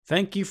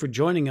Thank you for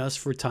joining us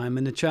for Time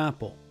in the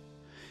Chapel.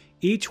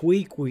 Each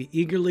week we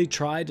eagerly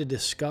try to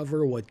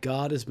discover what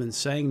God has been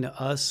saying to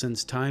us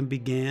since time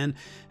began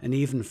and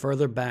even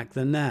further back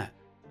than that.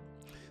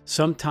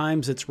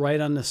 Sometimes it's right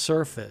on the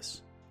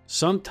surface.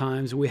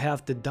 Sometimes we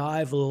have to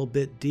dive a little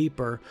bit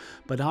deeper,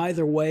 but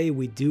either way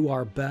we do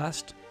our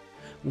best.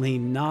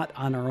 Lean not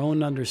on our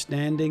own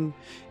understanding.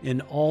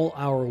 In all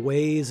our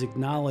ways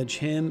acknowledge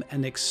Him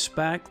and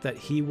expect that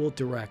He will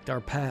direct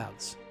our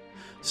paths.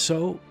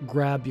 So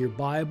grab your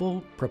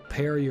Bible,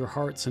 prepare your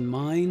hearts and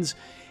minds,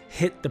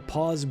 hit the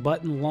pause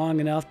button long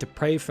enough to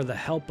pray for the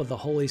help of the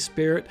Holy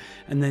Spirit,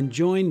 and then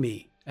join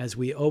me as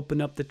we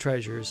open up the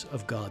treasures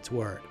of God's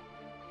Word.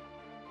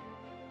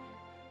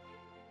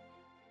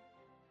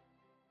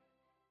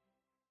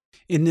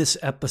 In this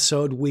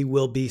episode, we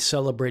will be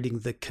celebrating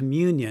the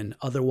communion,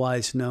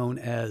 otherwise known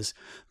as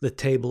the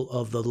table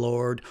of the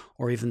Lord,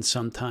 or even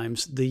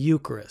sometimes the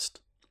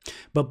Eucharist.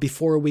 But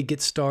before we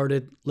get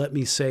started, let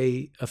me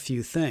say a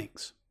few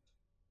things.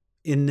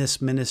 In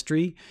this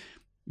ministry,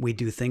 we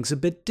do things a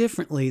bit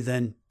differently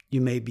than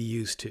you may be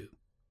used to.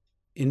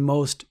 In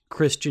most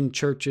Christian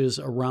churches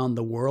around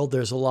the world,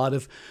 there's a lot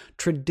of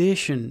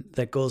tradition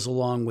that goes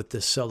along with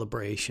this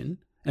celebration.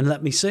 And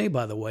let me say,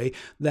 by the way,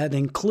 that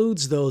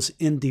includes those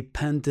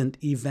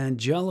independent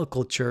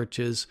evangelical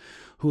churches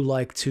who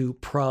like to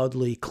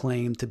proudly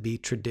claim to be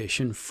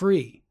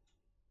tradition-free.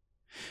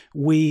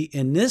 We,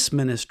 in this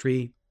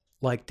ministry,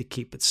 like to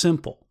keep it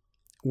simple.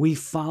 We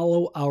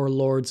follow our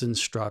Lord's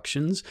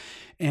instructions,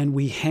 and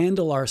we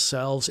handle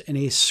ourselves in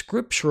a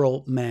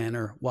scriptural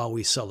manner while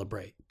we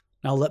celebrate.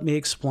 Now let me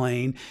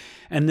explain,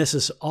 and this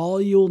is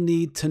all you'll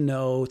need to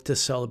know to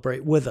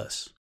celebrate with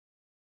us.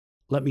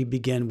 Let me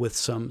begin with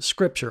some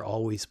scripture,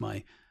 always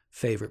my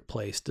favorite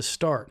place to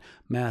start.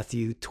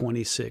 Matthew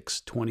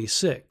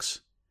 26:26.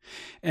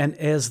 And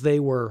as they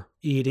were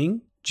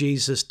eating,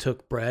 Jesus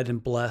took bread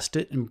and blessed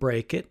it and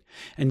brake it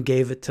and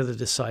gave it to the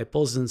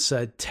disciples and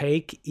said,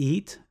 "Take,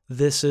 eat,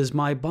 this is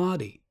my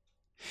body."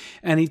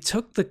 And he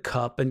took the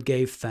cup and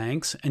gave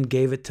thanks and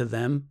gave it to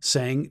them,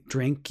 saying,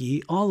 "Drink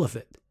ye all of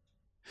it.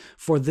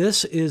 For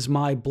this is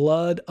my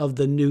blood of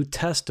the New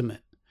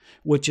Testament,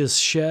 which is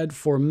shed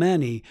for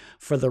many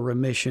for the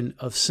remission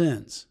of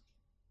sins."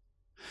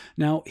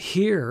 Now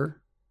here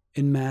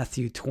in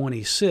Matthew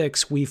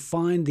 26, we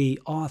find the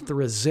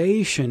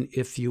authorization,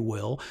 if you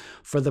will,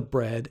 for the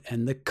bread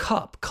and the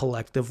cup,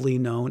 collectively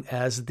known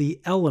as the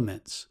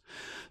elements.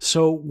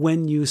 So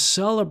when you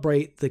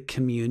celebrate the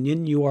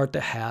communion, you are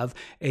to have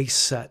a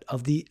set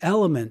of the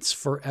elements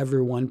for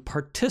everyone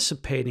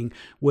participating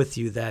with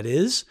you. That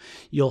is,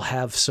 you'll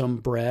have some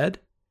bread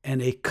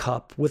and a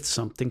cup with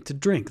something to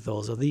drink.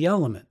 Those are the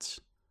elements.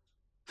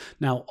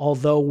 Now,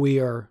 although we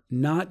are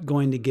not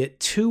going to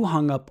get too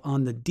hung up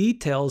on the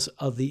details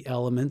of the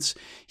elements,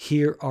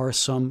 here are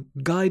some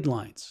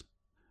guidelines.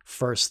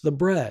 First, the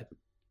bread.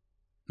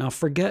 Now,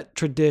 forget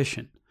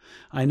tradition.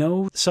 I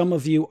know some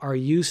of you are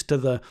used to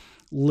the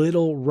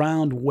little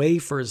round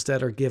wafers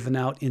that are given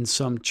out in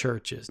some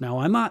churches. Now,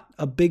 I'm not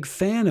a big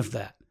fan of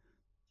that,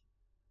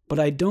 but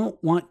I don't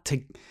want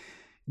to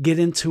get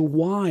into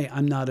why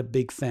I'm not a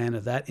big fan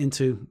of that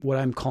into what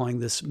I'm calling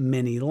this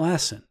mini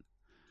lesson.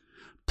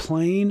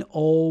 Plain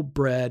old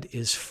bread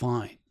is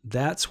fine.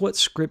 That's what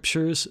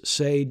scriptures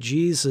say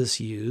Jesus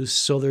used,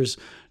 so there's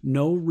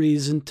no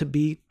reason to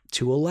be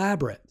too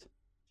elaborate.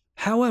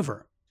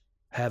 However,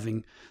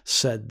 having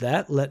said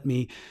that, let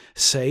me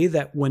say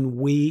that when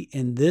we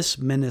in this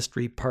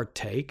ministry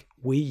partake,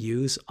 we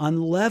use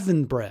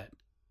unleavened bread.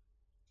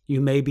 You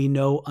maybe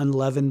know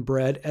unleavened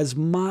bread as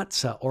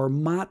matzah or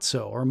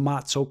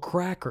matzo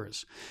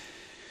crackers.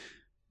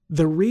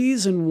 The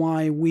reason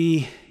why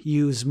we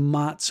use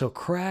matzo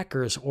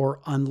crackers or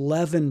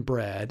unleavened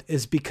bread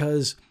is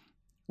because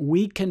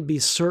we can be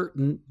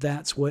certain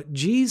that's what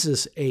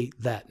Jesus ate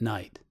that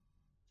night.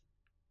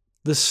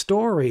 The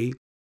story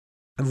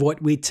of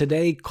what we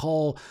today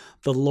call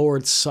the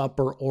Lord's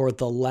Supper or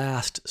the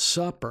Last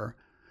Supper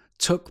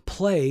took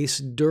place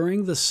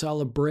during the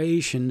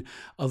celebration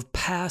of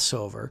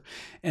Passover,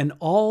 and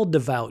all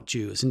devout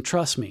Jews, and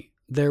trust me,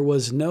 there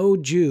was no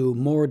Jew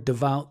more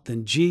devout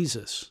than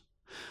Jesus.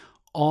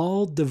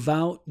 All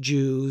devout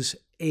Jews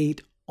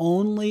ate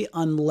only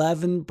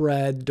unleavened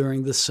bread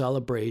during the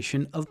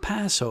celebration of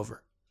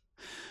Passover.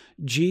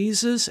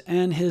 Jesus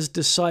and his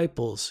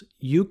disciples,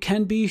 you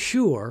can be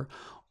sure,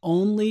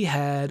 only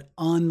had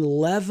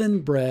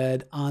unleavened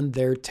bread on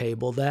their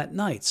table that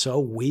night. So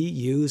we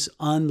use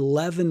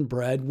unleavened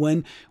bread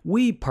when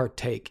we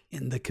partake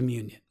in the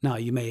communion. Now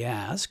you may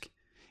ask,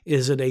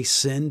 is it a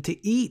sin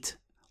to eat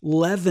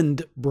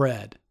leavened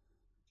bread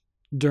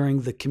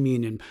during the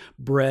communion,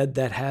 bread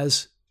that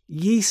has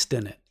yeast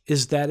in it?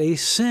 Is that a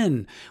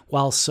sin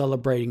while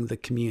celebrating the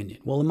communion?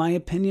 Well, in my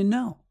opinion,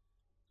 no.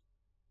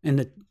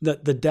 And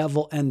the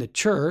devil and the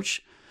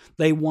church,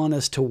 they want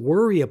us to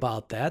worry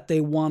about that.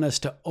 They want us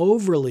to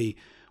overly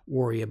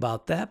worry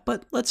about that,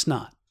 but let's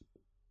not.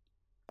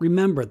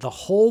 Remember, the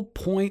whole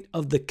point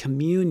of the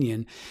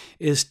communion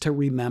is to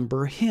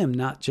remember Him,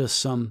 not just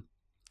some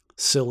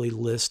silly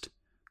list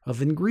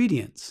of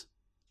ingredients.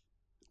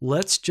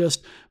 Let's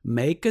just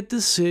make a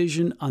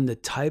decision on the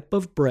type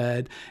of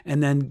bread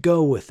and then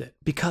go with it,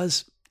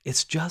 because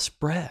it's just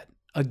bread.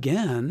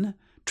 Again,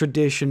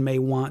 tradition may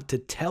want to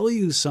tell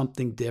you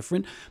something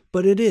different,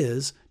 but it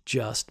is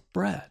just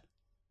bread.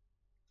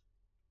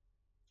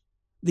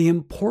 The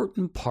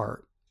important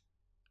part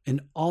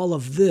in all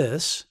of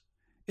this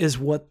is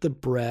what the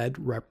bread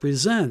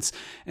represents.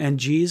 And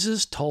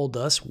Jesus told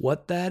us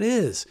what that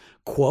is.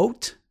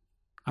 Quote,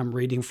 I'm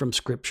reading from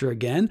Scripture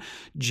again.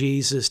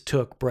 Jesus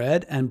took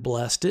bread and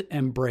blessed it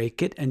and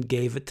brake it and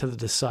gave it to the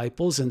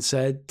disciples and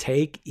said,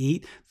 "Take,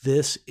 eat,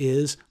 this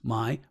is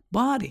my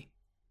body."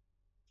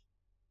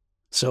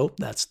 So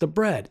that's the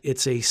bread.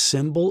 It's a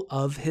symbol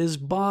of his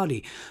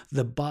body,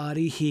 the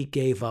body he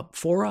gave up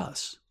for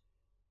us.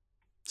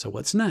 So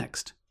what's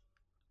next?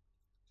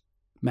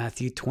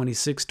 Matthew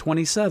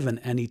 26:27,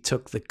 and he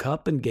took the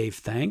cup and gave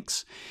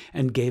thanks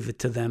and gave it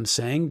to them,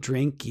 saying,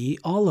 "Drink ye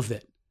all of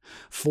it.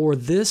 For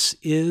this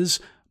is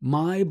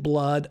my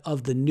blood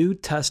of the New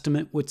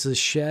Testament, which is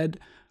shed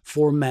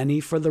for many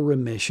for the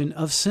remission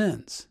of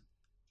sins."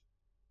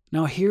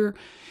 Now here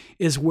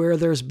is where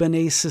there's been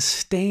a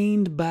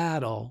sustained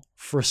battle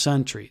for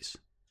centuries.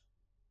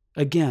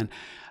 Again,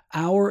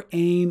 our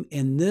aim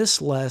in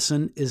this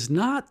lesson is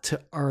not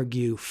to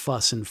argue,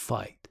 fuss, and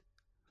fight.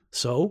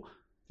 So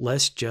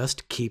let's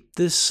just keep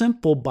this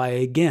simple by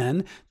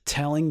again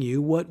telling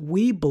you what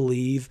we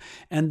believe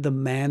and the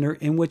manner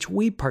in which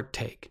we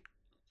partake.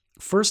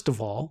 First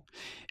of all,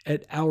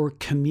 at our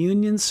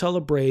communion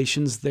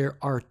celebrations, there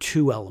are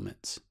two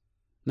elements.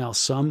 Now,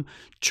 some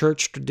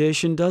church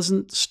tradition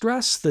doesn't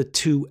stress the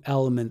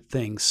two-element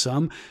thing.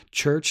 Some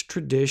church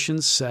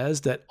tradition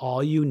says that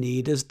all you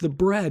need is the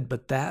bread,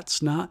 but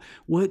that's not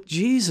what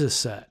Jesus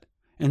said.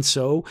 And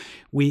so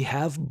we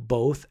have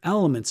both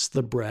elements,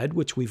 the bread,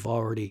 which we've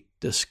already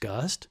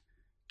discussed,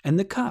 and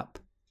the cup.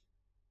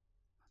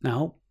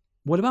 Now,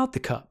 what about the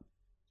cup?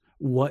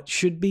 What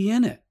should be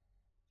in it?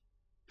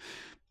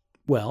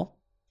 Well,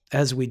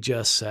 as we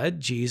just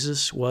said,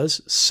 Jesus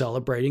was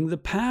celebrating the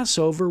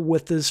Passover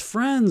with his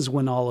friends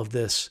when all of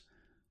this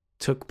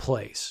took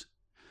place.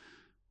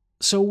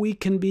 So we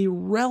can be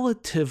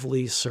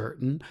relatively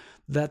certain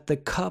that the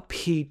cup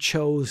he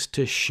chose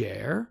to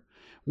share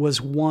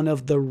was one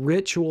of the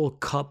ritual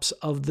cups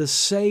of the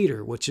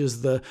Seder, which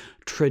is the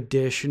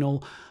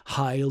traditional,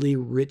 highly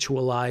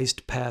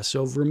ritualized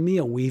Passover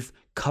meal. We've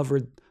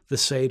covered the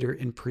Seder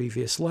in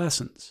previous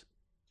lessons.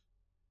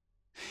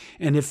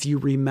 And if you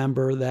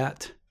remember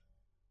that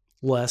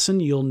lesson,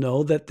 you'll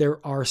know that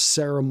there are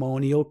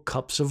ceremonial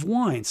cups of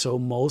wine. So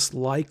most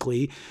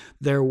likely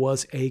there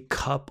was a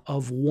cup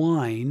of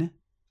wine,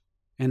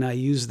 and I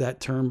use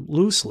that term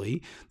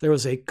loosely. There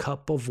was a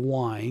cup of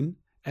wine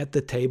at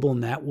the table,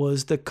 and that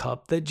was the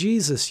cup that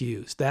Jesus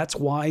used. That's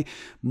why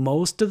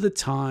most of the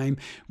time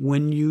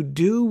when you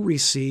do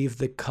receive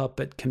the cup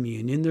at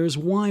communion, there's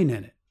wine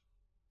in it.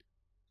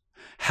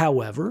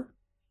 However,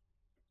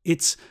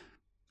 it's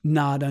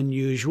not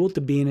unusual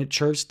to be in a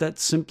church that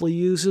simply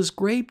uses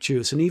grape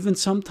juice and even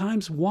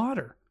sometimes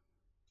water.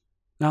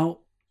 Now,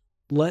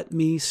 let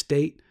me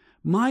state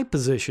my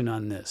position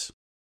on this.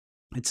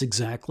 It's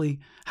exactly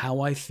how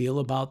I feel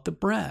about the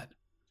bread.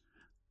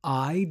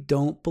 I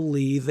don't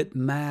believe it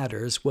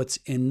matters what's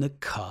in the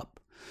cup,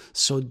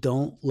 so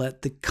don't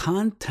let the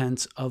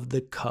contents of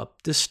the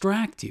cup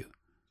distract you.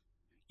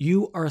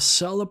 You are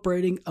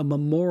celebrating a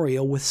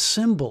memorial with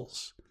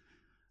symbols.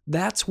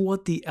 That's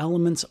what the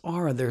elements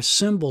are. They're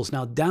symbols.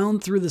 Now, down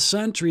through the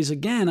centuries,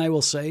 again, I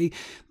will say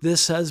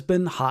this has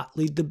been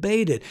hotly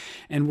debated,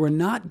 and we're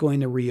not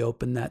going to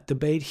reopen that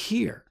debate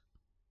here.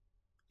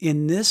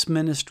 In this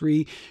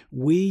ministry,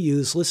 we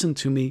use, listen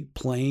to me,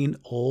 plain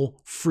old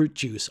fruit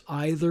juice,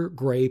 either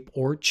grape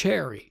or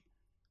cherry.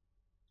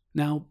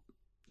 Now,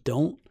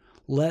 don't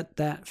let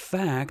that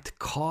fact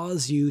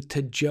cause you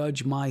to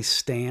judge my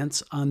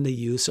stance on the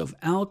use of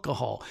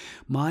alcohol.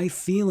 My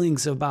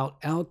feelings about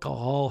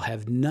alcohol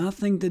have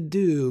nothing to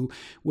do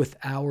with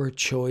our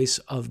choice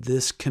of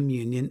this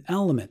communion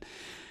element.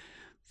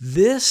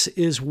 This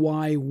is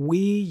why we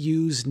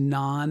use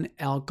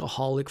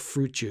non-alcoholic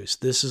fruit juice.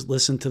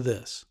 Listen to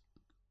this.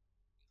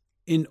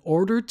 In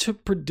order to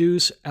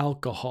produce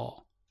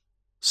alcohol,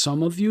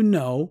 some of you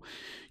know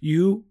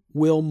you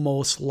will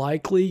most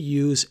likely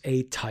use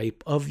a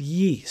type of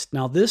yeast.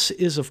 Now, this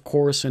is, of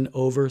course, an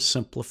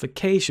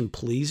oversimplification.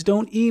 Please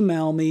don't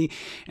email me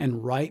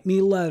and write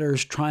me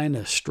letters trying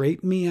to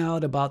straighten me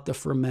out about the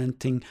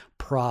fermenting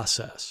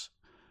process.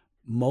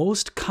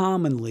 Most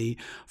commonly,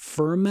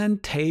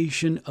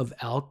 fermentation of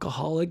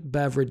alcoholic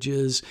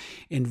beverages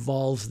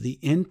involves the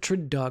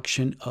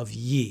introduction of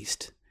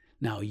yeast.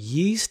 Now,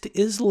 yeast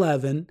is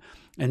leaven,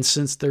 and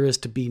since there is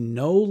to be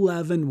no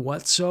leaven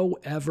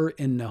whatsoever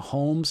in the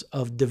homes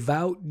of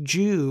devout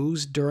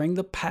Jews during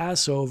the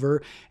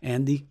Passover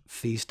and the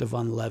Feast of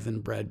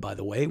Unleavened Bread, by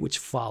the way, which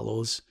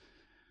follows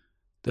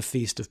the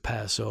Feast of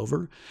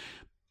Passover,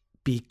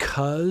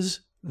 because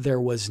there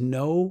was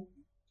no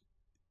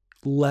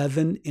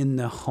leaven in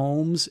the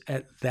homes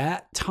at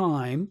that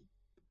time,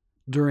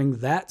 during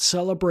that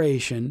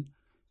celebration,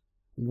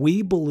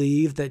 we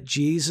believe that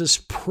Jesus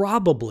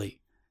probably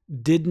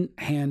didn't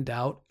hand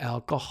out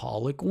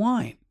alcoholic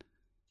wine.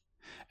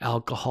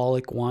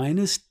 Alcoholic wine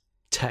is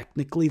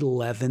technically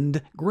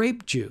leavened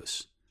grape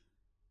juice.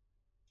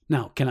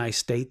 Now, can I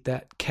state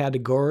that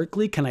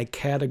categorically? Can I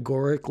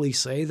categorically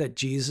say that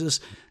Jesus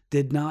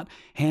did not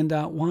hand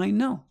out wine?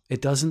 No,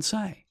 it doesn't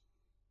say.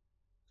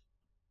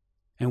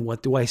 And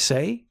what do I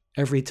say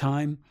every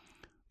time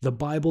the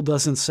Bible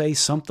doesn't say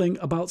something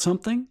about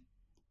something?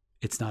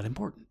 It's not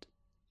important.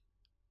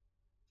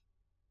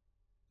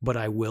 But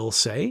I will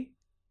say,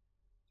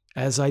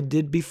 as I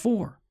did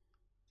before,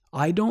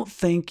 I don't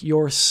think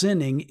you're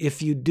sinning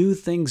if you do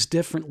things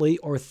differently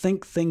or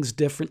think things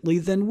differently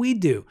than we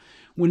do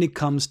when it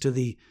comes to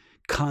the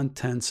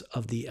contents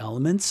of the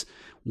elements.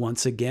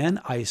 Once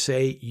again, I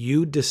say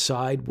you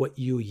decide what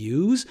you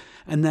use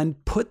and then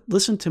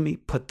listen to me,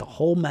 put the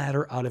whole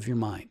matter out of your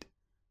mind.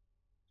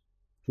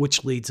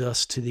 Which leads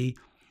us to the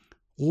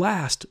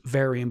last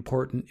very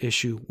important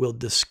issue we'll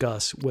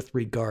discuss with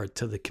regard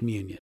to the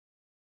communion.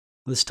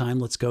 This time,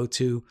 let's go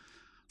to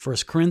 1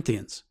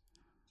 Corinthians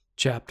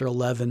chapter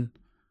 11,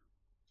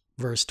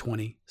 verse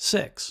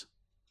 26.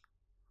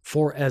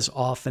 For as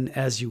often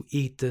as you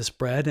eat this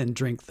bread and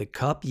drink the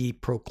cup, ye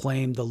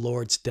proclaim the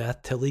Lord's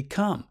death till he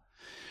come.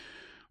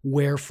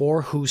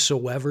 Wherefore,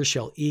 whosoever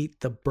shall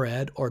eat the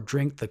bread or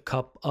drink the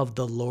cup of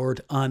the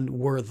Lord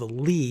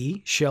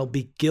unworthily shall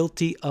be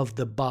guilty of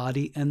the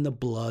body and the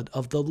blood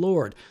of the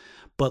Lord.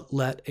 But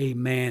let a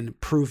man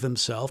prove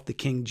himself. The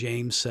King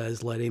James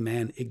says, let a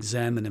man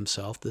examine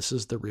himself. This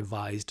is the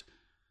Revised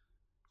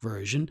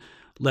Version.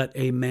 Let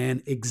a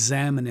man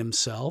examine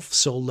himself,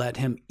 so let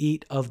him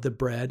eat of the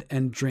bread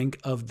and drink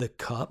of the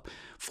cup.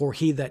 For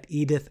he that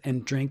eateth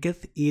and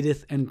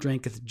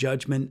drinketh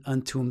judgment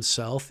unto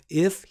himself,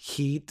 if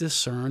he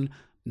discern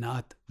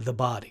not the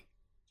body.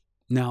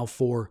 Now,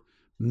 for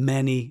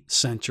many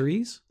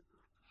centuries,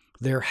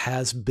 there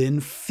has been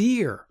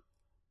fear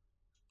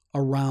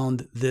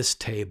around this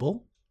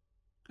table,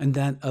 and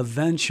then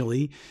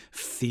eventually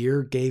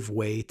fear gave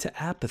way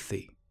to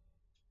apathy.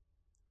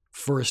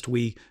 First,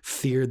 we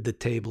feared the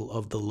table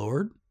of the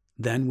Lord.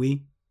 Then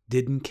we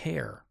didn't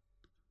care.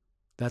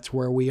 That's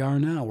where we are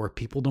now, where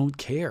people don't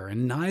care.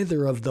 And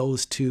neither of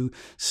those two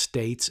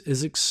states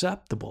is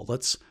acceptable.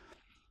 Let's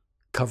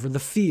cover the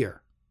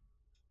fear.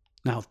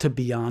 Now, to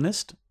be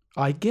honest,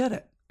 I get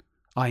it.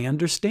 I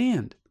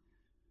understand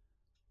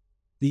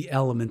the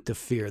element of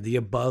fear. The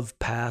above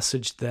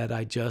passage that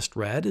I just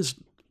read is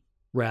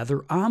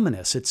rather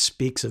ominous. It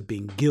speaks of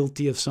being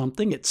guilty of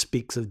something. It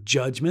speaks of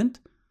judgment.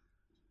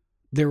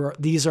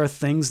 These are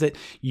things that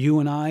you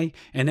and I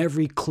and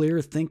every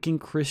clear-thinking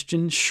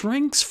Christian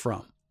shrinks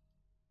from.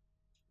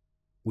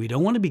 We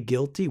don't want to be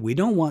guilty. We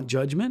don't want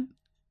judgment.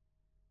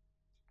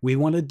 We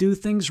want to do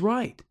things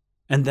right.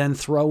 And then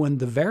throw in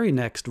the very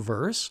next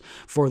verse,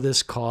 for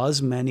this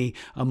cause many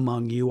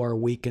among you are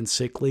weak and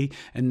sickly,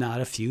 and not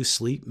a few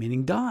sleep,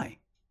 meaning die.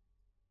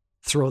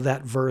 Throw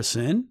that verse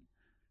in,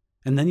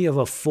 and then you have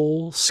a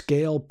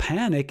full-scale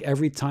panic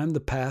every time the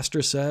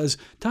pastor says,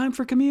 time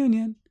for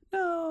communion.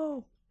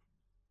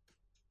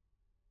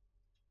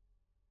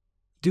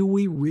 Do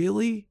we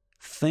really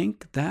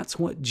think that's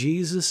what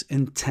Jesus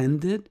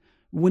intended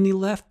when he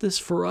left this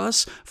for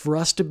us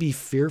to be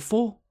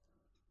fearful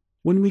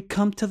when we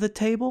come to the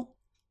table?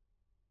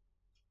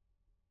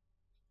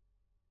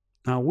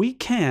 Now, we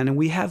can, and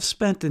we have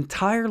spent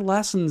entire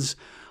lessons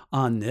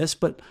on this,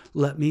 but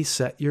let me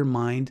set your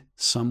mind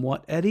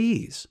somewhat at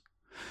ease.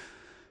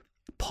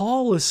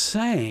 Paul is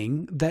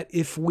saying that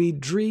if we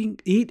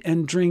eat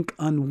and drink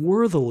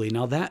unworthily,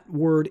 now that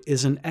word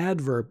is an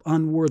adverb,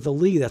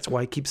 unworthily, that's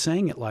why I keep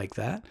saying it like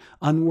that.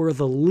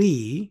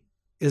 Unworthily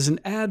is an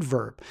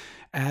adverb.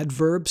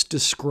 Adverbs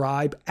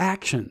describe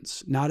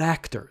actions, not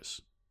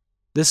actors.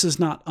 This is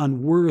not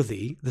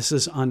unworthy, this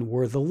is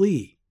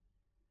unworthily.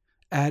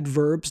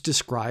 Adverbs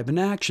describe an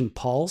action.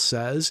 Paul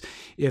says,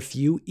 if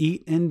you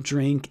eat and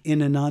drink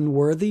in an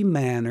unworthy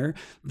manner,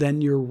 then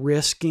you're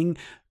risking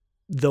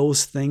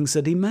those things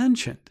that he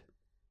mentioned.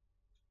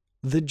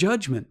 The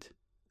judgment.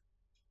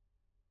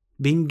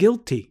 Being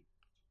guilty.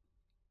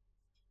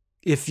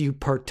 If you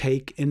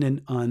partake in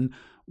an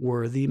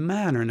unworthy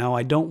manner. Now,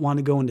 I don't want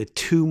to go into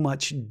too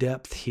much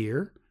depth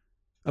here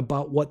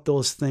about what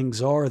those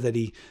things are that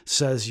he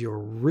says you're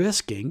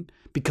risking,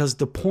 because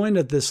the point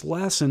of this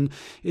lesson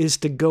is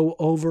to go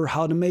over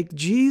how to make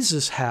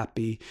Jesus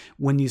happy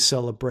when you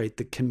celebrate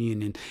the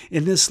communion.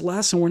 In this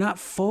lesson, we're not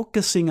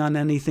focusing on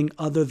anything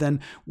other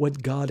than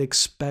what God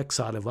expects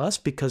out of us,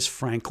 because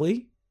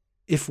frankly,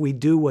 if we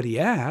do what he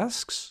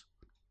asks,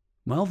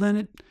 well, then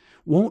it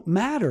won't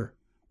matter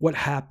what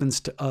happens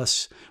to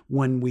us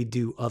when we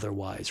do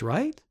otherwise,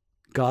 right?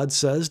 God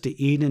says to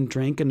eat and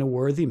drink in a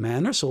worthy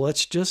manner, so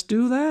let's just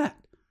do that.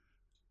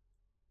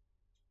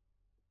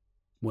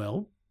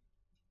 Well,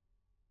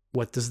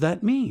 what does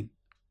that mean?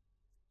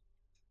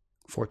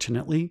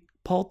 Fortunately,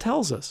 Paul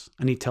tells us,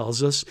 and he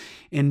tells us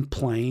in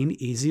plain,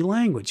 easy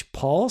language.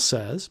 Paul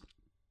says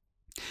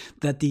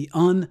that the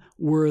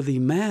unworthy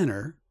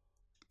manner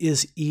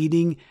is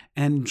eating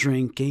and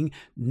drinking,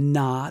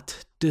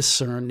 not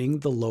discerning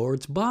the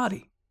Lord's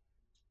body.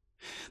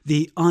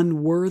 The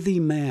unworthy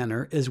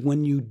manner is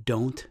when you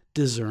don't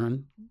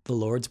discern the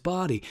Lord's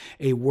body.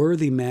 A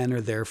worthy manner,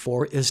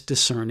 therefore, is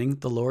discerning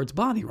the Lord's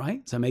body,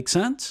 right? Does that make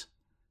sense?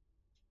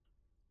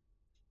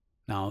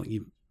 Now,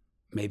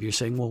 maybe you're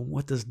saying, well,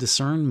 what does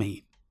discern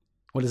mean?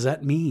 What does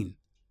that mean?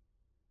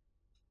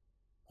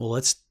 Well,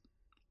 let's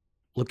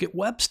look at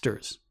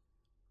Webster's.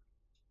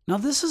 Now,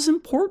 this is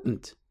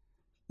important.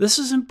 This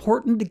is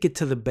important to get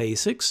to the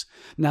basics,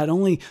 not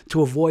only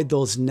to avoid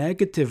those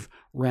negative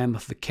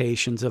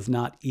ramifications of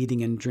not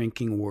eating and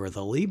drinking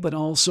worthily, but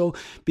also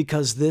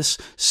because this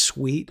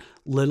sweet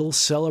little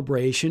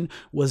celebration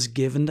was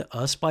given to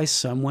us by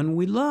someone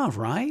we love,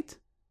 right?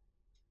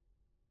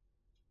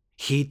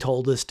 He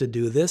told us to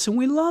do this, and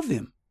we love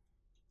him.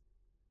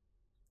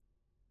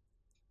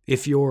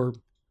 If your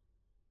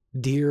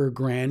dear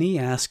granny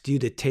asked you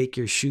to take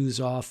your shoes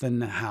off in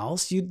the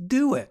house, you'd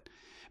do it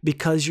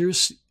because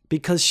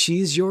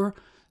she's your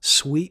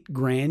sweet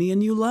granny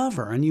and you love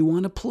her and you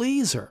want to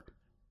please her.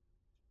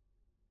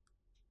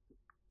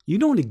 You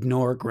don't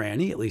ignore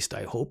granny, at least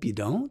I hope you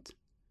don't.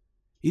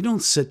 You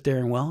don't sit there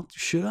and, well,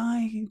 should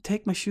I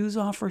take my shoes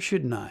off or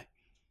shouldn't I?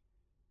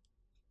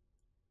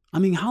 I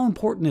mean, how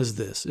important is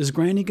this? Is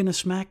granny going to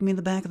smack me in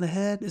the back of the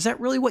head? Is that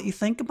really what you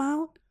think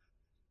about?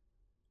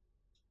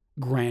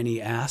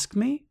 Granny asked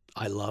me.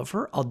 I love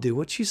her. I'll do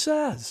what she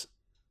says.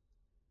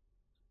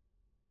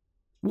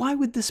 Why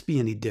would this be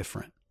any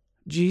different?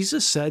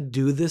 Jesus said,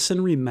 do this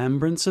in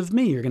remembrance of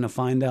me. You're going to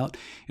find out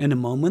in a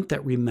moment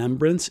that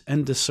remembrance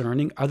and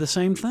discerning are the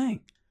same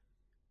thing.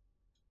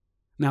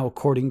 Now,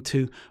 according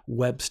to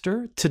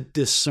Webster, to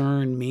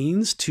discern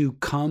means to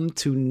come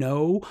to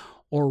know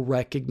or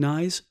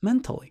recognize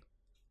mentally.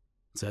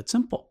 It's that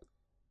simple.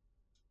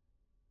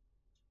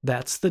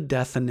 That's the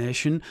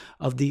definition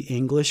of the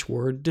English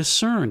word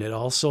discern. It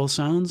also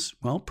sounds,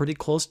 well, pretty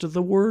close to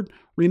the word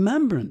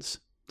remembrance,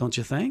 don't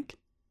you think?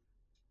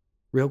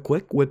 Real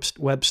quick,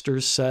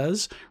 Webster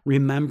says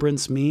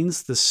remembrance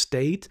means the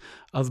state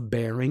of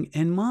bearing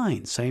in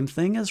mind. Same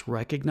thing as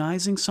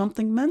recognizing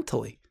something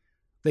mentally.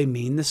 They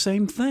mean the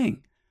same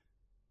thing.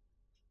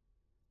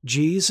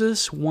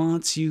 Jesus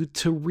wants you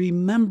to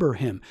remember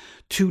him,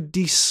 to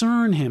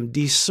discern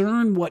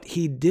what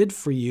he did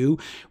for you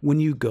when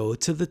you go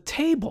to the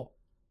table.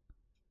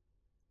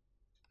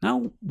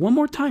 Now, one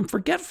more time,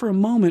 forget for a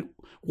moment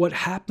what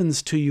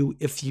happens to you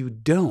if you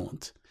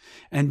don't,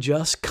 and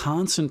just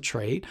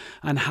concentrate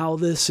on how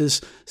this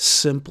is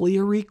simply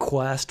a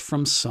request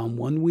from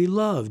someone we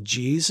love.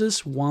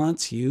 Jesus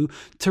wants you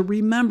to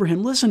remember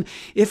him. Listen,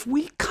 if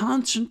we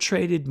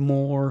concentrated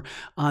more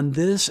on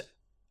this,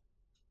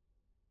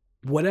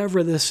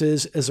 whatever this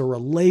is, as a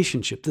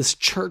relationship, this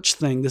church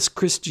thing, this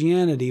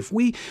Christianity, if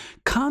we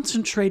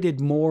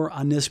concentrated more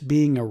on this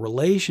being a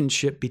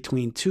relationship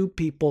between two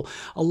people,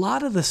 a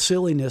lot of the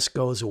silliness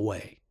goes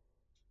away.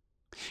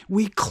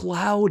 We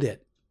cloud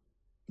it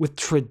with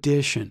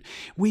tradition.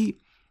 We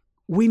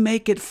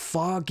make it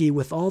foggy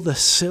with all the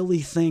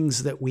silly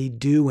things that we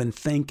do and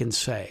think and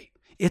say.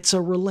 It's a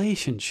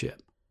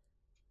relationship.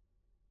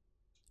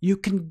 You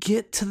can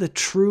get to the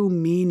true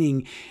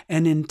meaning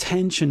and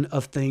intention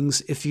of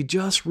things if you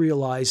just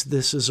realize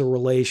this is a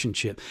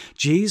relationship.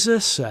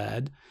 Jesus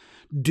said,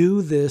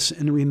 do this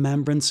in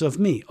remembrance of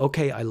me.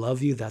 Okay, I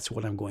love you. That's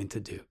what I'm going to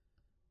do.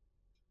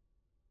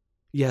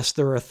 Yes,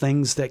 there are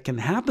things that can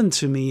happen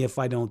to me if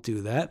I don't do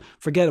that.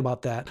 Forget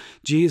about that.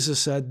 Jesus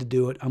said to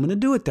do it. I'm going to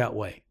do it that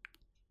way.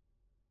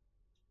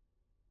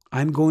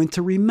 I'm going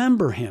to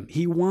remember him.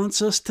 He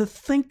wants us to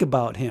think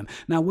about him.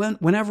 Now,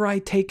 whenever I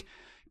take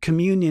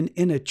communion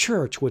in a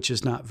church, which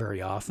is not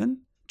very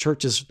often,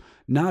 church is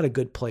not a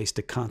good place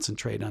to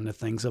concentrate on the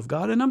things of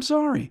God. And I'm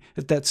sorry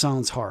if that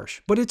sounds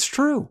harsh, but it's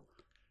true.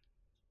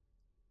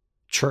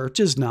 Church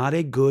is not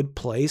a good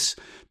place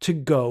to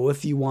go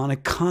if you want to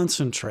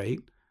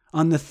concentrate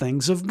on the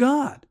things of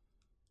God.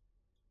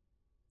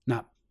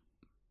 Not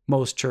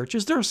most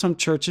churches. There are some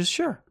churches,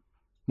 sure.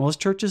 Most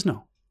churches,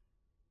 no.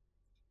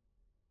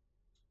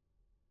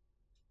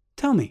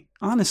 Tell me,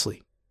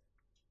 honestly,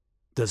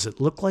 does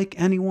it look like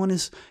anyone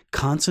is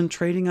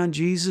concentrating on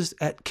Jesus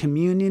at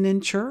communion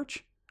in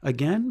church?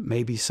 Again,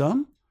 maybe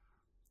some,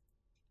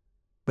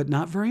 but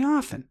not very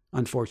often,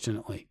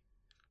 unfortunately.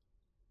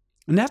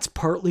 And that's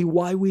partly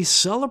why we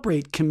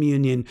celebrate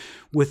communion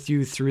with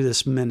you through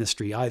this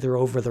ministry, either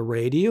over the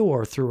radio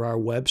or through our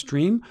web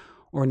stream,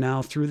 or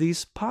now through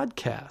these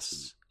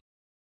podcasts.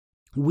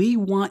 We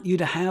want you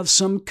to have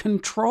some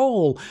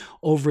control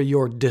over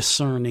your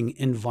discerning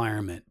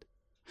environment.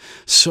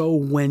 So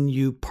when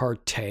you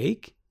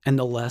partake, and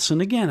the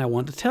lesson, again, I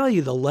want to tell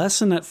you, the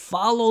lesson that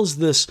follows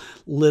this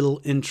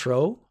little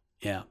intro,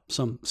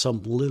 some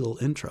little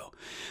intro,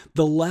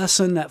 the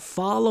lesson that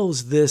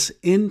follows this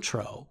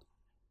intro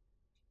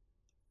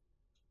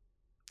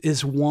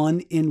is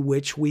one in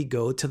which we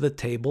go to the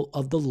table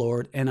of the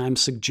Lord, and I'm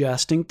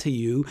suggesting to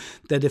you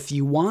that if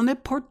you want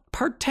to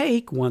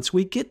partake, once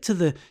we get to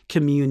the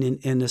communion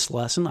in this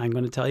lesson, I'm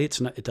going to tell you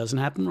it doesn't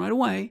happen right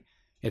away.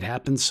 It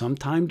happened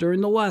sometime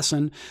during the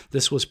lesson.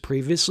 This was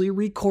previously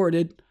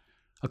recorded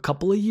a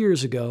couple of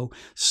years ago.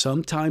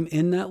 Sometime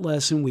in that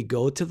lesson, we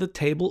go to the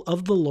table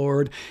of the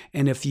Lord,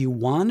 and if you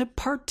want to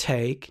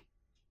partake,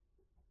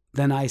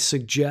 then I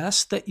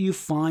suggest that you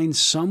find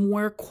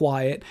somewhere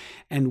quiet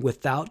and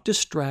without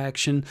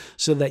distraction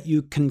so that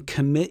you can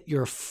commit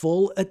your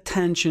full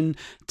attention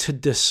to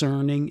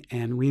discerning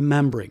and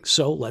remembering.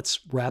 So let's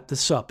wrap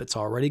this up. It's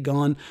already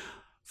gone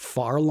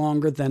far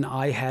longer than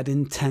I had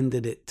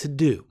intended it to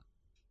do.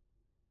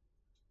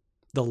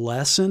 The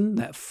lesson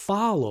that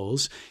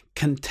follows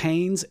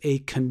contains a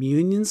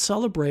communion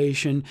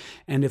celebration,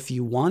 and if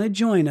you want to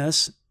join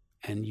us,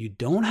 and you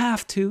don't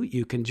have to,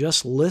 you can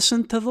just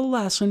listen to the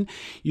lesson.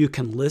 You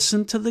can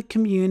listen to the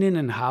communion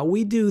and how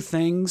we do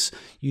things.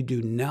 You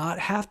do not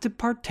have to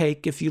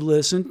partake if you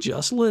listen,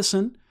 just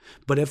listen.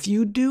 But if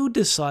you do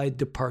decide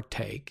to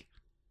partake,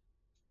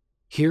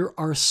 here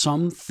are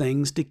some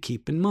things to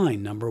keep in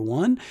mind. Number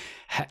one,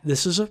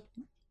 this is a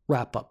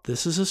wrap-up.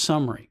 This is a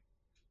summary.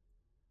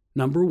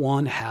 Number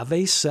one, have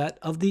a set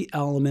of the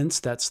elements,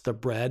 that's the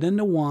bread and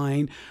the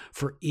wine,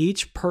 for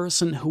each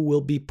person who will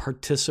be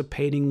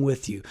participating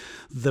with you.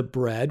 The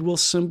bread will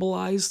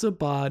symbolize the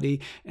body,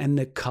 and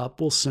the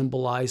cup will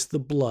symbolize the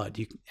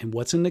blood. And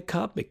what's in the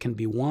cup? It can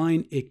be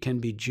wine, it can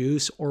be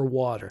juice, or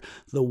water.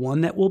 The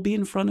one that will be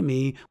in front of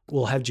me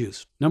will have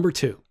juice. Number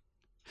two,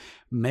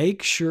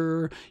 make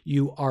sure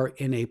you are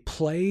in a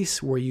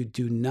place where you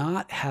do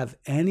not have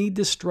any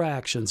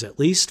distractions, at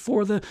least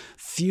for the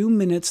few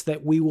minutes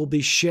that we will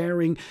be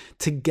sharing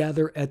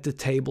together at the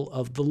table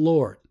of the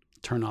Lord.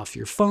 Turn off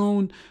your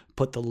phone,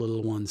 put the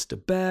little ones to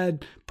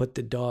bed, put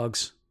the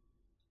dogs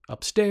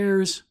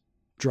upstairs,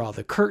 draw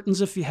the curtains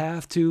if you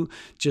have to.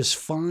 Just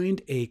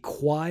find a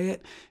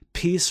quiet,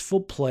 peaceful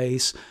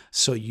place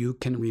so you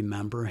can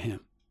remember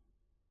Him.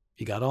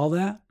 You got all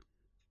that?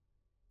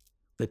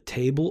 The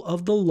table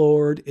of the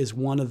Lord is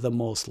one of the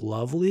most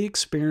lovely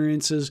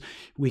experiences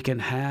we can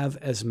have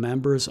as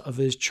members of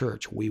His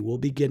church. We will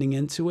be getting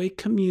into a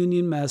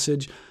communion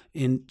message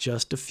in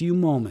just a few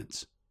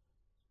moments.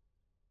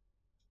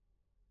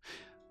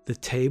 The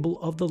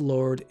table of the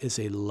Lord is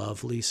a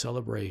lovely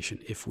celebration.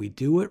 If we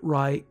do it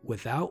right,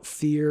 without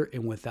fear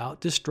and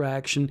without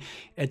distraction,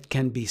 it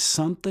can be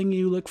something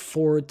you look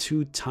forward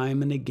to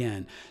time and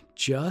again.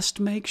 Just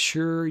make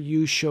sure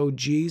you show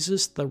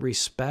Jesus the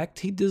respect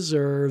He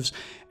deserves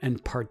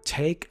and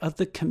partake of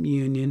the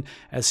communion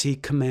as He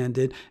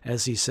commanded,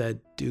 as He said,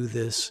 "Do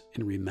this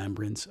in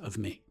remembrance of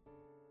me."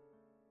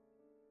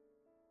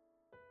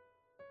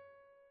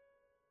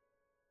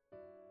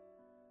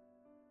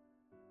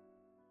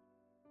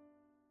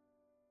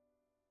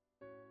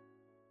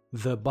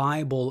 The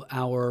Bible,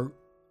 our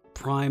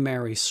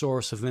primary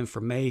source of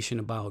information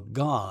about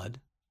God,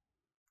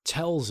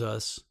 tells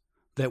us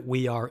that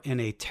we are in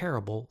a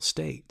terrible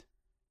state.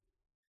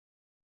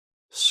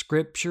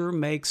 Scripture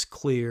makes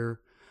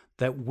clear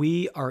that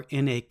we are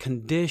in a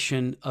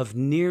condition of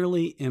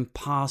nearly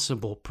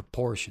impossible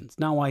proportions.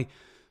 Now, I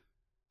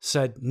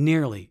said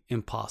nearly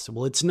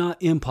impossible. It's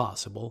not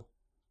impossible,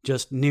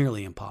 just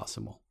nearly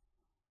impossible.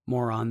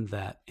 More on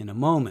that in a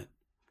moment.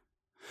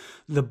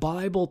 The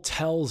Bible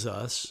tells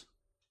us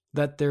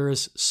that there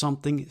is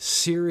something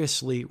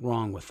seriously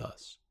wrong with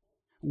us.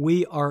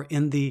 We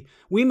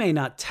may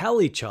not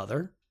tell each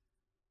other,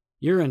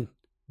 "You're in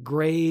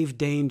grave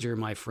danger,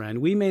 my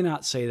friend." We may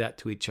not say that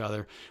to each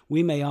other.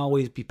 We may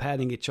always be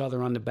patting each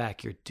other on the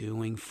back. "You're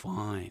doing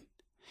fine.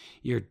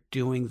 You're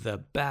doing the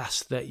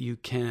best that you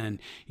can.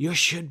 You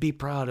should be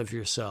proud of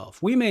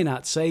yourself." We may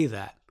not say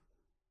that.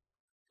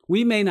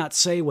 We may not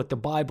say what the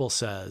Bible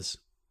says,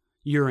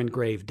 "You're in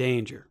grave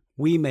danger."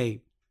 We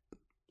may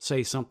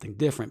say something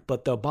different,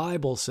 but the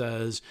Bible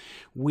says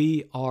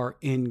we are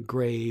in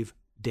grave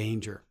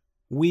danger.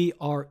 We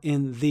are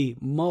in the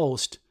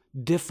most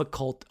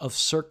difficult of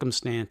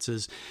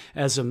circumstances.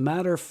 As a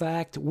matter of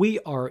fact, we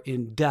are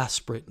in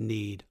desperate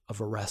need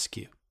of a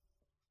rescue.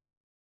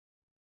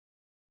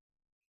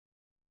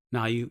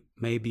 Now, you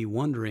may be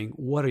wondering,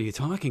 what are you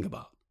talking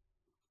about?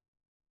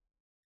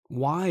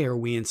 Why are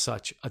we in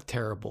such a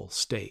terrible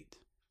state?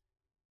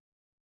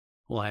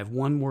 Well, I have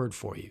one word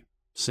for you: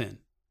 sin.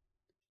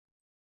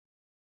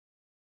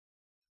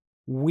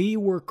 We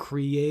were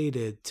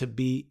created to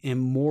be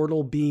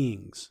immortal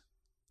beings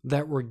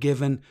that were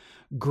given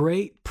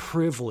great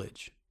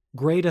privilege,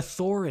 great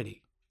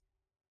authority,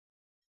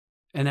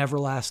 and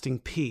everlasting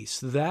peace.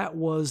 That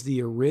was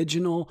the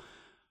original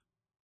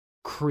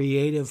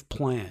creative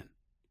plan.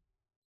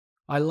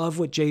 I love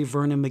what J.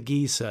 Vernon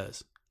McGee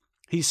says.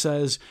 He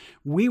says,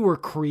 we were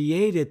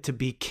created to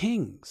be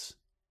kings.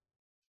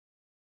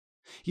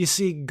 You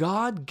see,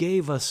 God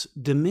gave us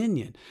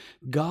dominion.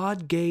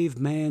 God gave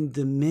man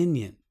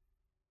dominion.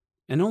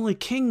 And only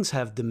kings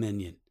have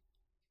dominion.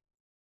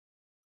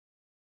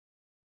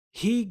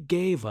 God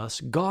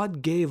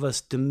gave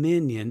us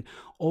dominion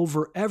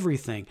over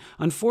everything.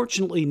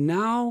 Unfortunately,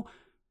 now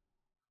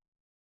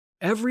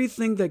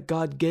everything that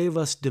God gave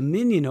us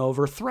dominion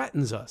over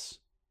threatens us.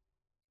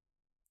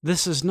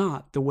 This is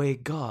not the way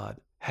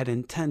God had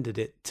intended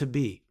it to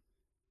be.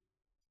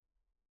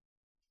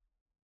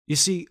 You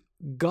see,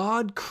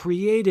 God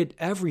created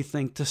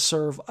everything to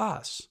serve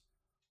us.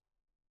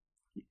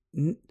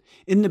 In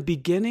the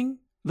beginning,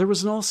 there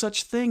was no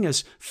such thing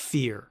as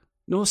fear,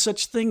 no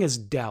such thing as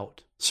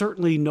doubt,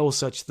 certainly no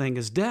such thing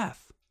as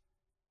death.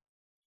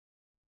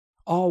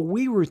 All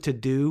we were to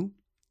do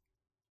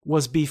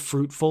was be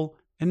fruitful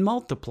and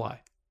multiply.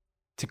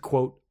 To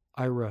quote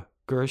Ira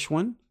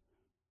Gershwin,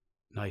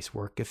 nice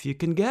work if you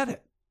can get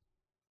it.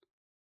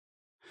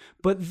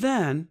 But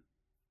then,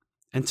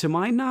 and to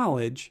my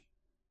knowledge,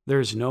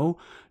 there's no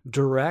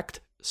direct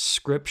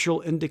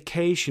scriptural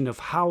indication of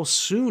how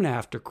soon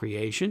after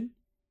creation,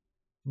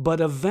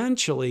 but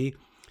eventually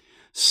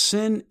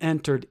sin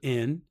entered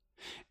in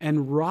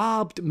and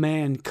robbed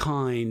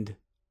mankind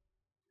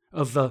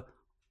of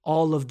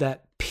all of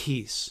that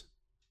peace,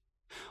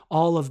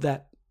 all of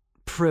that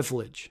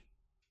privilege,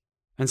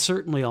 and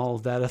certainly all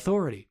of that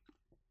authority.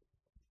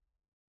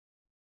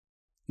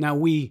 Now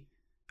we,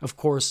 of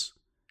course,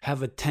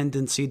 have a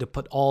tendency to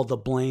put all the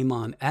blame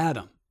on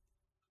Adam.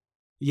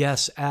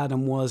 Yes,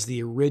 Adam was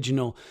the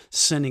original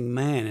sinning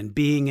man, and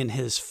being in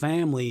his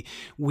family,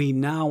 we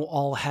now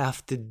all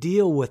have to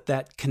deal with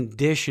that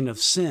condition of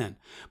sin.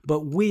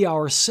 But we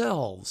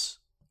ourselves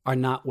are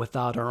not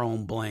without our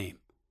own blame.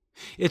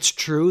 It's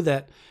true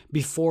that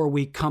before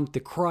we come to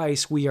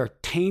Christ, we are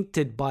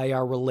tainted by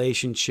our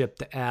relationship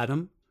to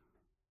Adam,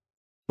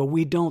 but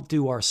we don't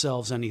do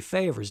ourselves any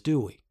favors, do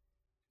we?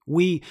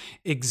 We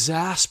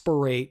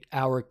exasperate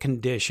our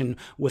condition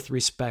with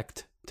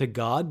respect to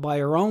God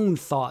by our own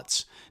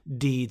thoughts,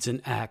 deeds,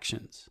 and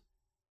actions.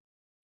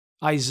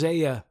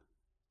 Isaiah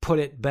put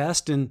it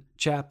best in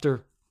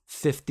chapter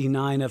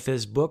 59 of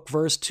his book,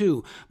 verse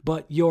 2,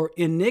 "But your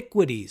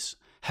iniquities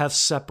have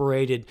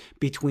separated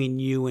between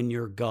you and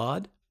your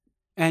God,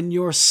 and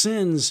your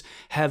sins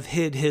have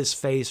hid his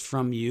face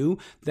from you,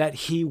 that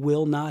he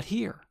will not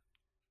hear."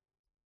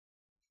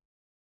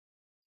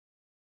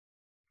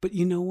 But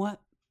you know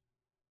what?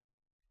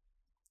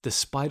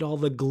 Despite all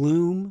the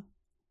gloom,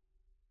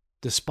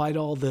 despite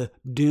all the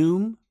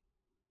doom,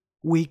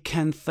 we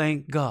can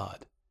thank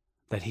God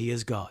that He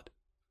is God.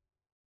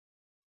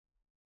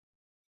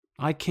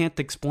 I can't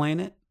explain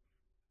it.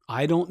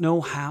 I don't know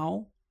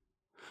how,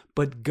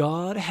 but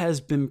God has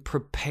been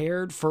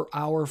prepared for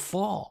our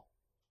fall.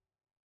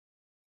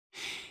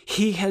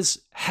 He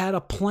has had a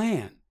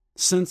plan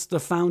since the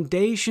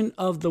foundation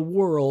of the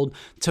world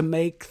to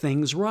make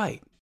things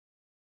right.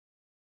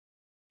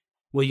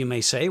 Well, you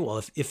may say,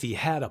 well, if he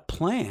had a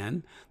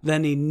plan,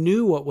 then he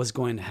knew what was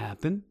going to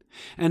happen.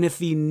 And if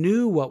he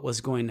knew what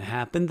was going to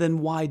happen, then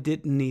why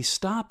didn't he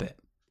stop it?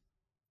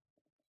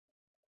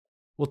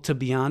 Well, to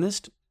be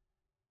honest,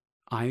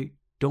 I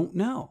don't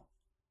know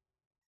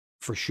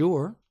for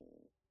sure.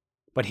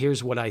 But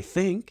here's what I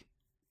think.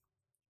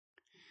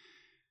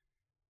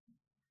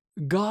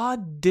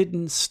 God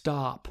didn't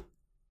stop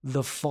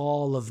the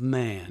fall of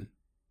man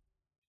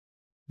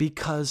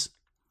because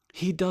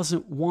he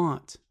doesn't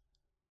want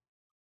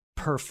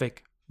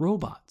perfect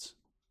robots.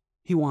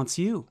 He wants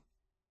you.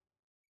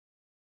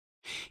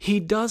 He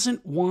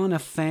doesn't want a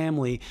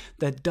family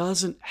that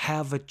doesn't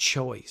have a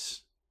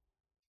choice.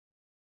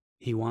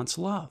 He wants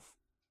love.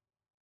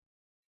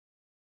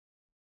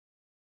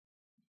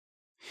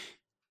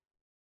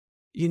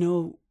 You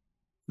know,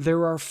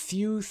 there are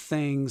few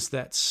things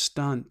that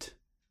stunt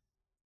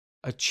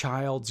a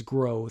child's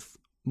growth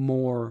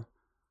more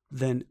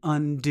than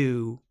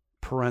undue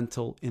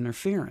parental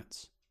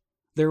interference.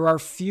 There are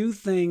few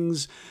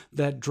things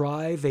that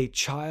drive a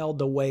child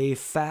away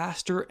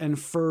faster and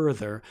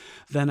further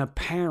than a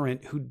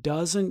parent who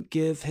doesn't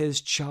give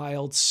his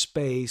child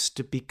space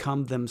to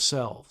become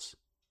themselves.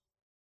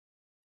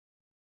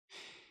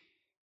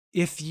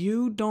 If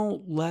you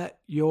don't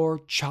let your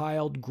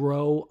child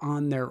grow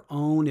on their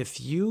own, if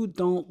you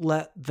don't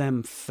let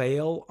them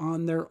fail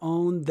on their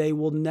own, they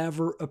will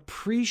never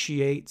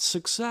appreciate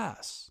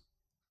success.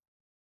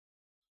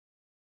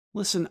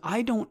 Listen,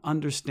 I don't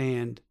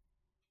understand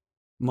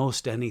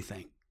most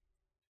anything.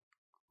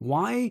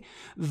 Why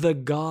the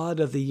God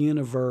of the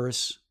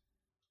universe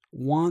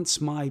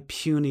wants my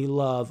puny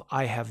love,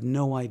 I have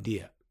no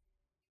idea.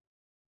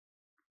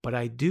 But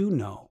I do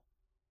know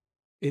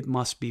it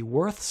must be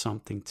worth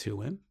something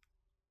to him,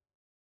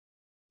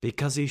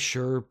 because he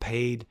sure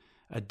paid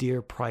a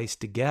dear price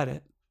to get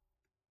it.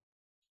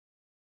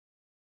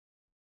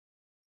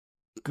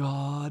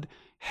 God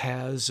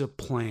has a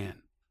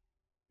plan,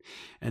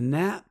 and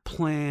that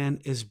plan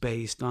is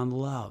based on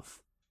love.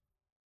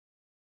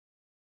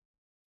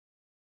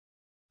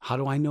 How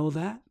do I know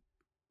that?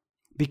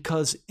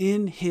 Because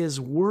in His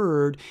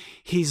Word,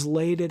 He's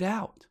laid it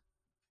out.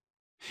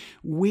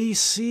 We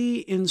see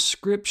in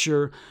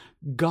Scripture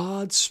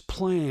God's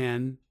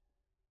plan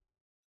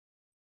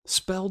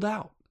spelled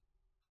out.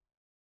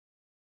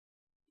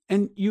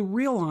 And you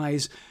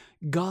realize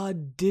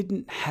God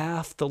didn't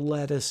have to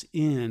let us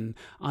in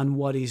on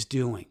what He's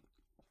doing.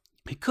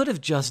 He could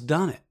have just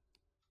done it.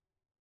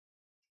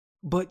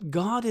 But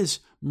God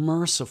is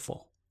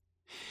merciful.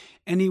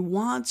 And He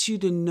wants you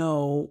to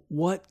know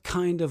what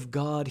kind of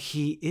God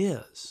He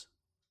is.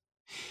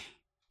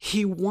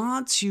 He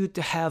wants you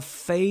to have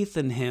faith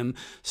in him,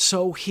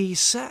 so he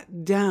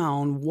set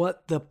down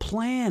what the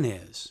plan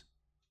is,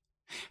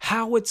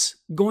 how it's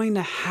going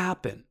to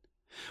happen,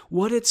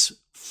 what its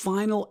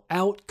final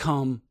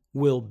outcome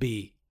will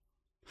be,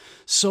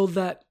 so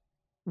that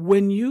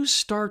when you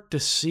start to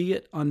see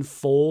it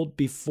unfold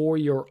before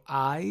your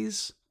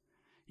eyes,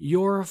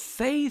 your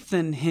faith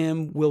in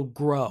him will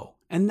grow,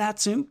 and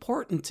that's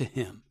important to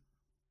him.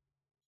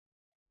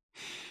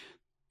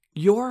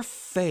 Your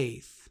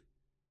faith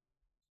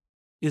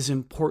is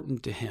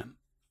important to him.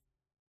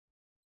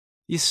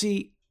 You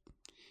see,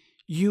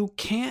 you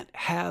can't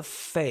have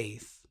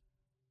faith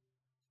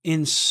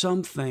in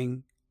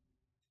something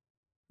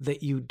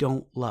that you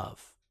don't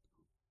love.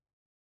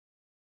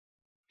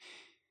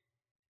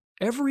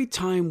 Every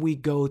time we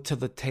go to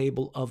the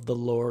table of the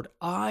Lord,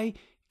 I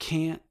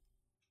can't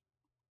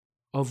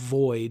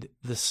avoid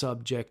the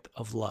subject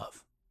of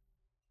love.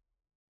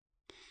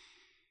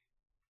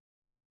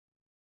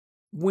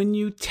 When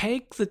you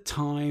take the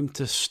time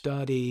to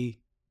study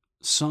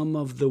some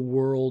of the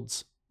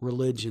world's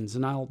religions,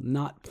 and I'll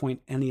not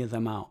point any of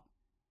them out,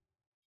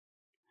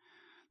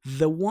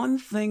 the one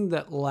thing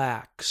that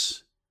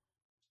lacks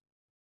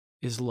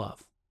is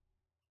love.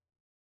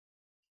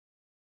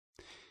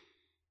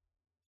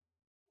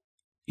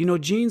 You know,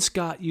 Gene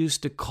Scott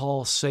used to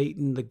call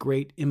Satan the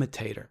great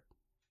imitator.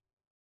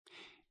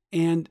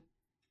 And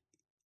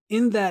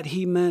in that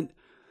he meant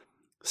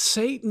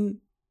Satan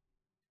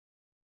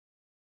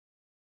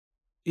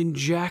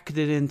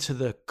injected into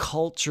the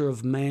culture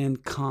of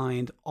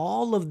mankind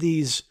all of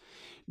these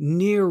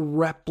near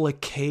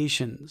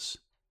replications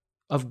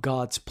of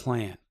God's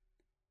plan.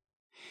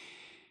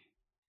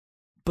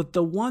 But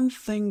the one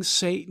thing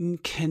Satan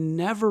can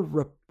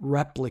never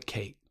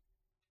replicate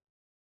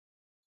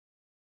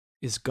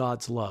is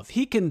God's love.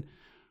 He can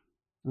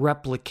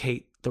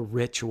replicate the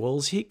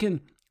rituals. He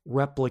can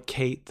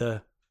replicate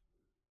the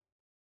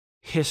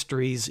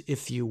histories,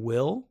 if you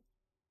will.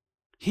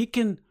 He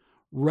can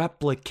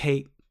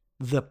replicate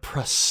the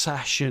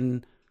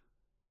procession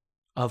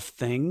of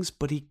things,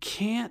 but he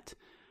can't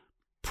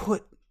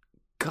put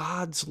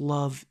God's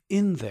love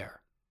in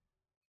there.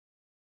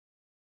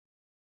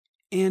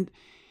 And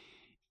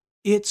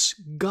it's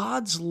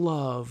God's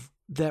love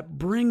that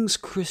brings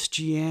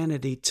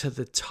Christianity to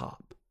the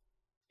top.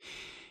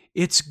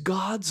 It's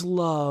God's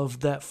love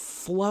that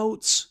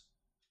floats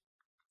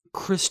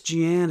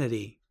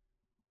Christianity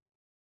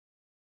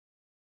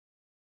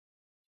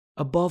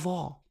above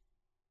all.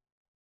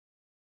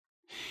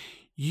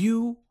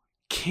 You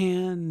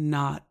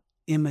cannot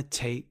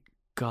imitate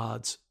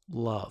God's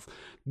love.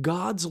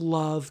 God's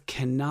love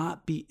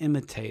cannot be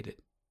imitated.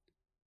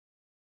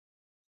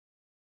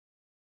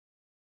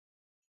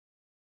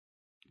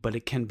 But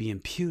it can be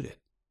imputed.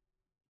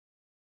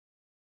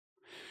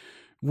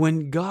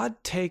 When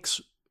God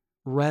takes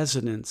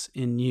residence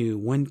in you,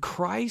 when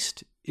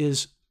Christ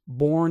is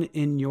born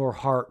in your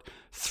heart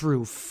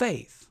through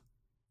faith,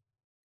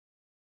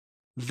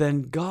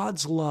 then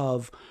God's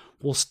love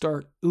will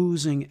start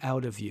oozing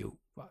out of you,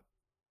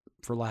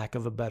 for lack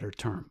of a better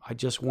term. I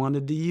just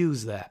wanted to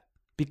use that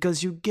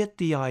because you get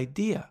the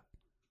idea.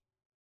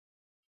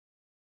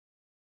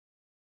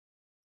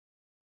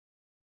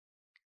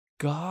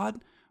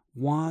 God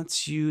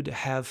wants you to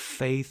have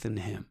faith in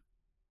him.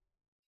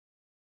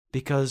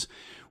 Because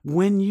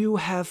when you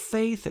have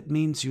faith, it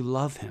means you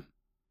love him.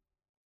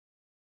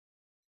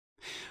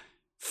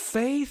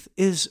 Faith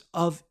is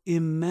of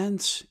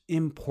immense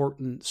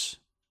importance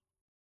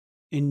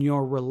in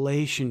your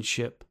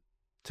relationship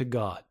to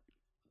God.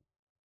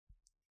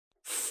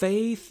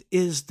 Faith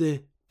is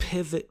the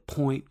pivot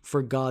point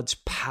for God's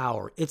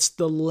power. It's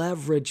the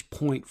leverage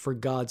point for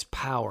God's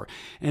power.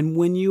 And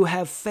when you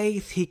have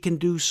faith, he can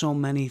do so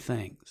many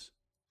things.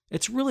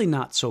 It's really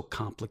not so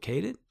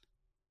complicated.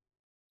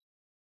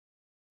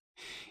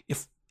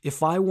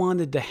 If I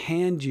wanted to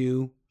hand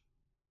you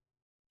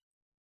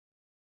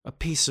a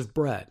piece of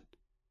bread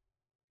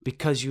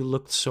because you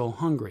looked so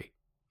hungry,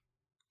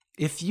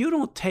 if you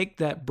don't take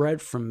that bread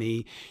from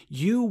me,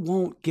 you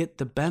won't get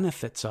the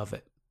benefits of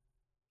it.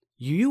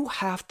 You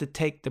have to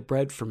take the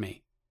bread from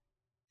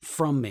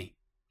me.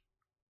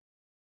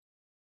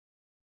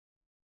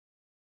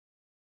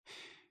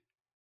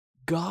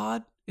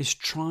 God is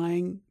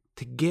trying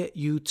to get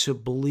you to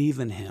believe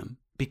in him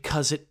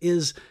because it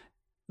is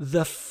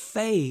the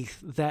faith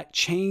that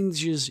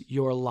changes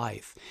your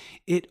life.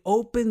 It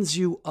opens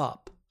you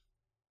up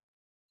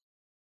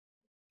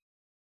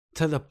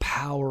to the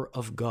power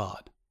of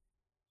God.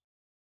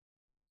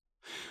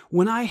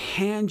 When I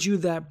hand you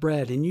that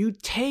bread and you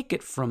take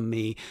it from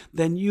me,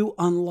 then you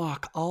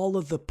unlock all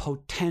of the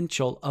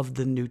potential of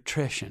the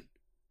nutrition.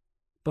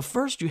 But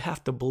first you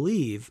have to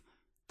believe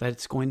that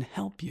it's going to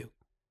help you.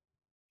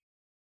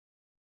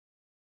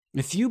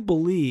 If you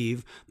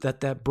believe that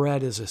that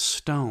bread is a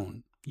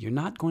stone, you're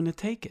not going to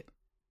take it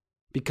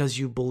because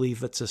you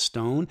believe it's a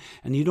stone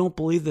and you don't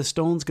believe the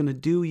stone's going to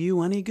do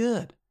you any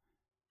good.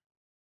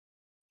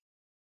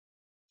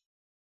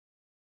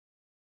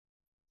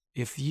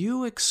 If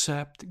you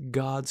accept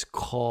God's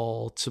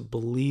call to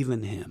believe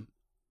in him,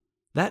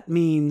 That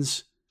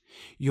means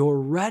you're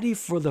ready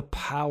for the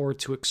power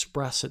to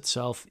express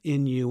itself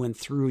in you and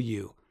through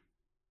you.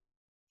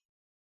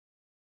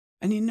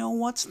 And you know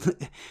what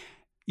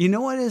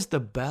is the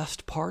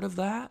best part of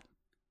that?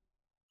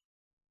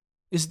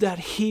 Is that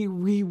He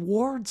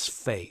rewards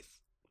faith.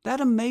 That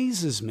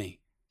amazes me.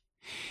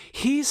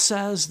 He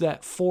says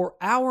that for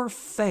our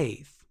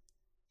faith,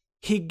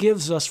 He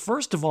gives us,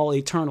 first of all,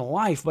 eternal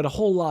life, but a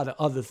whole lot of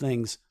other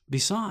things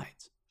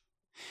besides.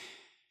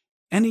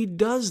 And He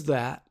does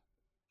that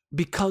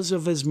because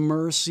of His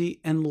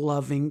mercy and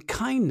loving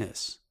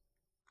kindness.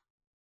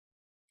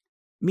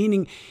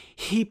 Meaning,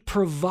 He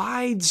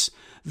provides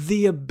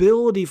the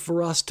ability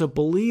for us to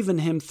believe in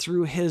Him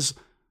through His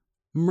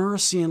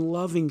mercy and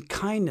loving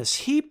kindness.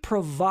 He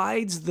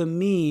provides the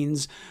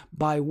means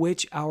by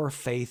which our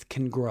faith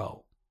can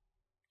grow.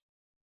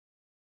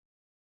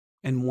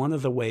 And one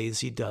of the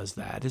ways He does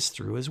that is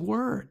through His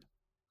Word.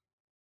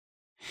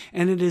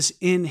 And it is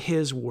in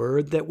His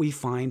Word that we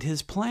find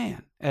His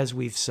plan, as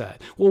we've said.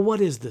 Well,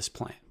 what is this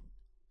plan?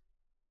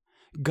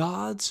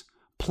 God's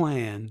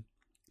plan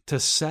to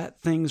set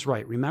things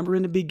right. Remember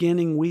in the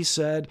beginning we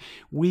said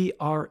we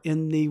are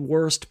in the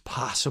worst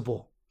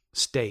possible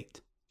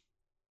state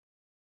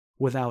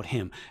without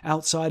Him.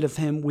 Outside of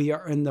Him, we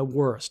are in the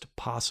worst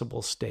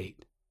possible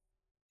state.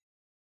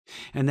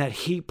 And that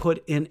He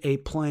put in a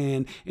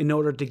plan in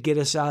order to get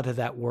us out of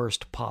that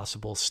worst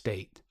possible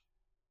state.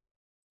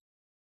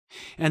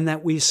 And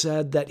that we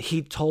said that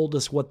He told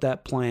us what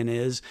that plan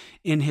is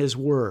in His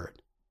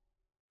Word.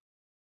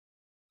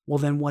 Well,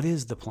 then what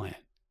is the plan?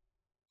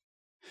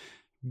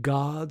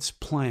 God's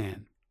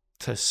plan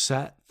to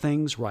set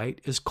things right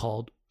is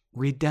called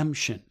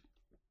redemption.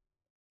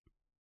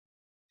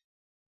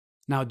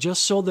 Now,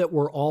 just so that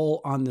we're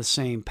all on the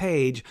same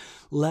page,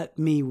 let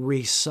me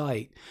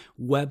recite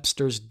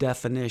Webster's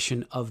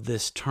definition of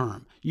this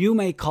term. You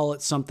may call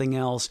it something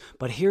else,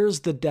 but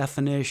here's the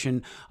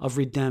definition of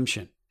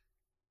redemption.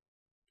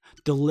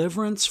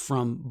 Deliverance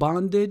from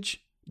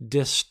bondage,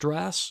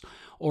 distress,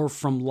 or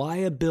from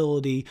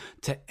liability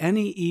to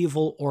any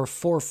evil or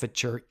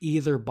forfeiture,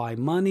 either by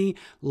money,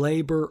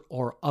 labor,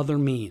 or other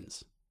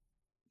means.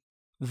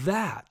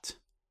 That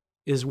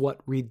is what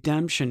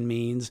redemption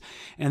means,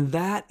 and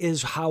that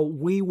is how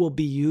we will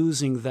be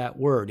using that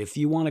word. If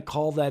you want to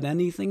call that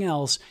anything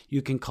else,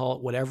 you can call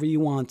it whatever you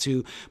want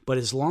to, but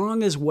as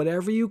long as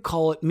whatever you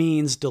call it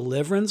means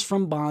deliverance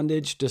from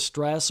bondage,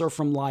 distress, or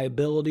from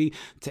liability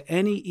to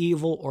any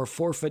evil or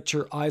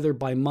forfeiture, either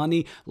by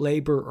money,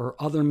 labor, or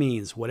other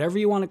means, whatever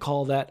you want to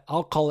call that,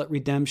 I'll call it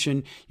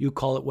redemption, you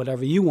call it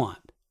whatever you want.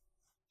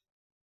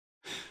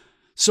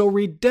 So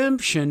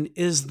redemption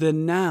is the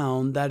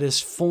noun that is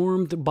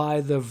formed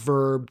by the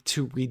verb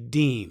to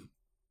redeem.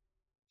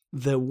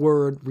 The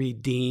word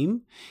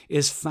redeem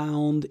is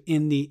found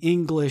in the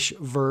English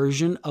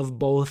version of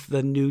both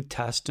the New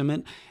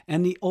Testament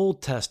and the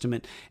Old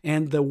Testament.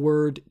 And the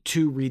word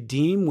to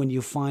redeem, when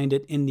you find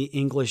it in the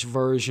English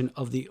version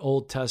of the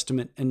Old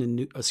Testament and in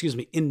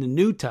the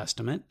New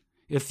Testament,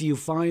 if you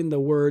find the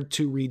word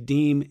to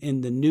redeem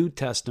in the New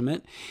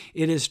Testament,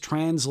 it is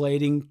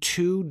translating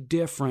two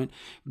different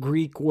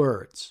Greek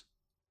words.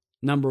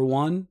 Number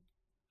one,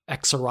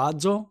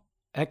 exagorazo.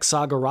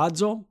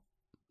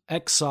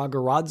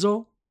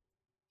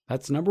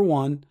 That's number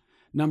one.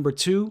 Number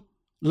two,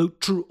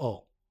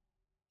 lutruo.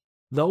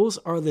 Those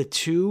are the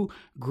two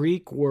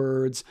Greek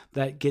words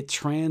that get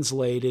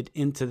translated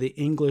into the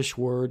English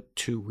word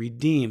to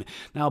redeem.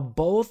 Now,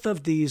 both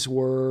of these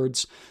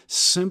words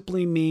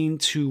simply mean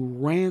to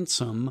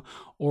ransom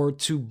or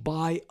to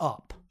buy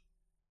up.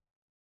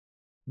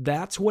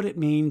 That's what it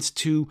means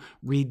to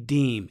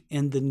redeem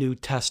in the New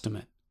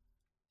Testament.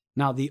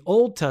 Now, the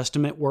Old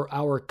Testament, where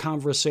our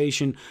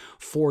conversation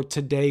for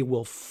today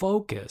will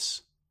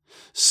focus,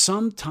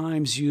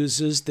 sometimes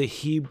uses the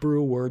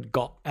Hebrew word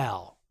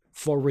go'el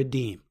for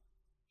redeem.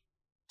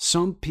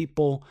 Some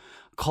people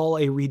call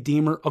a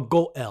redeemer a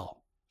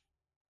go'el.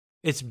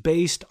 It's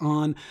based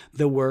on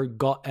the word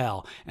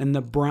go'el. And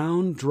the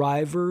Brown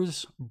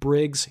Drivers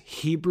Briggs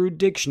Hebrew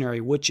Dictionary,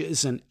 which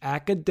is an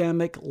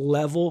academic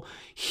level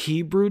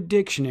Hebrew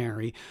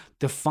dictionary,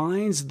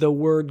 defines the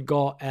word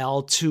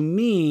go'el to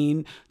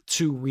mean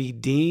to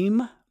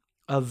redeem,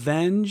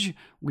 avenge,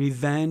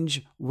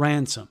 revenge,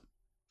 ransom.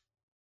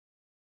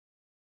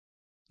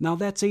 Now,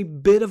 that's a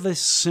bit of a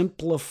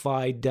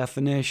simplified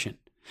definition.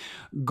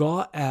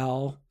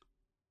 Go'el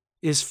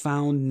is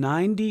found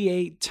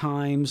 98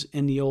 times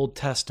in the Old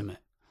Testament.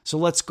 So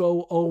let's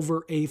go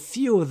over a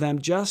few of them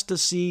just to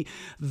see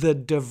the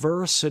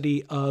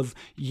diversity of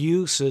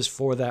uses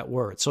for that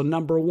word. So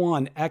number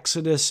one,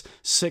 Exodus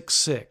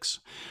 6:6.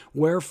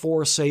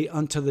 Wherefore say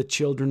unto the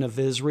children of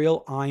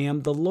Israel, I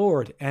am the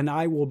Lord, and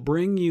I will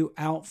bring you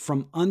out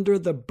from under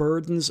the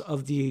burdens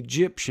of the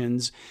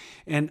Egyptians,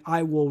 and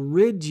I will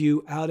rid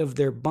you out of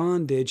their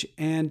bondage,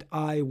 and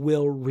I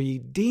will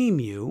redeem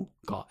you,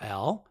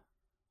 Go'el,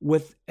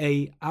 with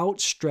a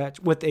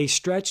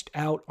stretched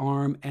out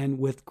arm and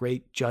with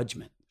great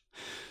judgment.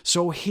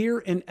 So here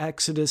in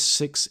Exodus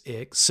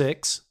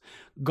 6:6,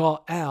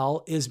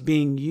 Ga'al is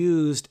being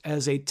used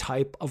as a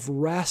type of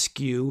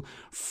rescue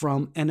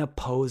from an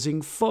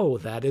opposing foe.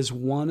 That is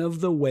one of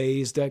the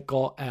ways that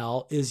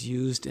Ga'al is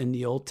used in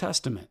the Old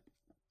Testament.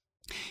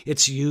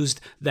 It's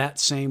used that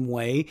same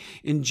way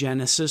in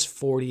Genesis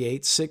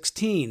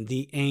 48:16.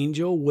 The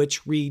angel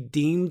which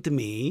redeemed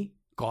me,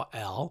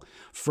 Ga'al,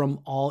 from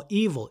all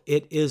evil.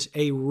 It is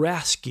a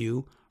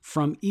rescue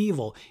from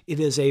evil. It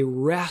is a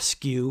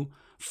rescue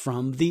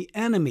from the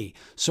enemy.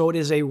 So it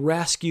is a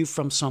rescue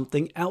from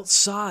something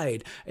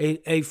outside,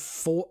 a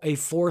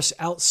force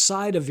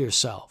outside of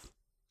yourself.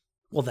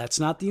 Well, that's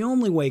not the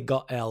only way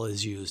Ga'al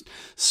is used.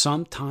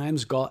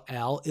 Sometimes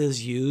Ga'al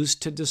is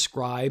used to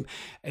describe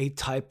a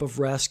type of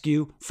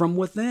rescue from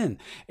within,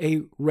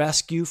 a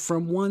rescue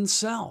from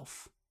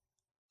oneself.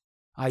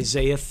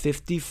 Isaiah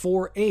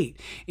 54:8.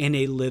 In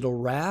a little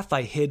wrath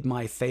I hid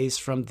my face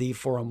from thee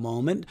for a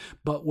moment,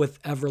 but with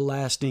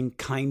everlasting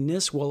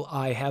kindness will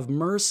I have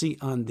mercy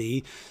on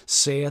thee,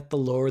 saith the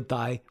Lord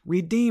thy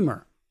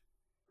Redeemer.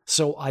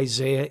 So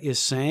Isaiah is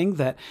saying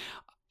that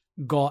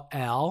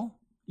Ga'al,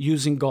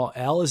 using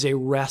Ga'al, is a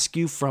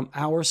rescue from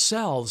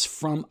ourselves,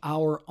 from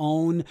our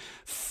own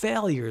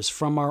failures,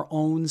 from our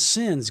own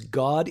sins.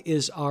 God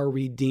is our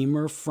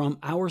Redeemer from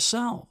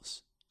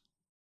ourselves.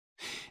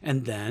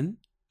 And then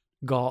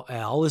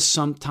Ga'al is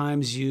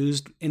sometimes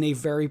used in a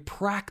very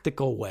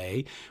practical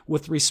way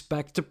with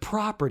respect to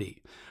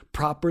property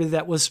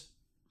that was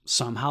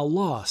somehow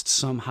lost,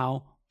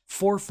 somehow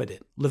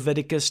forfeited.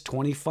 Leviticus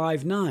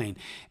 25:9.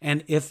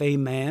 And if a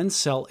man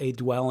sell a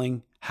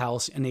dwelling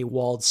house in a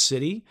walled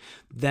city,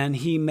 then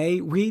he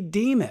may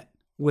redeem it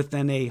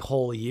within a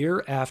whole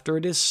year after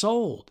it is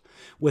sold.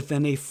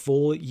 Within a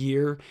full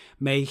year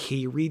may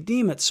he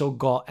redeem it. So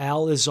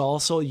Ga'al is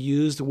also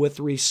used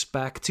with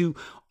respect to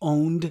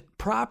owned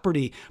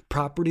property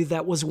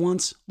that was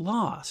once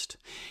lost.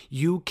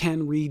 You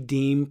can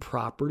redeem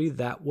property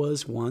that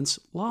was once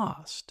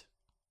lost.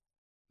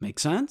 Make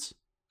sense?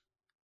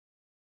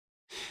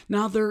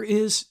 Now there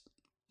is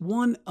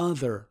one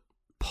other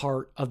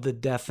part of the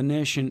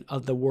definition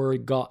of the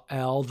word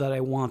Ga'al that I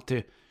want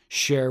to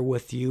share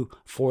with you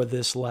for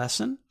this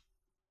lesson.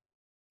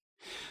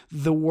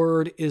 The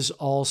word is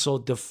also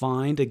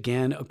defined,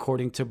 again,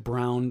 according to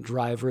Brown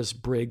Drivers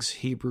Briggs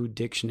Hebrew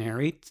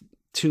Dictionary,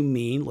 to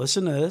mean,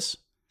 listen to this,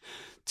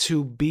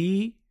 to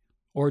be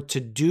or to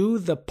do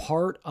the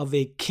part of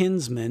a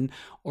kinsman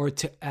or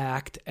to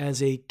act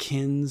as a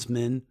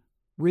kinsman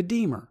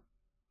redeemer.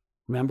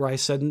 Remember I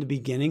said in the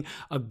beginning,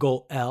 a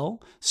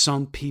Goel,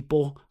 some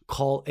people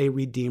call a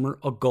redeemer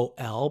a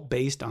Goel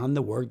based on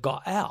the word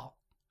Ga'al.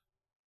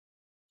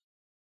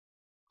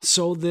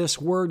 So this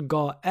word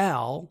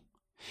Ga'al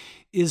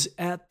is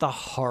at the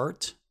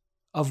heart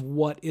of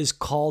what is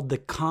called the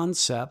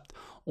concept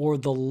or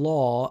the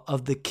law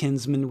of the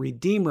kinsman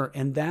redeemer.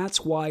 And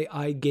that's why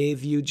I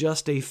gave you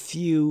just a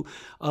few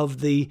of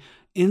the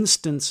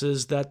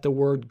instances that the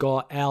word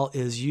Ga'al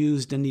is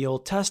used in the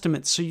Old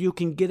Testament, so you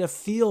can get a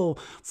feel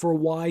for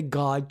why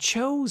God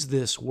chose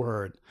this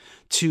word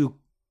to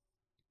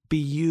be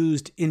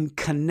used in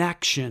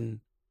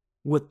connection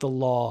with the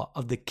law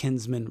of the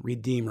kinsman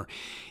redeemer.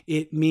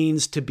 It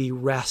means to be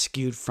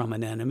rescued from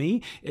an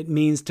enemy. It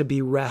means to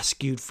be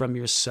rescued from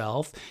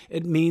yourself.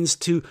 It means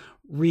to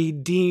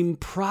redeem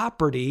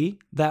property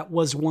that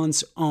was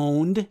once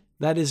owned,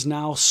 that is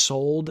now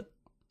sold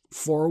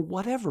for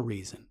whatever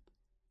reason.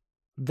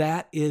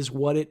 That is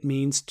what it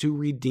means to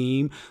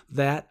redeem.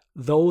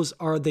 Those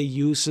are the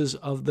uses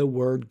of the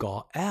word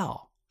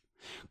Ga'al.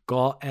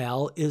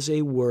 Ga'al is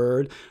a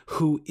word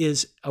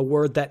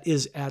that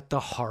is at the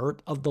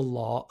heart of the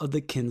law of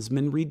the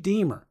kinsman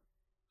redeemer.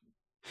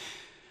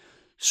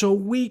 So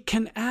we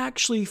can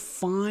actually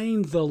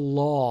find the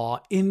law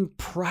in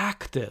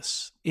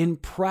practice, in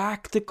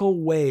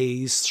practical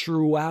ways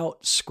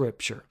throughout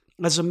Scripture.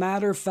 As a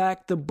matter of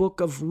fact, the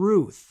book of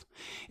Ruth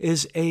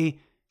is an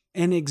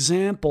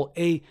example,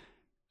 a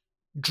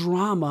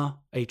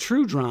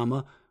true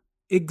drama,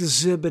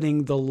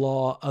 exhibiting the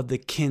law of the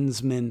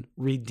kinsman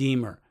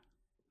redeemer.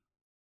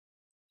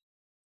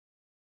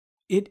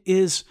 It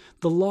is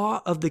the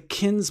law of the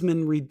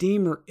kinsman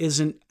redeemer is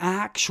an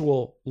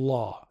actual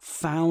law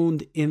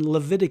found in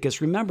Leviticus.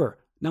 Remember,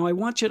 now I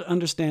want you to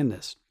understand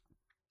this.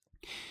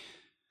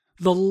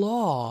 The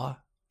law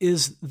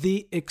is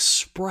the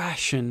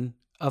expression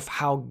of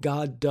how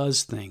God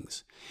does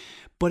things,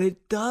 but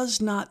it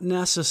does not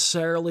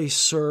necessarily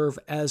serve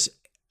as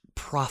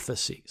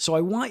prophecy. So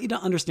I want you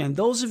to understand,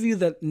 those of you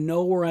that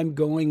know where I'm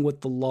going with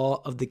the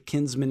law of the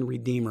kinsman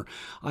redeemer,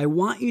 I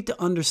want you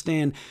to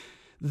understand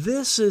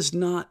this is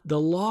not, the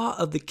law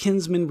of the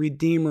kinsman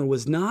redeemer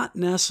was not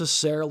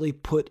necessarily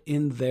put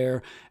in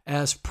there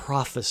as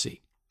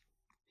prophecy.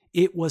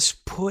 It was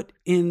put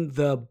in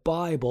the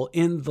Bible,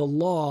 in the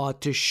law,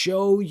 to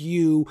show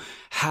you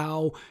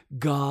how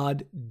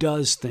God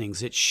does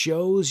things. It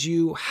shows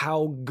you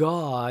how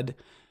God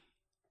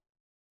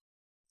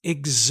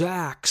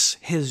exacts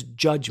his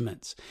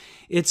judgments.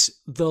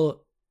 The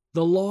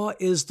law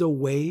is the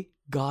way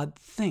God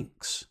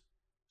thinks.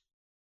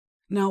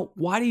 Now,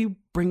 why do you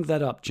bring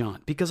that up,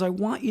 John? Because I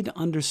want you to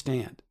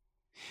understand.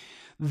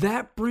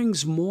 That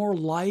brings more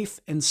life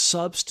and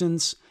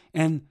substance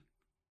and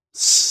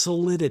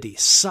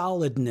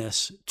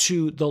solidness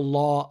to the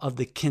law of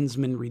the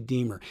kinsman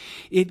redeemer.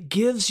 It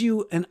gives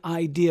you an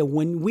idea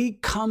when we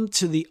come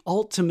to the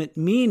ultimate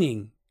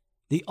meaning,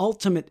 the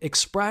ultimate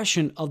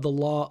expression of the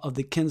law of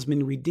the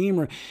kinsman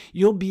redeemer,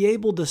 you'll be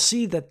able to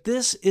see that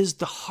this is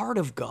the heart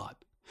of God.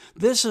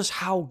 This is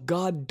how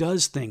God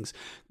does things.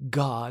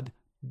 God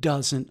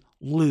doesn't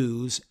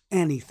lose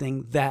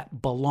anything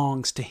that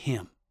belongs to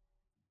him.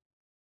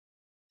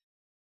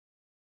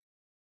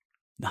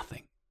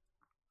 Nothing.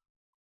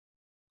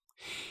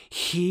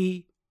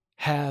 He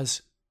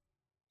has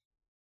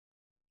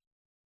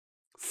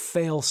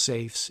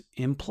fail-safes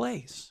in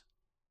place.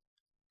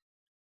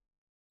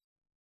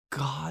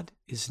 God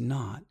is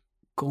not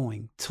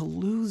going to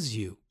lose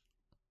you.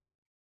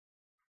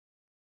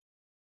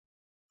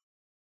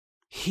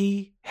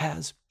 He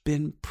has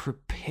been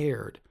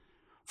prepared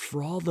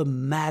for all the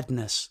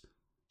madness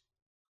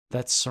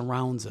that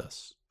surrounds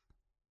us.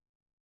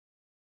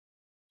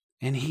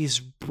 And he's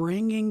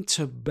bringing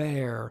to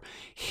bear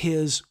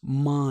his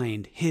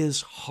mind,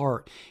 his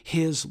heart,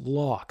 his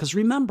law. Because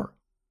remember,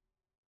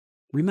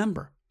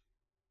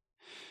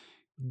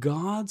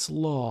 God's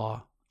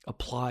law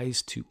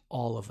applies to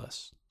all of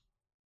us.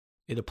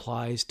 It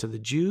applies to the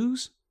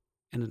Jews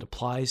and it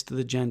applies to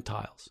the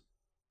Gentiles.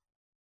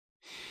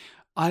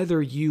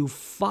 Either you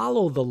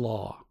follow the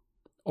law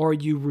or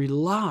you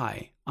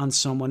rely on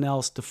someone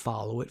else to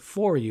follow it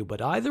for you.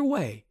 But either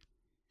way,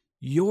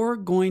 you're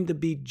going to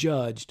be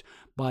judged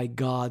by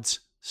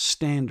God's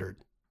standard.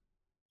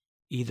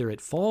 Either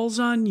it falls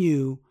on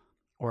you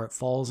or it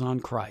falls on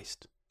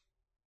Christ.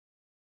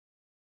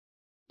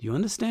 Do you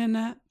understand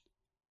that?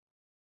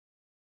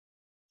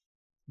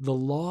 The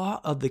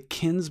law of the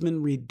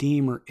kinsman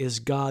redeemer is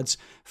God's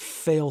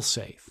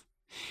fail-safe.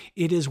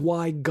 It is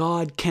why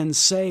God can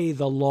say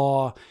the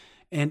law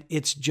and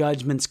its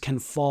judgments can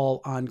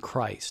fall on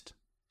Christ,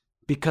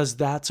 because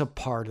that's a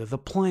part of the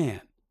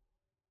plan.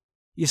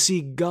 You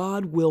see,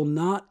 God will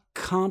not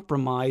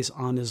compromise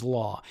on his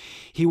law.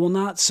 He will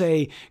not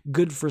say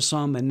good for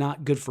some and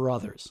not good for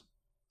others.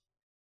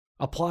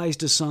 Applies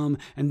to some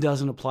and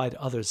doesn't apply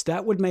to others.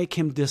 That would make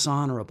him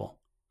dishonorable.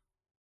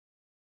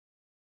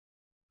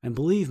 And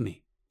believe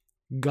me,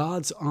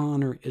 God's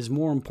honor is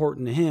more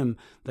important to him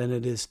than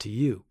it is to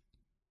you.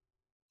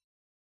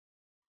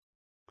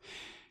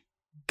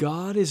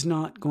 God is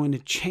not going to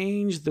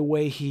change the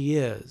way he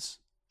is.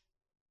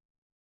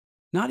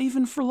 Not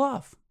even for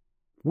love.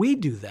 We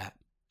do that.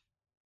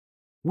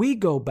 We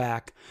go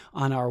back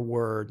on our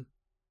word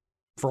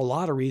for a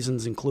lot of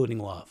reasons, including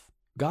love.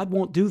 God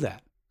won't do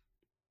that.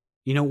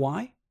 You know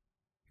why?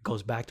 It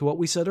goes back to what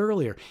we said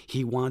earlier.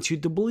 He wants you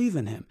to believe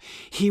in him.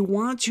 He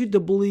wants you to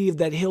believe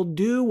that he'll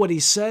do what he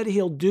said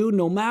he'll do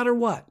no matter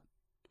what.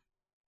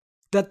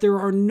 That there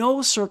are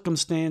no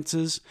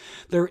circumstances,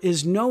 there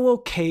is no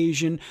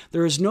occasion,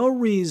 there is no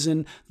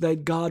reason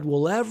that God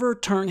will ever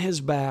turn his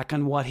back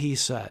on what he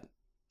said.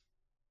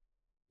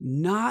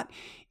 Not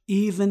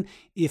even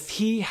if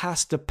he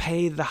has to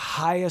pay the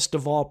highest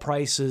of all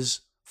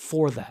prices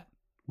for that,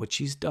 which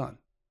he's done.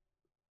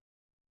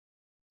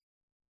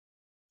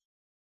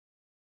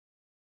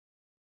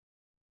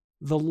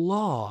 The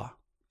law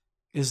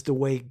is the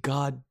way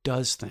God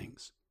does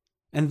things.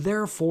 And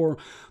therefore,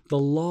 the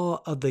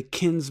law of the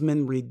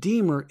kinsman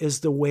redeemer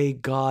is the way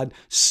God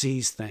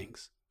sees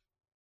things.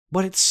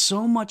 But it's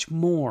so much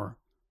more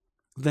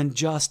than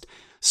just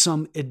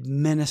some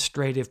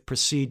administrative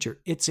procedure.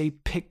 It's a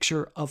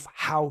picture of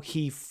how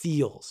he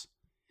feels.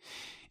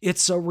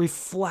 It's a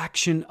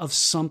reflection of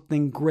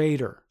something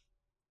greater.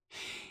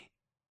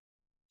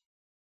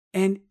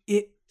 And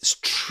it's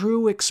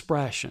true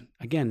expression.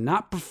 Again,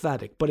 not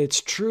prophetic, but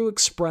it's true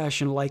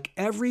expression, like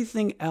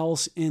everything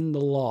else in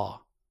the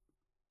law,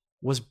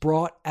 was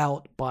brought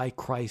out by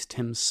Christ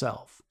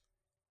himself.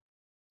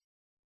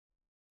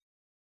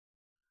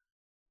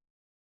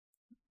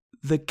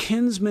 The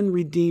kinsman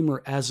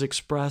redeemer, as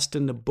expressed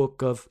in the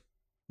book of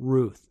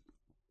Ruth,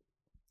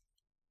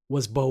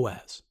 was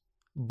Boaz.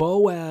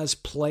 Boaz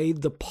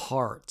played the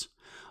part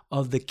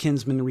of the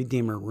kinsman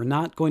redeemer. We're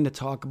not going to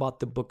talk about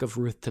the book of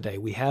Ruth today.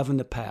 We have in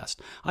the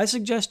past. I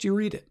suggest you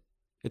read it.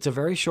 It's a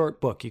very short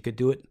book. You could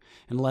do it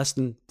in less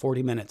than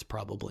 40 minutes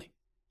probably.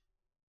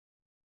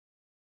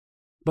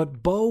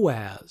 But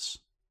Boaz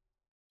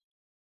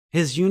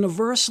is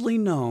universally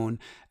known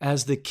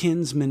as the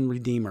kinsman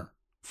redeemer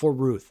for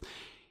Ruth.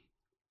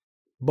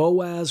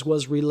 Boaz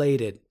was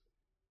related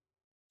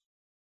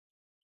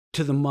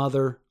to the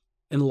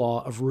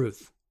mother-in-law of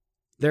Ruth.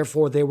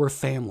 Therefore, they were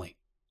family.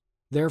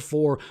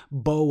 Therefore,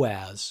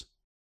 Boaz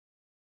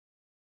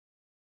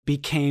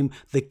became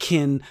the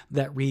kin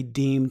that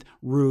redeemed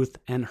Ruth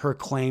and her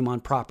claim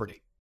on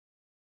property.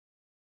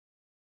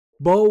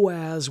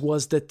 Boaz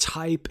was the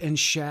type and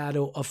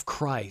shadow of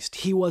Christ.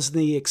 He was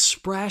the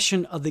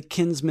expression of the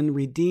kinsman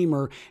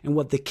redeemer and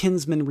what the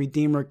kinsman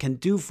redeemer can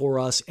do for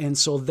us. And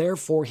so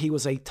therefore he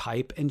was a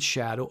type and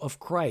shadow of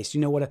Christ. You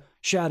know what a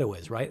shadow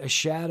is, right? A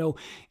shadow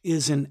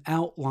is an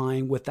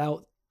outline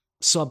without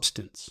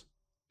substance.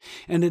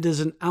 And it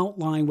is an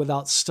outline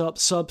without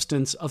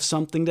substance of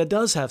something that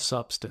does have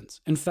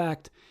substance. In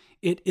fact,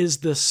 it is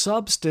the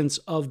substance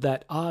of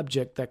that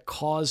object that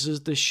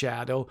causes the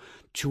shadow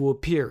to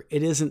appear.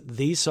 It isn't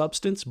the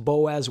substance.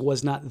 Boaz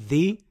was not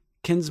the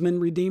kinsman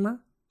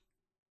redeemer.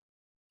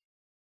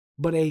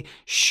 But a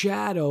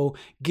shadow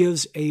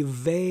gives a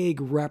vague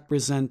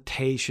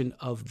representation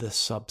of the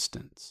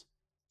substance.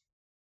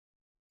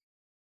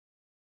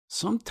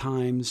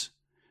 Sometimes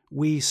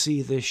we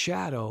see the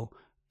shadow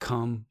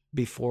come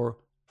before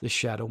the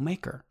shadow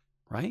maker,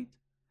 right?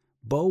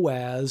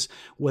 Boaz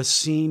was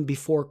seen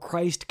before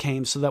Christ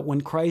came so that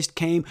when Christ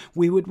came,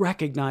 we would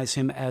recognize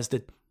him as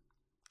the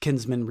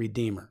kinsman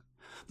redeemer.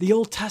 The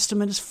Old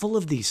Testament is full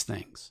of these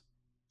things.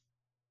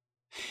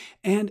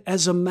 And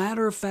as a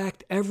matter of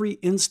fact, every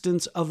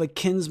instance of a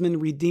kinsman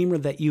redeemer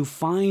that you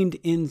find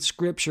in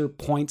Scripture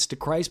points to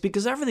Christ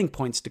because everything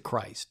points to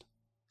Christ.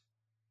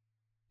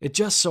 It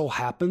just so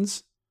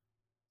happens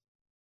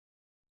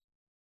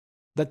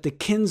that the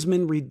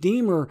kinsman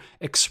redeemer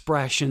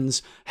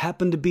expressions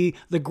happen to be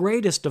the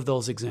greatest of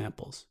those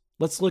examples.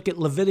 Let's look at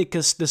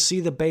Leviticus to see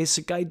the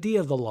basic idea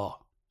of the law.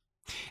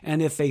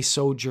 And if a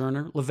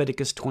sojourner,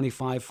 Leviticus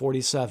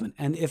 25:47,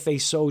 and if a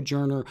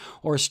sojourner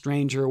or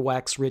stranger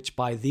wax rich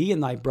by thee,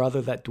 and thy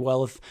brother that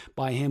dwelleth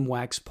by him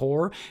wax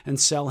poor, and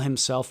sell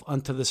himself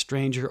unto the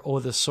stranger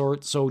or the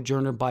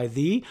sojourner by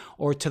thee,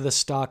 or to the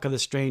stock of the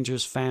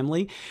stranger's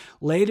family,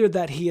 later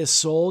that he is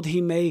sold,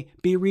 he may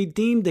be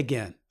redeemed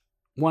again.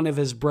 One of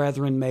his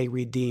brethren may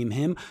redeem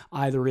him,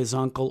 either his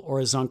uncle or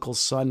his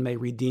uncle's son may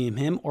redeem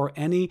him, or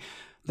any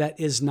that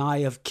is nigh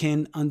of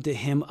kin unto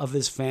him of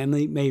his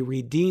family may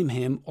redeem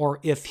him, or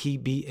if he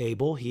be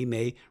able, he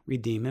may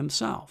redeem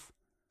himself.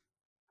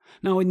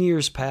 Now, in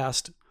years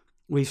past,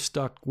 we've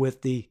stuck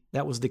with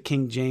that was the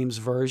King James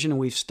Version, and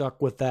we've stuck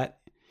with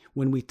that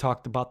when we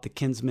talked about the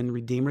kinsman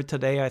redeemer.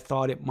 Today, I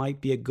thought it might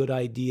be a good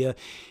idea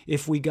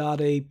if we got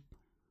a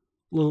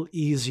little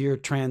easier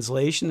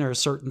translation. There are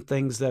certain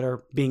things that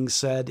are being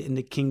said in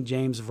the King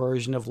James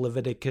Version of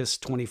Leviticus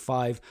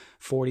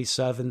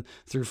 25:47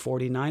 through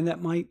 49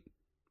 that might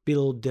be a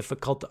little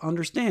difficult to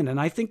understand. And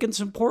I think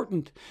it's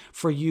important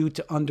for you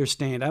to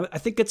understand. I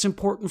think it's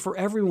important for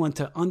everyone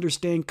to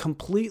understand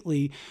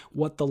completely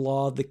what the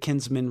law of the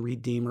kinsman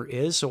redeemer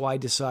is. So I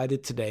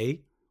decided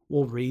today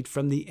we'll read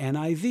from the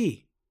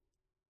NIV,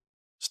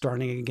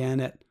 starting again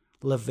at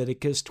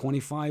Leviticus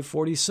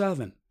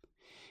 25:47.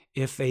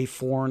 If a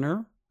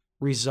foreigner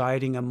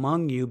residing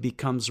among you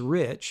becomes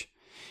rich,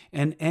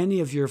 and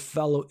any of your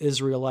fellow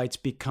Israelites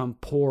become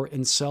poor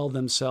and sell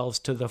themselves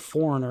to the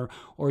foreigner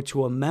or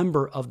to a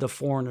member of the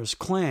foreigner's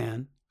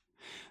clan,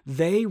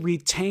 they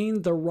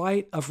retain the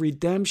right of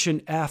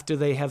redemption after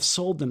they have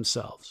sold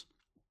themselves.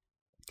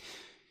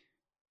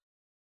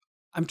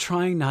 I'm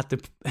trying not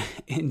to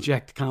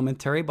inject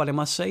commentary, but I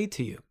must say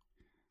to you,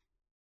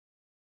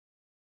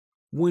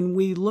 when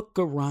we look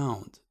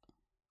around,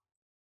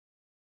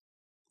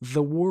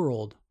 the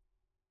world,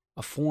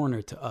 a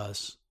foreigner to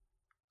us,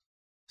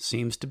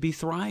 seems to be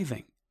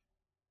thriving.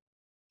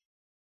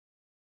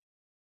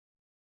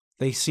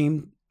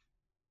 The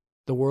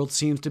world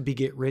seems to be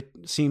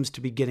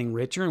getting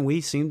richer, and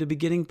we seem to be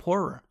getting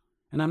poorer.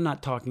 And I'm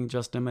not talking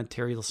just in a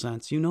material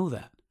sense. You know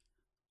that.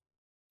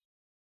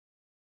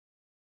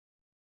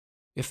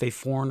 If a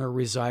foreigner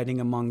residing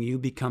among you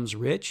becomes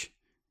rich,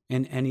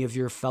 and any of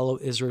your fellow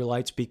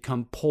Israelites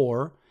become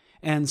poor,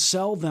 and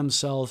sell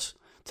themselves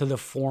to the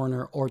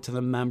foreigner or to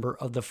the member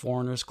of the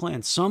foreigner's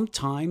clan.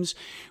 Sometimes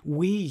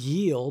we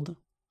yield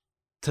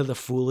to the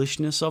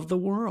foolishness of the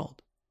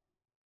world.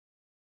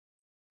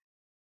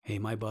 Hey,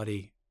 my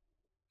buddy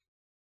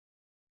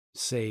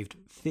saved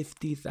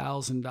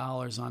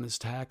 $50,000 on his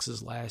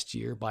taxes last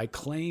year by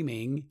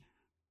claiming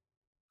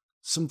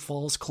some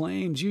false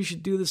claims. You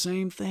should do the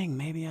same thing.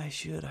 Maybe I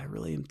should. I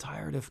really am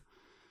tired of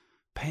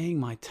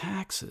paying my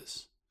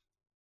taxes.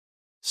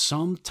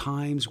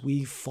 Sometimes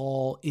we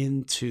fall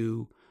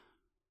into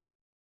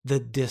the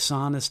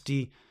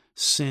dishonesty,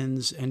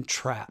 sins, and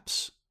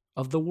traps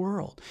of the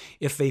world.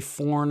 If a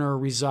foreigner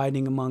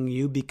residing among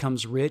you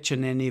becomes rich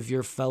and any of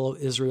your fellow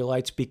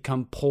Israelites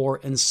become poor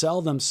and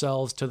sell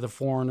themselves to the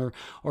foreigner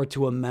or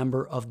to a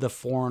member of the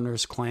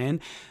foreigner's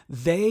clan,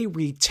 they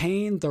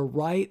retain the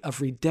right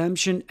of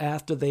redemption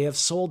after they have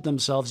sold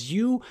themselves.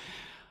 You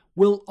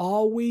will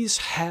always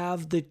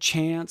have the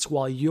chance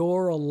while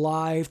you're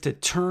alive to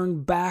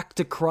turn back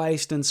to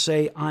Christ and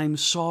say, I'm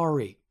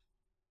sorry.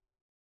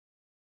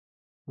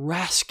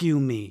 Rescue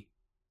me.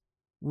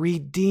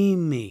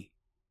 Redeem me.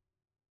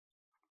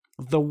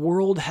 The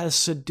world has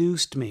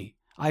seduced me.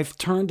 I've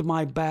turned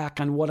my back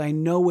on what I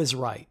know is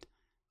right.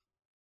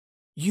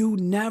 You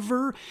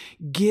never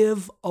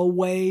give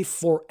away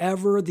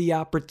forever the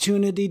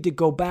opportunity to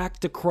go back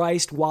to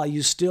Christ while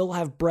you still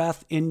have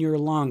breath in your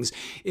lungs.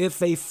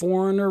 If a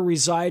foreigner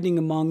residing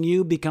among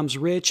you becomes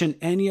rich and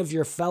any of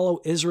your fellow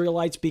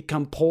Israelites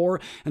become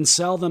poor and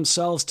sell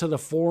themselves to the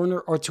foreigner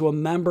or to a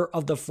member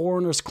of the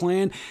foreigner's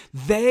clan,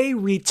 they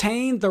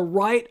retain the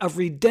right of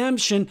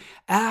redemption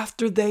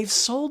after they've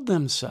sold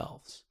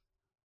themselves.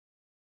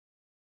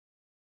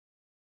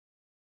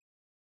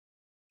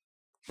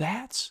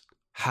 That's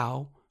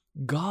how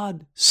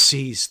God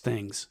sees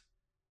things.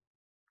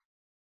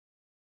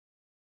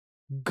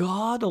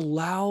 God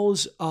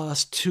allows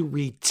us to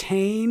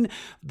retain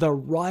the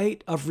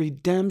right of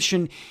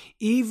redemption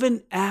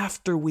even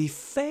after we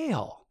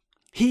fail.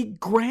 He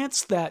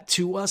grants that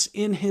to us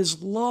in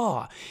His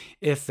law.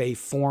 If a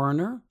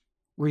foreigner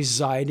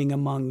residing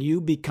among you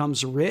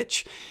becomes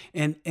rich,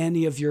 and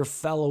any of your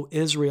fellow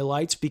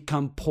Israelites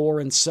become poor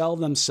and sell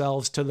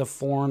themselves to the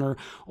foreigner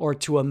or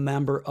to a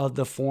member of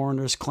the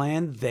foreigner's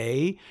clan,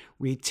 they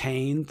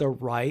retain the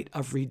right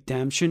of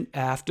redemption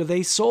after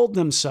they sold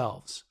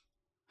themselves.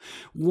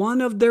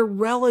 One of their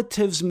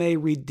relatives may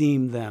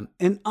redeem them,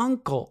 an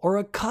uncle or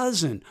a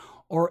cousin,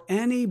 or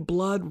any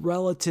blood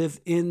relative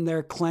in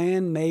their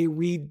clan may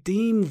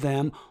redeem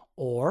them,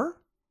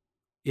 or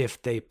if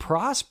they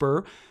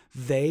prosper,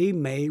 they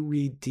may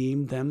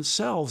redeem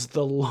themselves.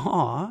 The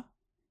law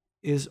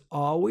is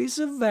always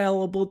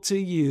available to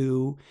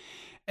you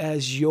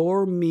as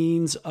your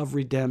means of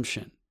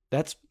redemption.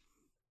 The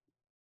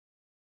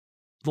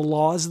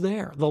law is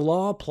there. The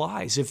law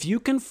applies. If you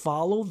can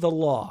follow the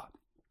law,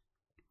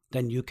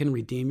 then you can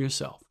redeem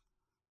yourself.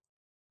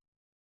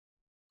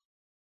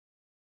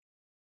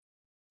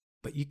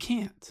 But you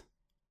can't.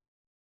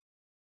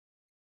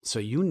 So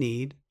you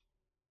need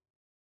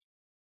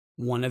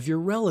one of your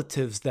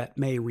relatives that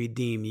may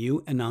redeem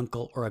you, an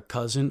uncle or a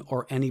cousin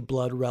or any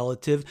blood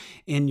relative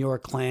in your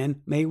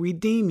clan may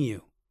redeem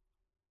you.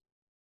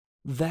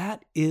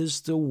 That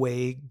is the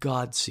way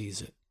God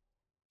sees it.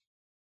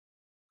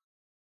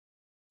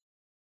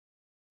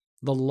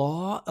 The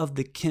law of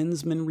the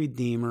kinsman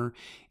redeemer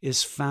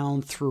is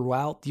found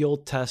throughout the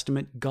Old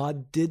Testament.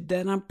 God did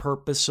that on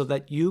purpose so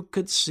that you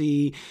could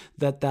see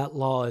that that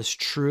law is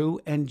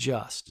true and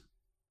just.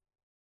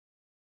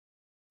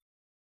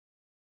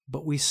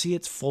 But we see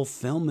its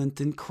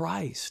fulfillment in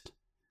Christ.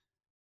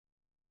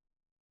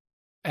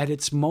 At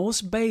its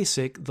most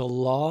basic, the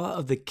law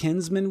of the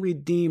kinsman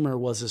redeemer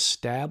was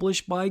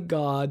established by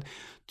God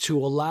to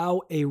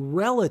allow a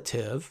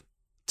relative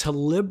to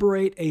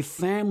liberate a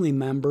family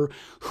member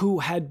who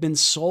had been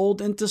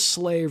sold into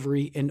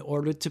slavery in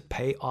order to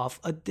pay off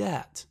a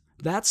debt.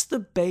 That's the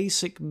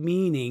basic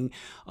meaning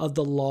of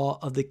the law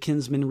of the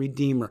kinsman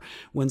redeemer.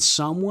 When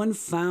someone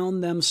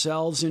found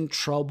themselves in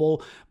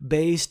trouble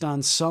based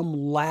on some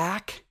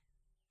lack,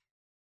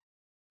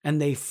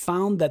 and they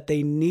found that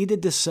they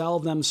needed to sell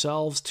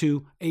themselves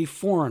to a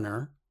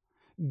foreigner,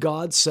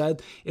 God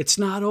said, it's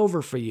not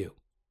over for you.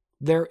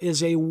 There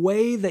is a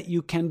way that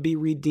you can be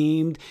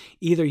redeemed.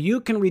 Either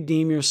you can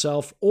redeem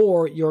yourself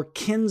or your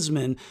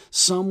kinsman,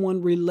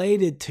 someone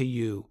related to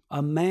you,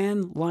 a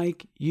man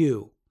like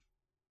you,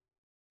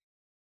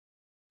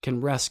 can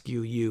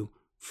rescue you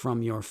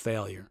from your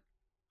failure.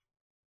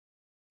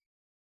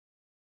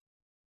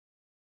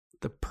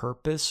 The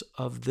purpose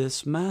of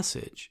this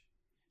message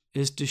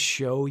is to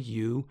show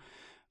you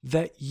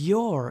that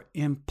your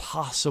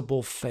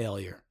impossible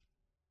failure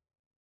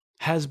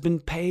has been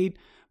paid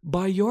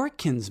by your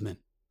kinsman.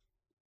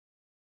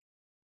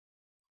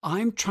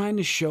 I'm trying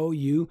to show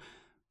you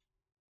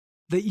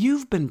that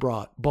you've been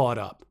bought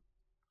up.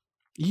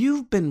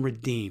 You've been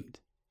redeemed.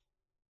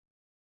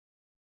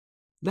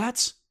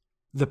 That's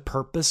the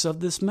purpose of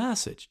this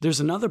message. There's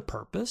another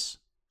purpose,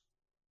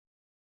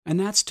 and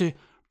that's to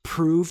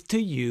prove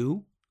to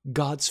you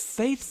God's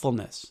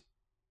faithfulness.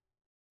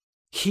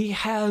 He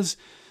has,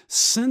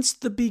 since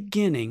the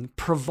beginning,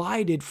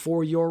 provided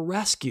for your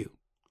rescue.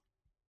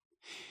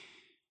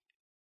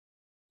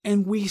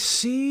 And we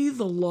see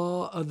the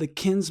law of the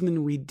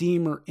kinsman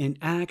redeemer in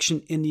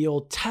action in the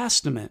Old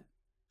Testament,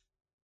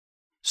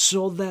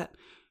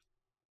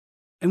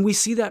 and we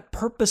see that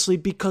purposely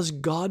because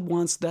God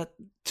wants that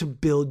to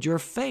build your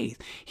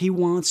faith. He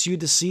wants you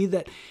to see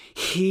that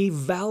He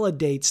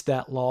validates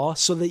that law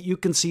so that you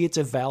can see it's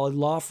a valid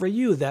law for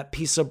you. That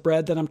piece of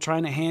bread that I'm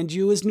trying to hand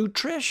you is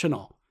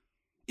nutritional.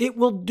 It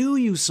will do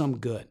you some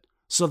good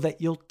so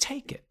that you'll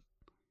take it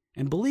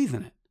and believe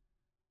in it.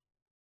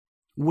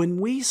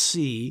 When we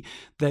see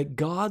that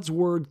God's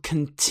word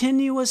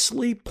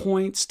continuously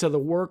points to the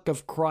work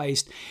of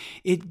Christ,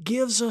 it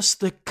gives us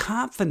the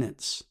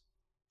confidence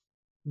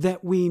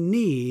that we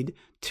need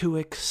to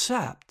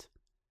accept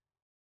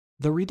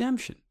the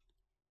redemption.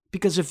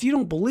 Because if you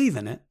don't believe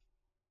in it,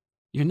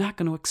 you're not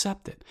going to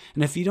accept it.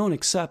 And if you don't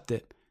accept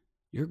it,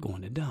 you're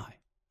going to die.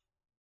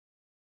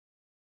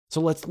 So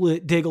let's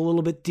dig a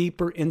little bit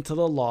deeper into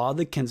the law of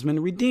the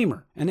kinsman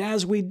redeemer. And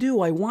as we do,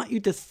 I want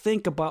you to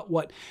think about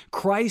what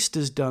Christ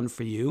has done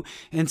for you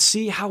and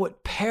see how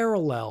it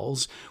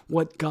parallels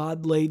what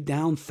God laid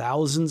down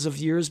thousands of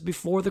years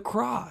before the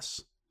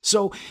cross.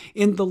 So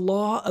in the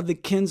law of the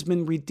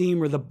kinsman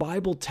redeemer, the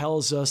Bible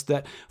tells us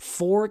that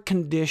 4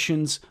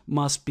 conditions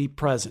must be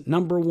present.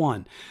 Number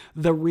 1,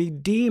 the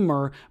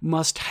redeemer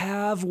must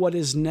have what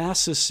is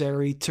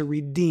necessary to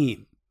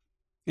redeem.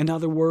 In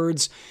other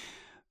words,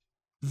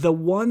 the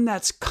one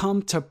that's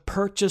come to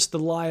purchase the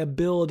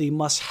liability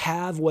must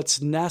have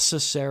what's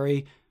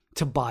necessary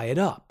to buy it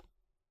up.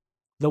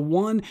 The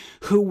one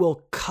who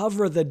will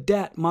cover the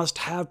debt must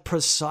have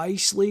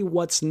precisely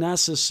what's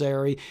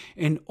necessary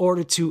in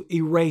order to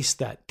erase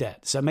that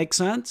debt. Does that make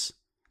sense?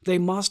 They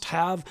must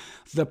have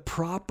the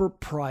proper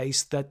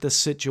price that the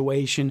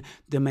situation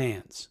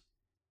demands.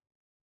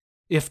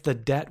 If the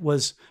debt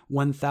was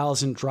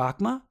 1,000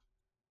 drachma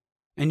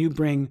and you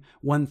bring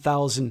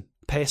 1,000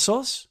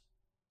 pesos,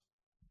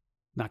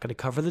 not going to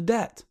cover the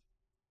debt.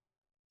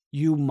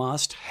 You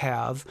must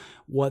have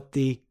what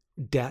the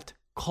debt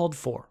called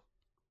for.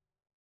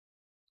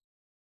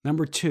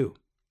 Number 2,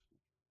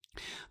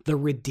 the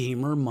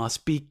redeemer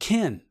must be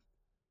kin.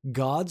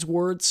 God's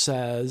word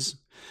says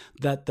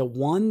that the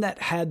one that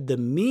had the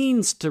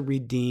means to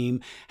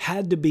redeem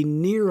had to be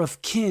near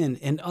of kin.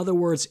 In other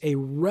words, a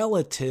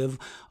relative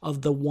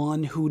of the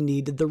one who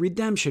needed the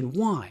redemption.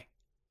 Why?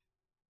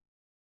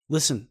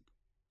 Listen,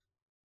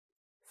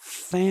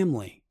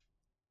 family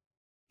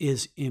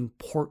is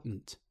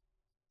important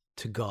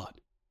to God.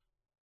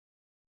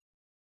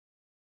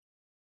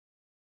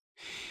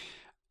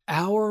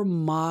 Our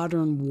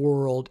modern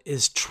world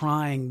is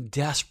trying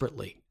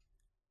desperately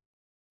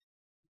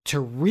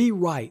to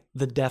rewrite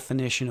the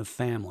definition of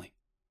family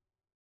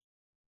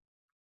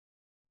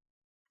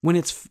when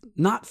it's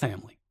not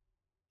family.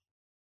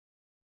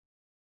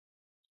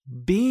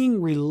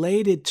 Being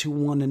related to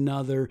one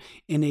another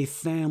in a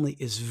family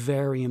is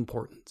very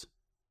important.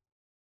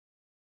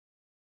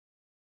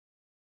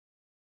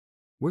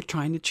 We're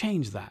trying to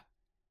change that.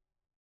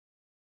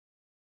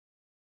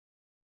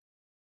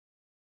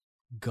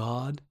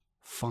 God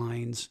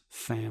finds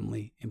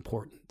family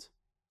important.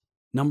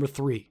 Number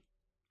 3,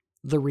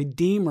 the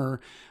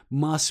redeemer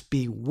must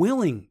be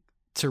willing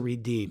to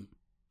redeem.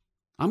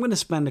 I'm going to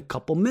spend a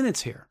couple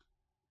minutes here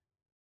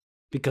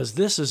because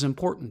this is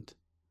important.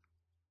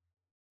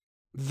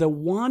 The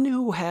one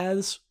who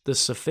has the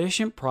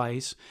sufficient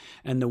price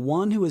and the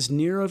one who is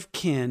near of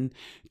kin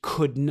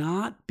could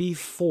not be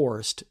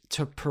forced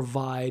to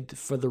provide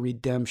for the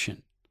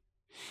redemption.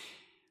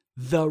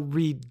 The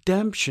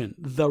redemption,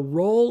 the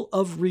role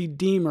of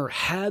redeemer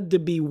had to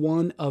be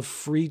one of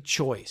free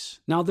choice.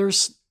 Now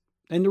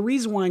and the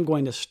reason why I'm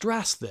going to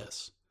stress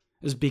this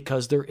is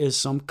because there is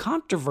some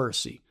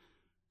controversy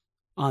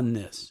on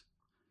this.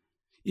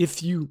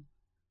 If you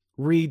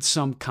read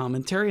some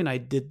commentary, and I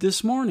did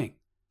this morning,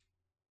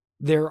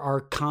 there are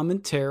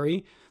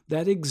commentary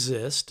that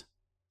exist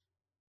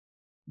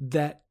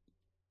that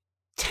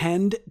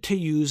tend to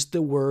use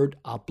the word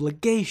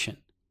obligation.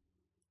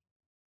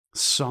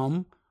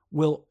 Some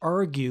will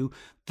argue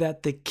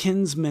that the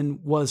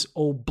kinsman was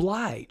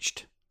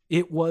obliged.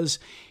 It was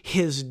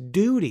his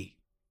duty,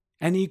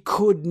 and he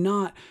could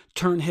not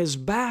turn his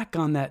back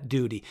on that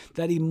duty,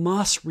 that he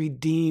must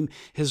redeem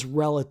his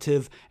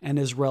relative and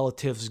his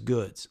relative's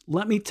goods.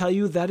 Let me tell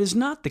you, that is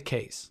not the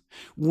case.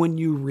 When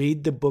you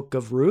read the book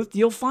of Ruth,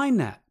 you'll find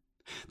that.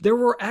 There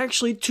were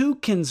actually 2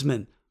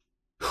 kinsmen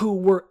who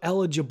were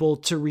eligible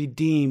to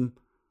redeem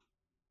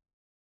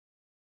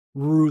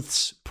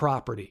Ruth's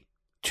property.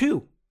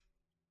 2.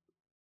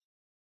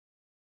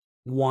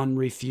 One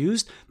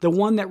refused. The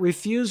one that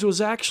refused was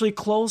actually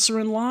closer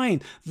in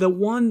line. The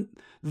one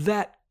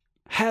that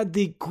had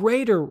the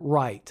greater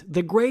right,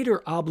 the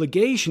greater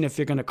obligation, if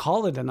you're going to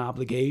call it an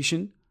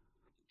obligation,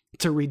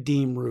 to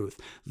redeem Ruth.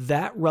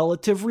 That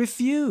relative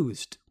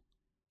refused.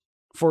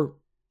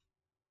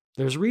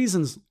 There's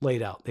reasons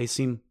laid out. They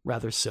seem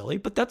rather silly,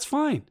 but that's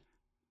fine.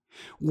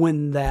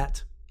 When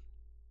that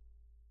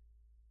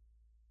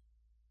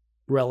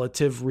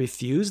relative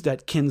refused,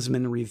 that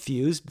kinsman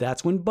refused,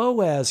 that's when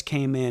Boaz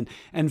came in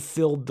and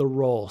filled the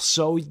role.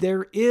 So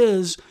there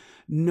is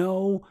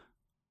no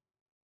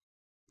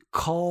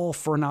call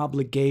for an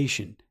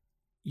obligation.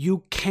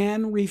 You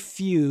can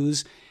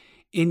refuse.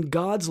 In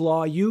God's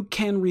law, you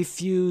can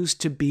refuse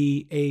to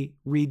be a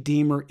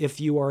redeemer if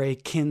you are a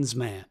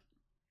kinsman.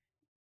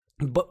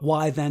 But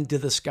why then do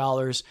the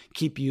scholars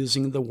keep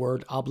using the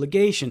word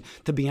obligation?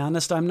 To be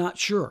honest, I'm not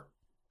sure.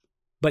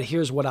 But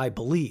here's what I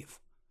believe.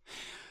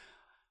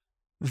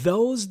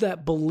 Those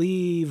that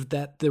believe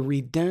that the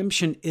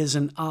redemption is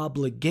an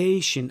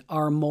obligation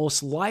are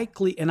most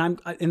likely, and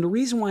the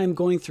reason why I'm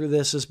going through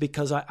this is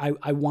because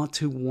I want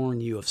to warn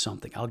you of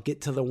something. I'll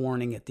get to the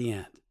warning at the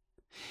end.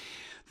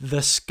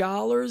 The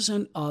scholars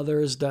and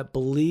others that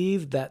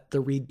believe that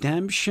the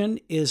redemption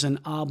is an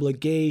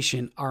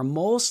obligation are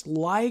most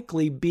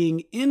likely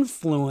being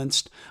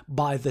influenced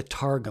by the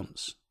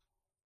Targums.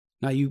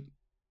 Now, you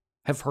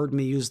have heard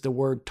me use the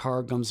word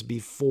Targums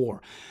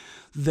before.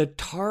 The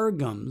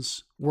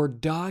Targums were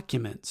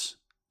documents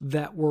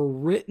that were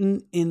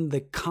written in the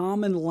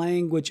common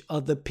language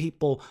of the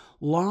people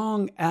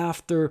long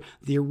after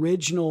the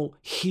original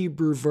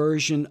Hebrew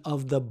version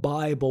of the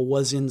Bible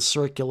was in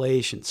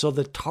circulation. So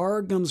the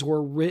Targums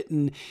were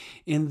written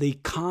in the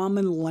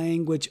common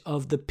language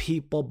of the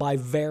people by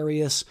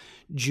various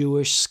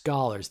Jewish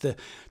scholars. The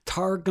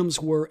Targums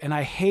were, and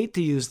I hate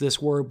to use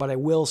this word, but I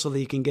will so that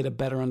you can get a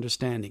better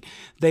understanding.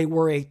 They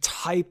were a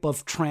type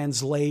of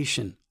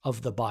translation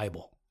of the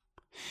Bible.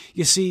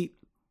 You see,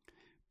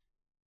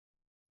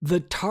 the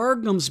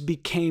Targums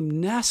became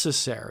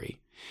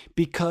necessary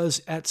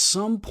because at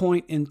some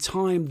point in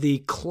time, the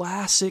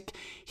classic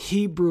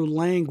Hebrew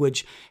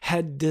language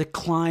had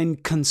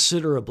declined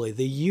considerably.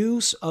 The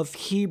use of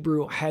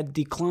Hebrew had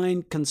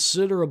declined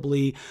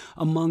considerably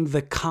among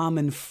the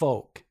common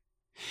folk.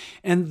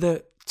 And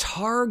the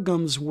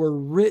Targums were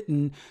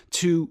written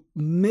to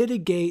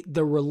mitigate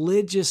the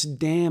religious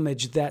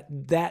damage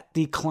that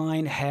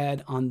decline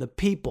had on the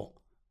people.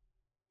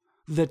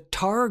 The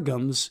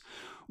Targums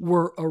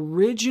were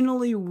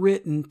originally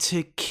written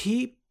to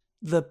keep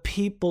the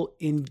people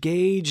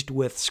engaged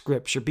with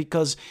Scripture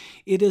because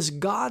it is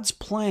God's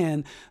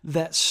plan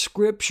that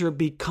Scripture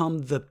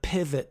become the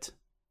pivot,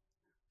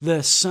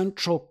 the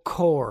central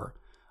core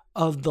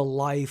of the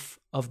life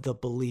of the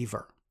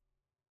believer.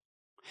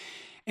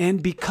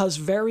 And because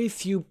very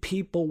few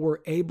people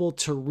were able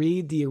to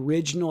read the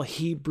original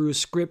Hebrew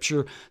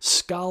Scripture,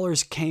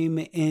 scholars came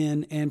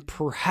in and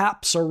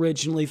perhaps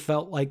originally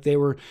felt like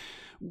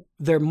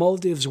their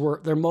motives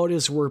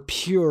were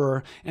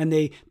pure, and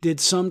they did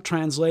some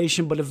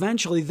translation, but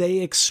eventually they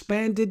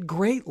expanded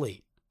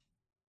greatly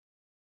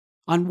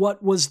on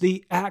what was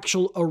the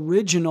actual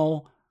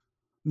original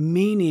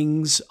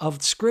meanings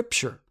of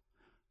Scripture.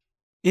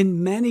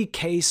 In many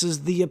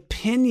cases, the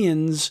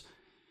opinions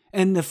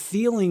and the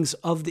feelings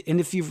and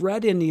if you've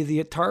read any of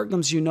the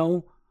Targums, you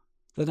know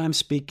that I'm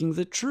speaking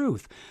the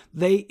truth.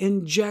 They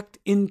inject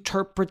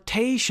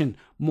interpretation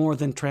more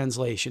than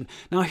translation.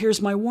 Now,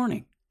 here's my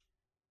warning.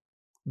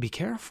 Be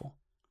careful.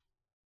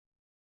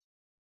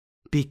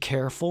 Be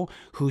careful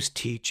who's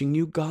teaching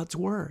you God's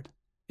word,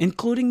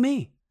 including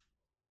me.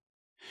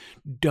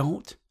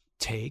 Don't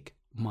take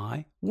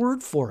my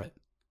word for it.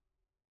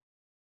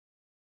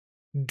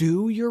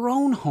 Do your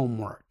own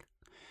homework.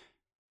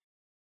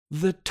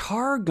 The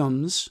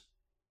Targums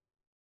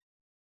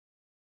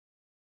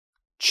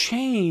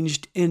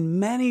changed in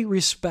many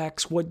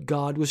respects what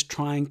God was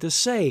trying to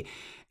say.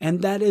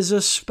 And that is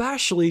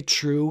especially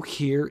true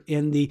here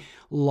in the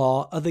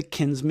Law of the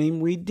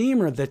Kinsman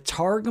Redeemer, the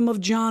Targum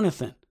of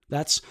Jonathan.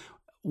 That's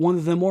one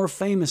of the more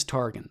famous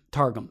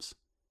Targums.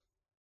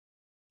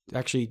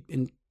 Actually,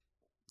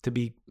 to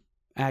be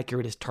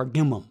accurate, is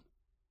Targumim.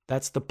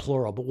 That's the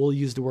plural, but we'll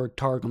use the word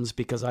Targums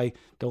because I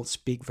don't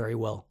speak very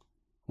well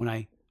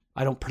I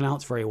don't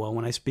pronounce very well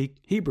when I speak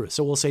Hebrew,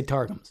 so we'll say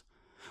Targums.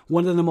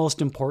 One of the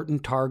most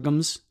important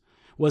Targums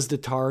was the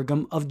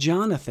Targum of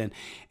Jonathan.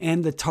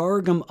 And the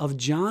Targum of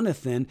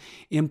Jonathan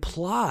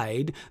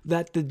implied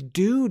that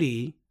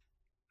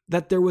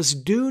there was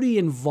duty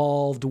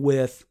involved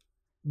with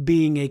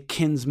being a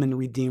kinsman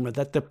redeemer,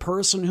 that the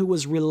person who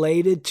was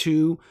related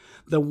to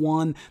the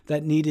one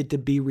that needed to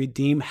be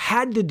redeemed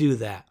had to do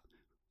that.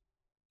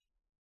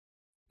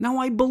 Now,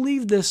 I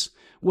believe this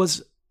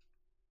was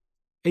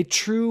a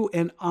true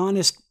and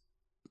honest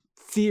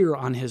fear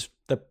on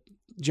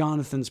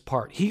Jonathan's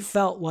part. He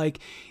felt like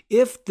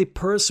if the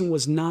person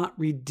was not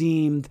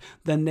redeemed,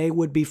 then they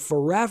would be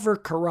forever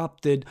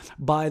corrupted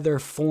by their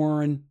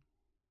foreign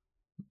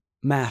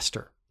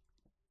master.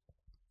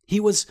 He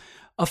was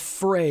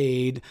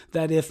afraid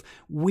that if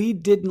we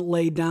didn't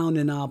lay down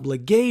an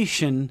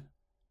obligation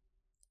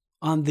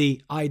on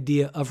the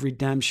idea of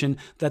redemption,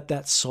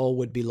 that soul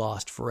would be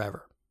lost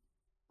forever.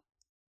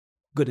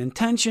 Good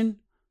intention,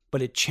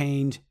 but it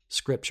changed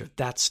Scripture.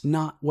 That's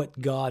not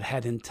what God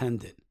had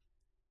intended.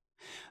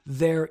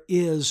 There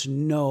is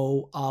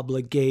no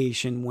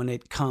obligation when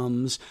it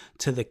comes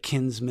to the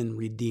kinsman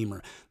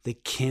redeemer. The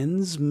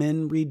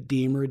kinsman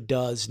redeemer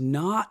does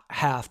not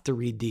have to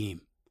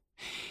redeem.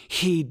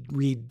 He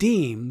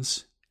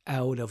redeems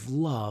out of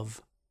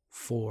love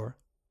for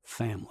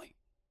family.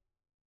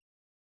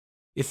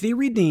 If he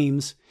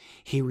redeems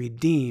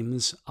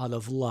out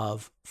of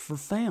love for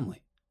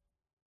family.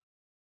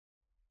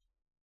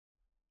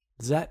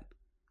 Does that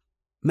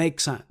make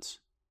sense?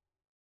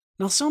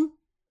 Now, some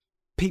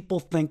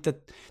people think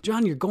that,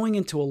 John, you're going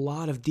into a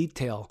lot of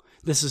detail.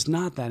 This is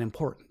not that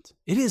important.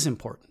 It is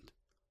important.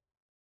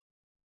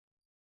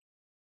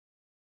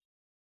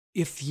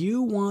 If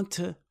you want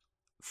to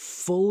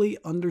fully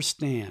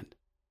understand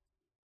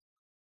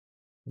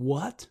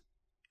what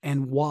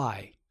and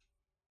why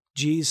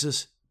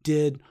Jesus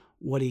did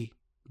what he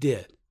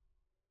did,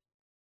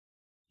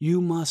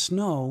 you must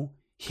know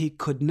he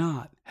could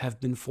not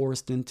have been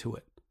forced into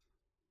it.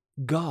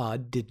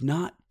 God did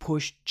not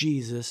push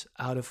Jesus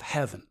out of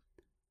heaven.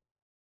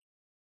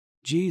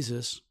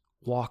 Jesus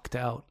walked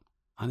out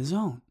on his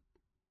own.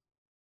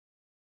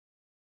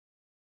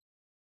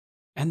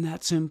 And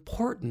that's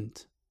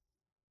important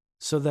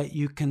so that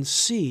you can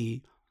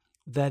see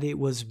that it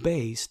was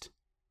based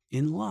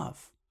in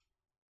love,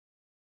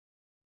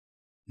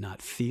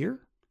 not fear,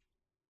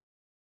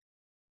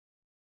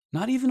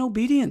 not even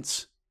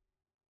obedience.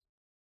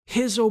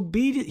 He was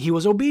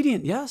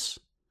obedient, yes,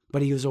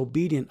 but he was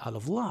obedient out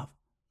of love,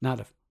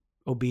 not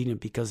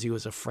obedient because he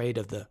was afraid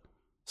of the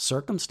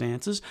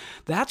circumstances.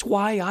 That's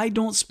why I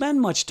don't spend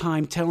much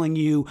time telling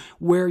you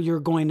where you're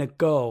going to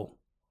go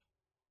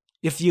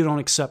if you don't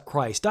accept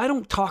Christ. I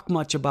don't talk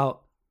much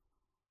about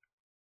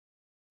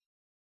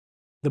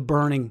the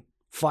burning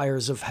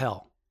fires of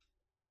hell.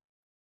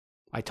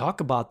 I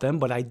talk about them,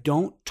 but I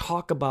don't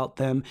talk about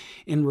them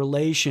in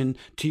relation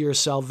to your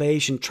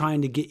salvation,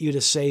 trying to get you to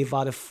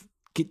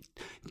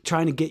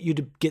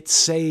get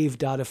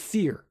saved out of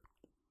fear.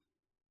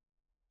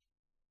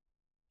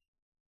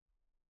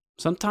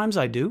 Sometimes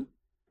I do.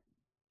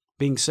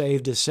 Being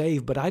saved is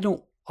saved, but I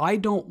don't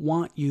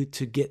want you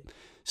to get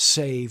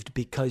saved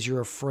because you're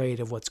afraid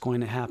of what's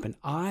going to happen.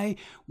 I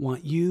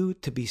want you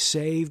to be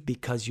saved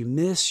because you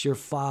miss your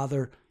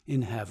Father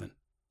in heaven.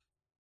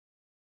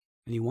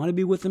 And you want to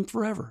be with him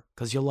forever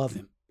because you love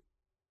him.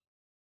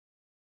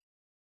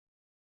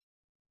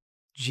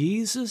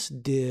 Jesus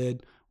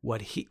did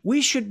what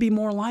we should be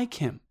more like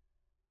him.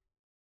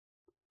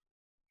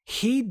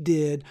 He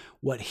did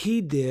what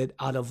he did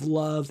out of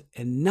love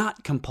and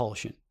not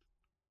compulsion.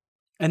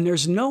 And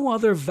there's no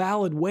other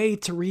valid way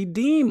to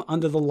redeem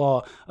under the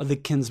law of the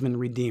kinsman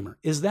redeemer.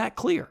 Is that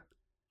clear?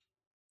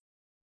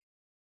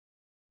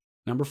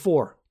 Number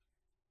 4.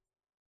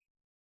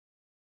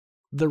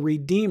 The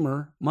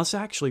redeemer must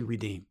actually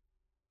redeem.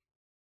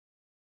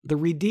 The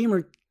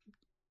redeemer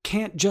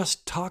can't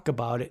just talk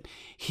about it.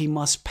 He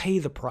must pay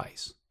the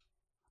price.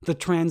 The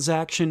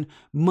transaction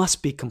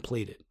must be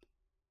completed.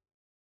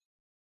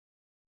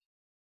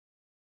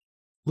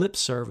 Lip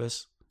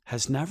service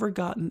has never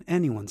gotten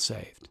anyone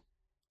saved.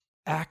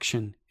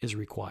 Action is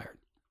required.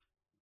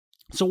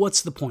 So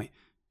what's the point?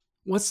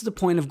 What's the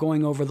point of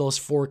going over those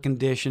 4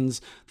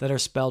 conditions that are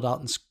spelled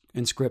out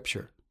in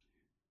Scripture?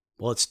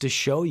 Well, it's to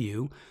show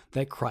you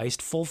that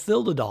Christ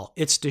fulfilled it all.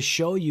 It's to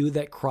show you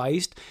that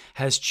Christ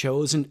has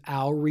chosen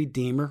our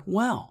Redeemer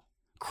well.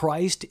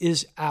 Christ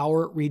is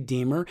our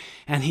Redeemer,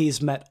 and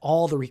he's met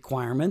all the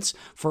requirements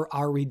for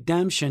our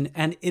redemption,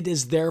 and it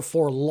is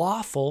therefore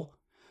lawful,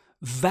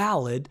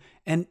 valid,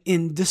 and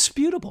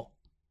indisputable.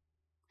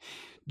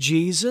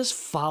 Jesus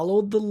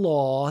followed the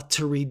law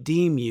to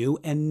redeem you,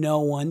 and no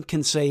one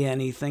can say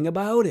anything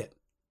about it.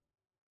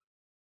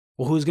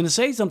 Well, who's going to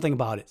say something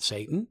about it?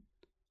 Satan.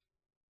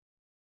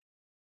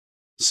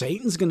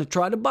 Satan's going to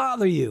try to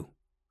bother you.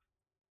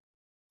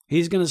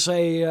 He's going to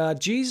say,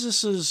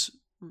 Jesus'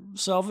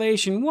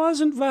 salvation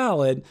wasn't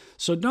valid,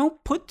 so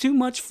don't put too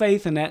much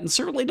faith in that, and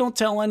certainly don't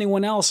tell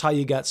anyone else how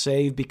you got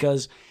saved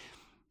because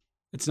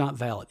it's not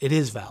valid. It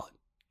is valid.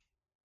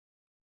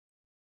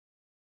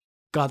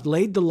 God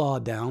laid the law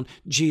down,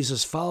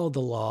 Jesus followed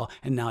the law,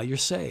 and now you're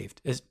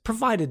saved,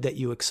 provided that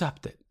you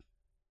accept it,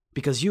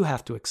 because you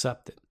have to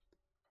accept it.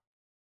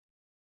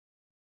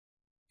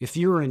 If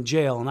you were in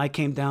jail and I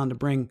came down to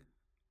bring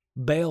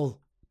bail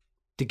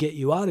to get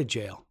you out of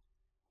jail,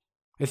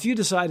 if you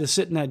decide to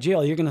sit in that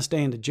jail, you're going to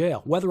stay in the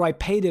jail, whether I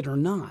paid it or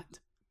not.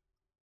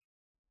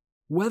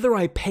 Whether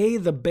I pay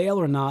the bail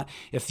or not,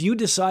 if you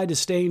decide to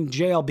stay in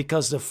jail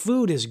because the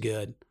food is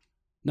good,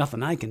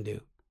 nothing I can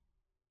do.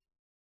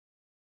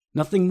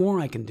 Nothing more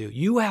I can do.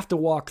 You have to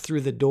walk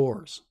through the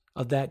doors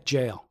of that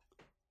jail.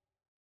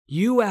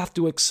 You have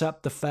to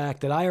accept the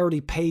fact that I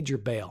already paid your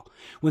bail.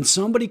 When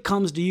somebody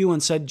comes to you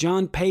and said,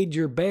 John paid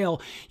your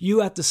bail, you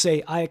have to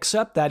say, I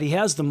accept that. He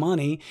has the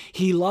money.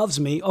 He loves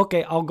me.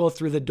 Okay, I'll go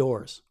through the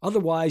doors.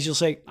 Otherwise, you'll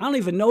say, I don't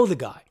even know the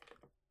guy.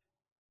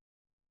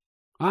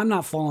 I'm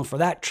not falling for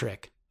that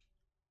trick.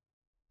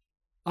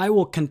 I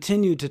will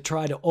continue to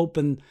try to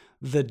open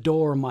the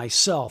door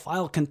myself.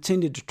 I'll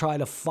continue to try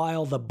to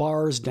file the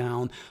bars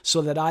down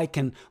so that I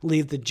can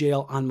leave the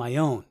jail on my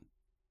own.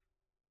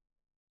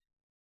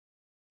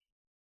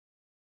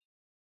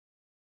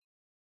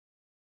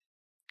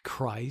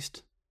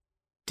 Christ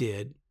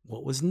did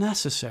what was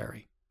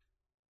necessary.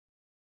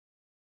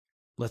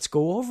 Let's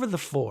go over the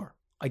 4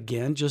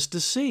 again just to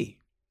see.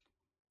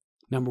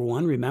 Number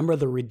 1, remember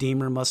the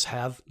Redeemer must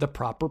have the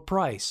proper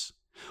price.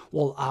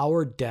 Well,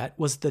 our debt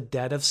was the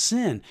debt of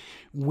sin.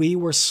 We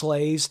were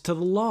slaves to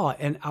the law,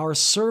 and our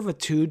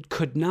servitude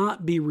could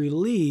not be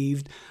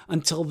relieved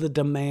until the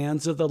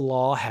demands of the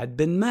law had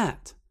been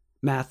met.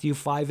 Matthew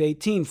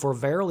 5:18, for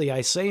verily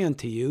I say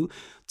unto you,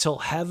 till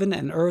heaven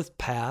and earth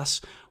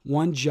pass,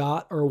 one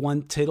jot or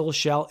one tittle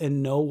shall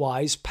in no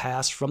wise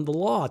pass from the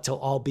law, till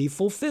all be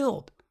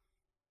fulfilled.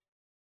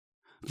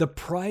 The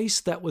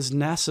price that was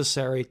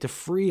necessary to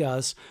free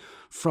us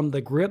from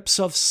the grips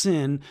of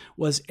sin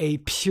was a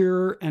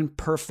pure and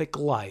perfect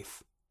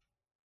life.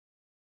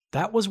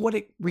 That was what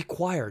it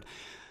required.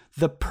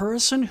 The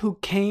person who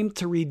came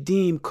to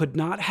redeem could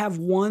not have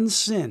one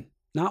sin,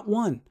 not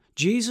one,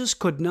 Jesus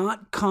could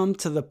not come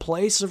to the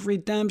place of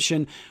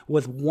redemption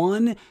with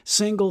one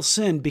single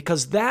sin,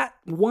 because that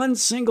one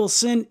single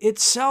sin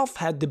itself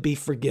had to be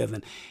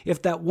forgiven.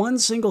 If that one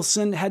single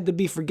sin had to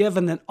be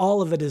forgiven, then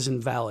all of it is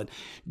invalid.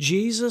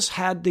 Jesus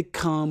had to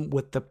come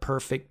with the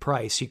perfect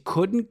price. He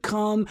couldn't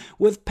come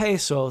with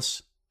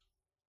pesos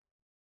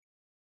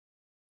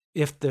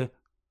if the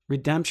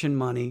redemption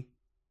money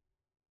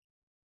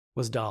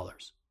was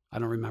dollars. I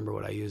don't remember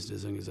what I used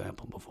as an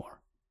example before.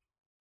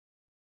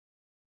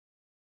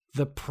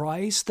 The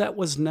price that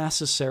was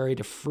necessary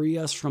to free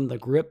us from the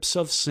grips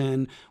of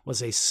sin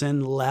was a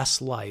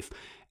sinless life.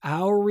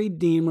 Our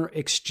Redeemer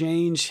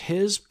exchanged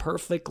his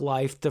perfect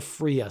life to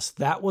free us.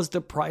 That was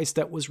the price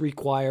that was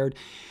required.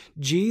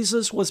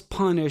 Jesus was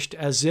punished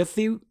as if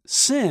he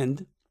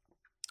sinned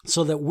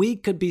so that we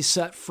could be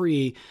set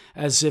free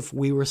as if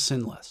we were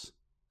sinless.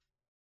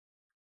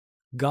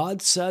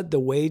 God said the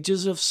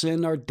wages of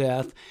sin are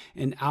death,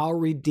 and our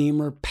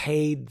Redeemer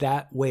paid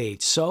that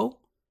wage. So,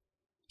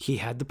 he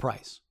had the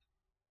price.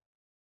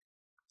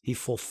 He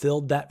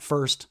fulfilled that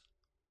first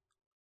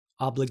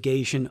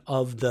obligation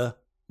of the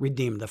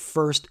Redeemer, the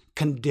first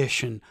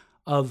condition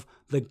of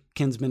the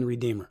kinsman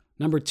Redeemer.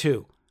 Number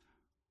 2,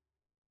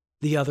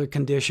 the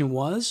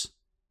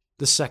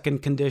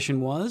second condition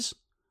was,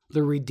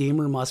 the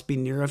Redeemer must be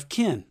near of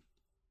kin.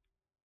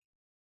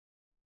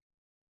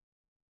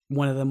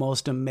 One of the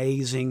most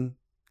amazing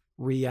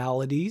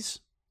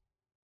realities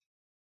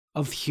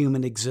of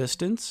human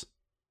existence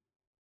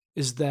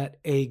is that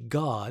a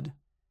God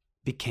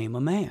became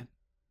a man.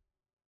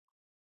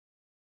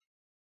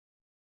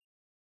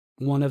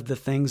 One of the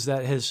things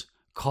that has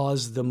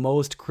caused the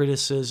most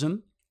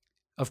criticism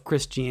of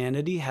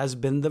Christianity has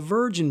been the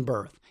virgin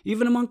birth,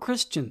 even among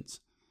Christians.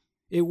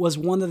 It was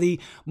one of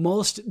the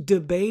most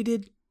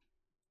debated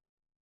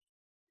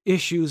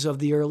issues of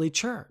the early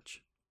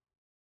church.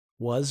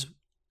 Was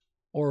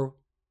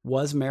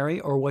Mary,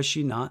 or was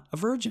she not a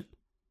virgin?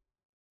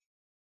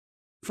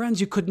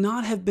 Friends, you could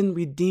not have been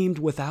redeemed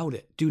without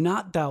it. Do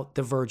not doubt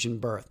the virgin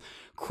birth.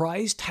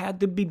 Christ had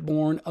to be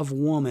born of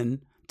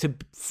woman to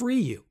free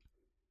you.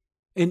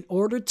 In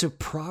order to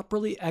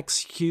properly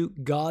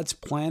execute God's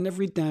plan of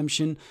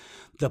redemption,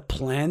 the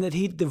plan that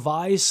he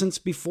devised since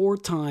before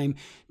time,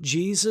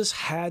 Jesus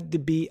had to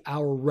be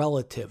our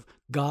relative.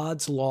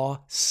 God's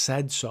law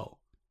said so.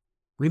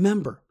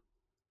 Remember,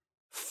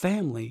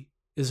 family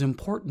is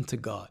important to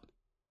God.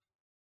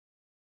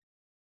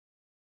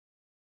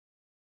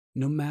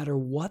 No matter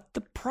what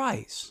the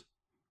price,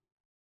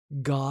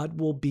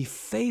 God will be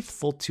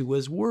faithful to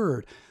his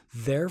word.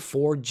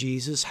 Therefore,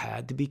 Jesus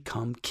had to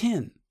become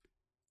kin.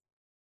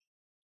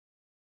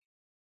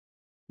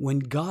 When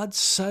God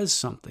says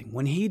something,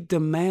 when he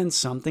demands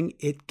something,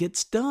 it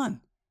gets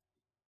done.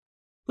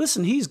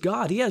 Listen, he's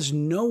God. He has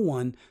no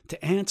one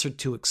to answer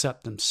to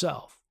except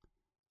himself.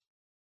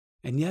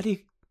 And yet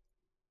he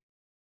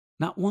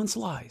not once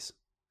lies.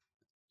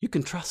 You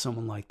can trust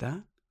someone like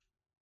that.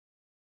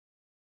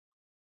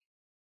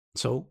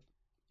 So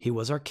he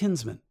was our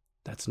kinsman.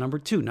 That's number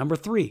 2. Number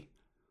 3,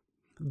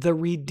 the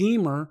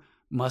Redeemer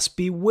must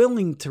be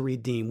willing to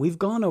redeem. We've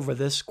gone over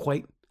this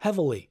quite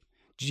heavily.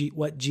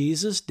 What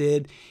Jesus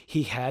did,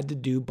 he had to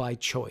do by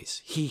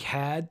choice. He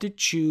had to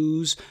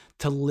choose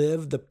to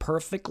live the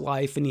perfect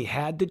life, and he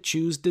had to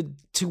choose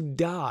to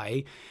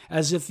die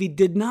as if he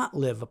did not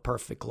live a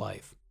perfect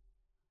life.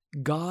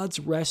 God's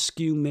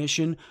rescue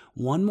mission,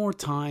 one more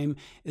time,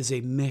 is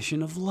a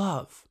mission of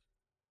love.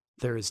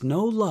 There is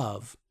no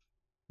love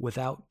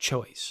without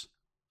choice.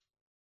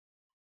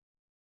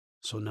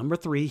 So number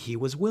 3, he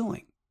was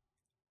willing.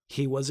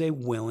 He was a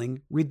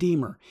willing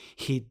Redeemer.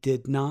 He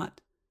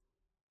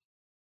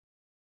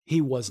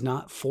was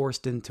not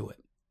forced into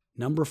it.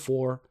 Number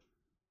 4,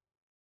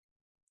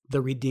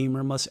 the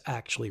Redeemer must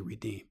actually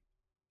redeem.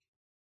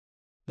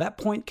 That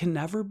point can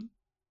never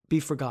be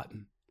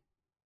forgotten.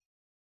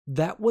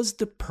 That was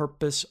the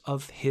purpose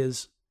of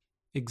his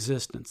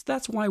existence.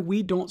 That's why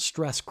we don't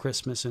stress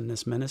Christmas in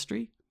this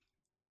ministry.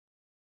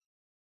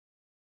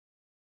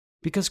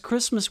 Because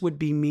Christmas would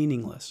be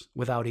meaningless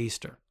without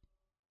Easter,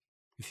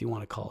 if you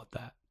want to call it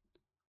that.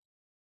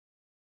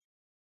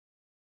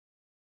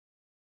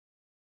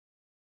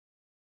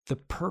 The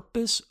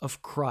purpose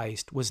of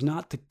Christ was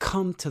not to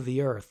come to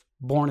the earth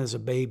born as a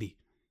baby.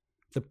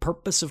 The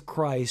purpose of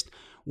Christ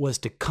was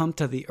to come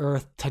to the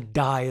earth to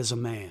die as a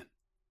man.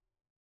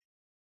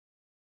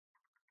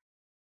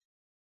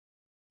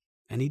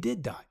 And he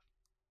did die.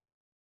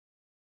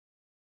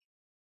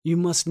 You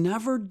must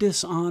never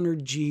dishonor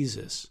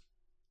Jesus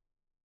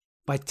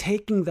by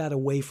taking that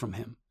away from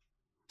him.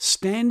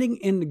 Standing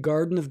in the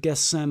Garden of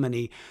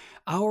Gethsemane,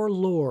 our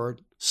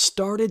Lord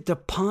started to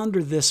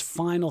ponder this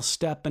final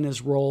step in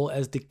his role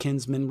as the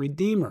kinsman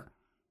redeemer.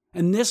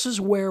 And this is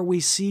where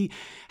we see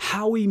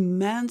how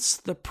immense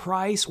the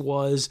price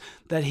was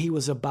that he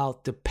was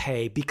about to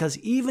pay. Because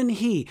even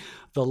he,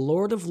 the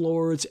Lord of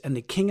Lords and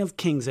the King of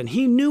Kings, and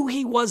he knew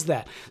he was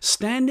that.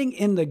 Standing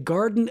in the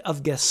Garden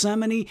of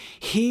Gethsemane,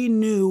 he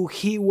knew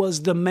he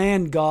was the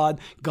man God,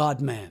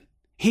 God-man.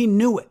 He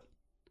knew it.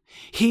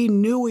 He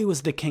knew he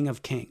was the King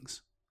of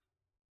Kings.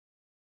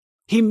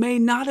 He may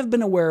not have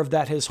been aware of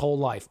that his whole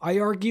life. I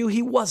argue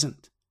he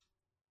wasn't.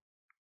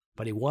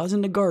 But he was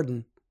in the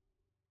garden.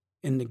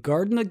 In the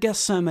Garden of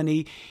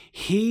Gethsemane,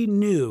 he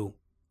knew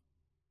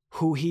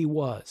who he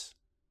was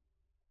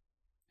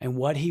and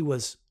what he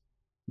was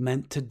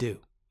meant to do.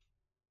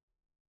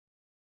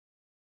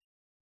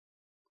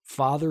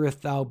 Father, if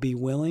thou be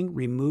willing,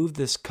 remove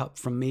this cup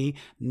from me.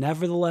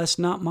 Nevertheless,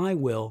 not my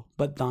will,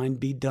 but thine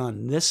be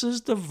done. This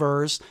is the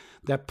verse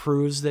that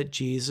proves that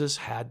Jesus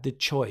had the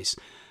choice.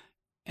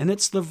 And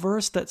it's the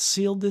verse that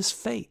sealed his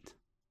fate.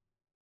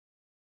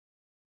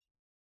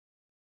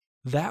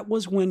 That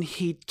was when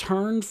he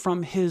turned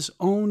from his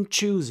own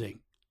choosing,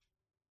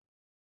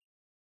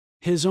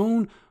 his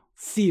own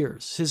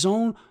fears, his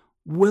own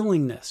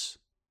willingness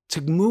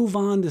to move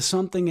on to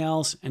something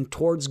else and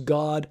towards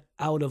God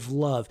out of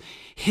love.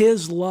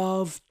 His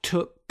love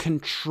took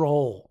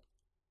control.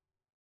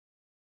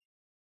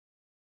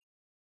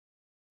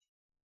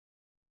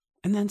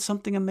 And then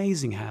something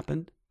amazing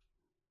happened.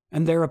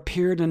 And there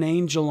appeared an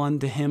angel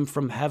unto him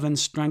from heaven,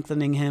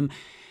 strengthening him.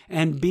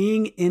 And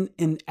being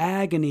in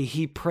agony,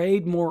 he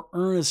prayed more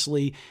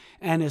earnestly,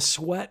 and his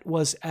sweat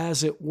was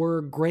as it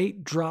were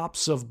great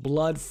drops of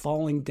blood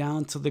falling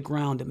down to the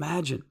ground.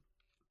 Imagine,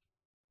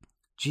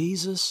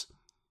 Jesus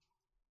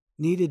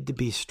needed to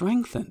be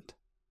strengthened.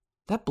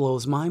 That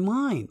blows my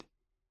mind.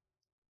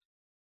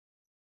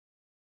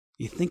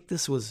 You think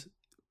this was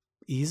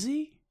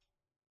easy?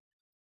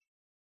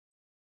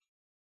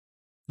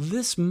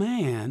 This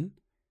man,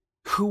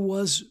 who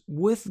was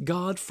with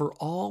God for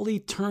all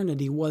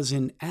eternity, was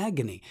in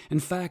agony. In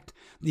fact,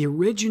 the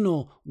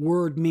original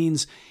word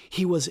means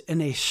he was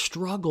in a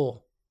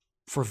struggle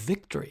for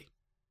victory.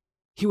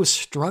 He was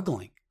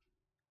struggling.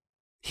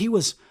 He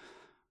was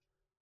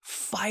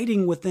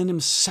fighting within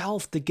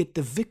himself to get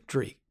the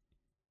victory.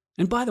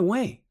 And by the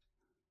way,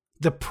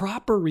 the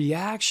proper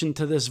reaction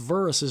to this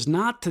verse is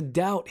not to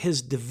doubt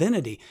his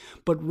divinity,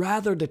 but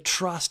rather to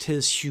trust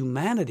his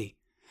humanity,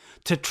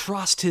 to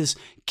trust his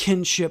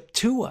kinship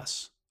to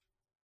us.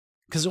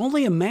 Because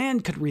only a man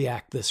could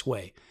react this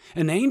way.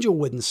 An angel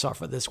wouldn't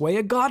suffer this way.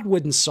 A God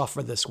wouldn't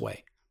suffer this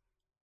way.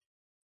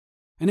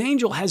 An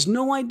angel has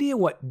no idea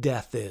what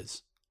death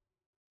is.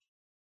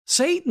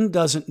 Satan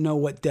doesn't know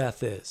what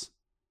death is.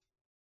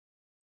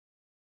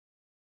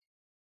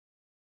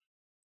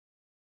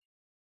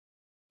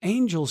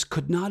 Angels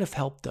could not have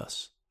helped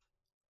us.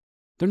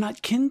 They're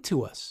not kin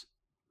to us.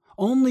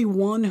 Only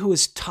one who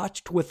is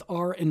touched with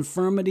our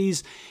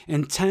infirmities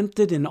and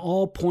tempted in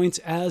all points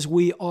as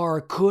we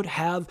are could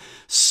have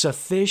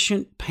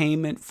sufficient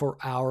payment for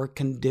our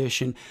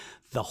condition.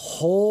 The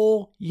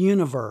whole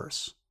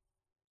universe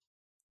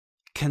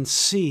can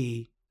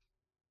see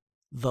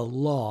the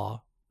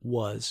law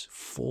was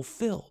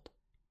fulfilled.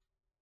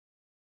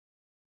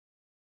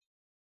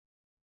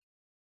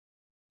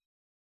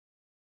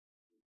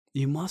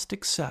 You must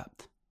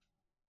accept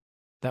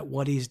that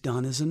what he's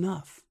done is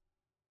enough.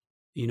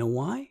 You know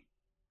why?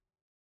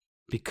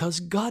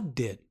 Because God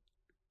did.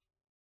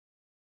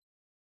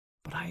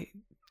 But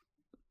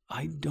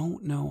I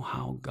don't know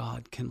how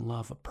God can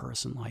love a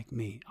person like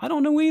me. I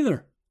don't know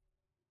either.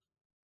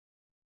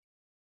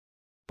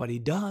 But he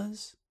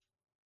does.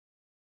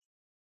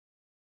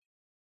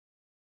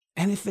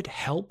 And if it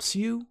helps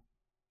you,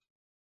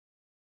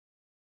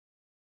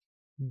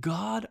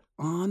 God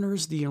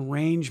honors the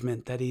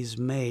arrangement that he's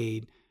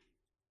made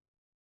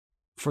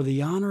for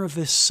the honor of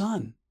his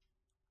Son.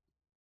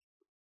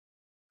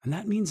 And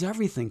that means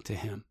everything to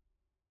him.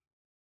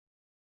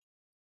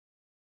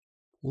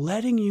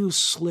 Letting you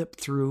slip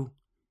through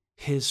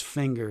his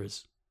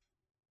fingers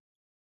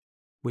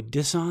would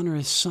dishonor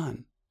his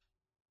Son,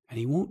 and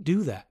he won't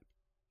do that.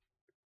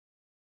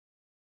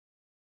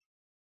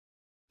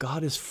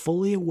 God is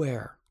fully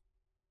aware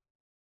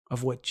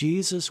of what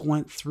Jesus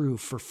went through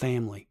for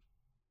family.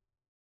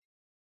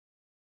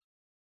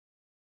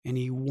 And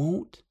he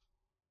won't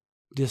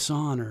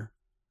dishonor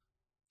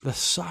the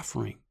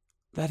suffering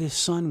that his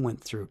Son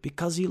went through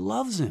because he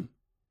loves him.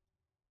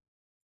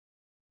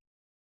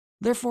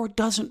 Therefore, it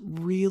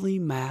doesn't really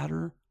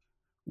matter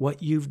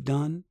what you've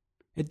done.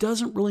 It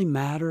doesn't really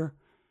matter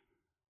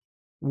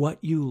what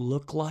you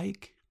look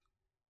like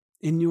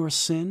in your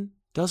sin.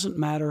 It doesn't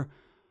matter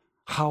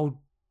how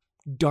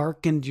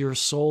darkened your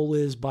soul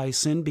is by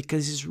sin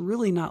because he's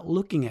really not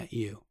looking at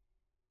you.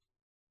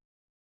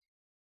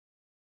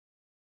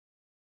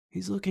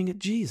 He's looking at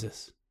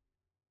Jesus.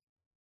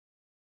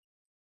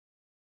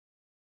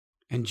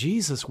 And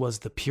Jesus was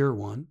the pure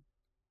one.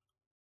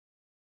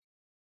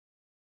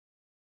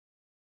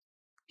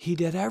 He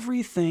did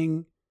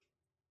everything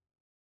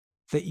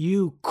that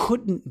you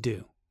couldn't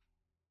do.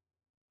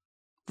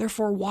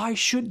 Therefore, why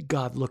should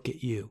God look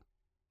at you?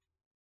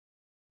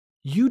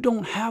 You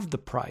don't have the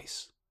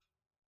price.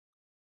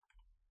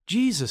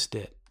 Jesus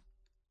did.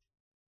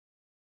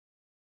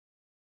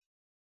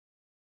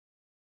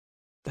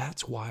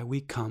 That's why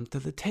we come to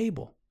the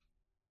table.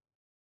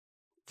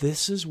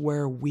 This is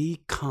where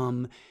we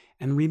come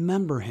and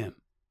remember him.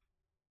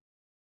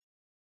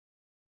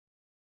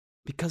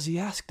 Because he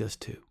asked us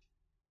to.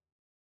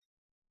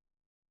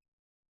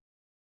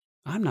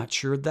 I'm not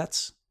sure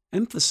that's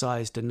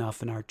emphasized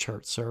enough in our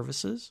church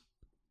services.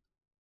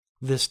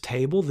 This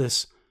table,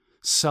 this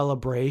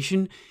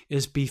celebration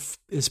is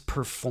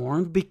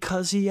performed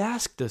because he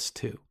asked us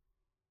to.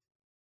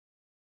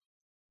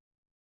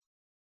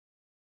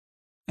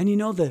 And you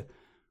know, the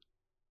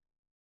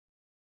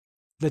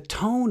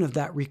tone of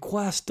that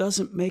request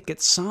doesn't make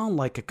it sound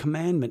like a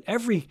commandment.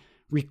 Every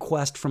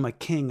request from a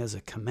king is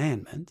a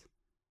commandment.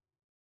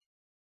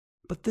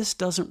 But this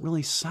doesn't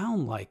really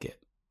sound like it.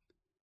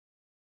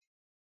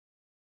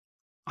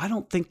 I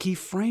don't think he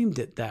framed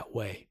it that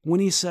way. When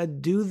he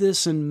said, "Do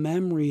this in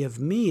memory of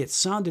me," it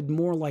sounded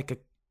more like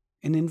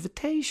an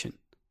invitation.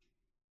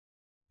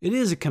 It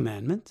is a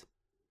commandment,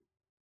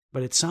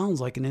 but it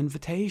sounds like an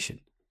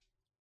invitation.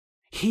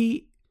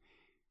 He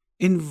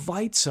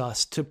invites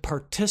us to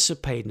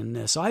participate in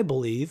this, I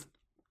believe,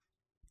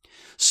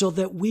 so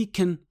that we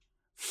can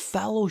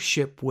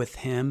fellowship with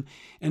him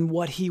and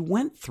what he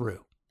went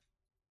through.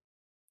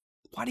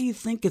 Why do you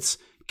think it's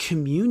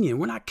communion?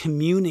 We're not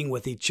communing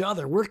with each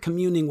other. We're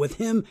communing with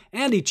him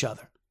and each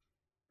other.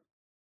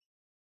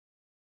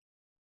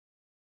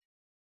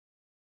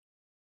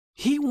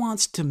 He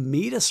wants to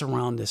meet us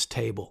around this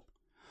table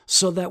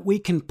so that we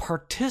can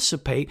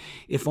participate,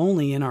 if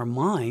only in our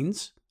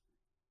minds,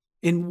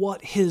 in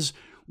what his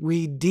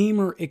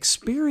Redeemer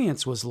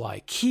experience was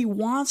like. He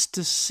wants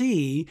to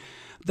see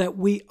that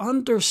we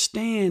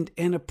understand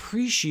and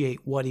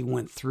appreciate what he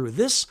went through.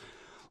 This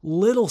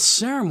little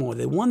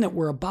ceremony, the one that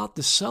we're about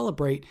to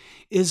celebrate,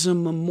 is a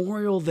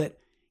memorial that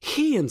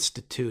he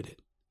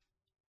instituted.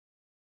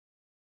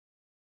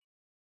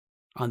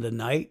 On the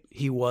night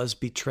he was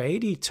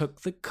betrayed, he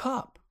took the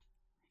cup.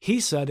 He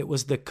said it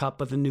was the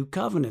cup of the new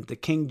covenant. The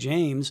King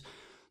James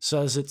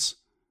says it's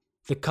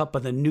the cup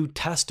of the New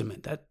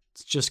Testament.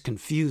 That's just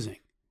confusing.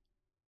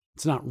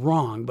 It's not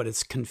wrong, but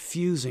it's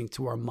confusing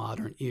to our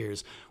modern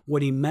ears.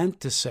 What he meant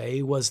to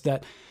say was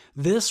that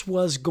this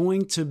was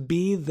going to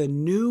be the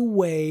new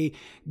way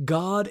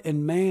God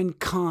and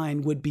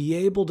mankind would be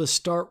able to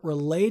start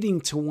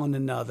relating to one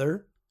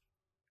another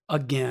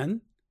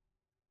again.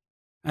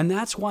 And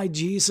that's why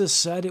Jesus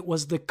said it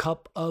was the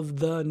cup of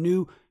the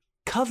new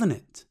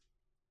covenant,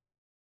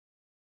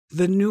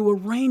 the new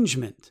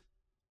arrangement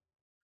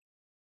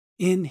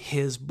in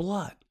his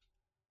blood.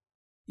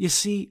 You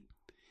see,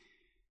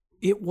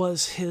 it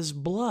was his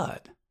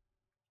blood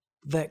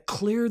that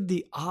cleared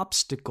the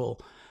obstacle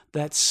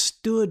that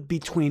stood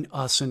between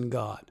us and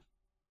God.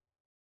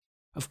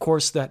 Of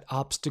course, that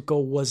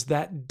obstacle was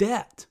that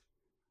debt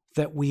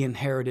that we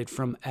inherited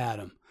from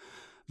Adam.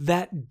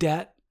 That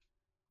debt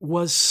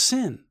was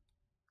sin.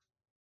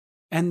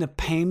 And the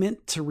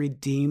payment to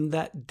redeem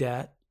that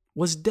debt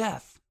was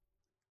death.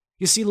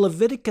 You see,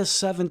 Leviticus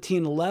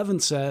 17:11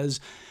 says,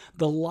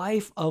 "The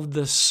life of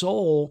the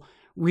soul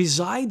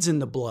resides in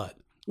the blood.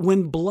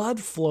 When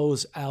blood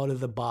flows out of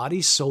the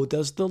body, so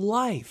does the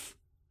life."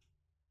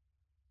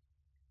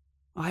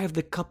 I have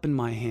the cup in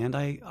my hand.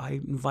 I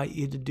invite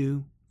you to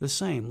do the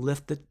same.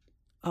 Lift it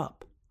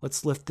up.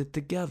 Let's lift it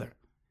together.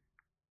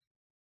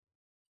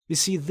 You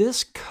see,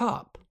 this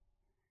cup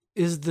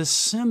is the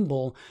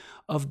symbol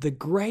of the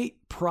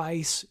great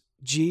price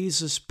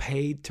Jesus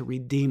paid to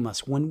redeem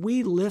us. When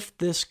we lift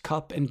this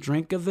cup and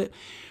drink of it,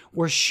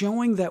 we're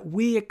showing that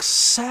we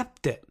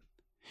accept it.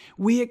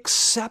 We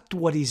accept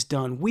what he's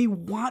done. We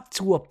want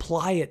to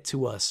apply it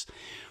to us.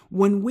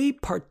 When we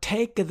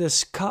partake of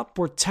this cup,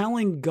 we're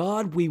telling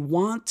God we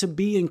want to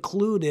be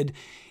included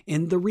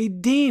in the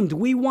redeemed.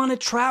 We want to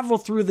travel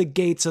through the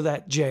gates of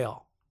that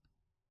jail.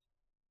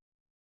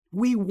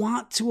 We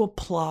want to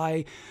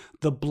apply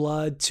the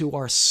blood to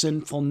our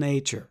sinful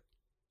nature.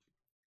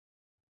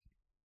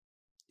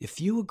 If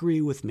you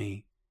agree with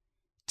me,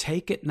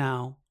 take it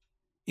now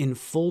in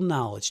full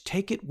knowledge.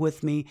 Take it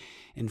with me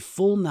in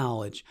full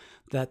knowledge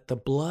that the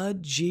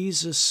blood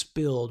Jesus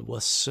spilled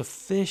was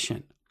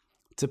sufficient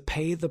to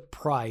pay the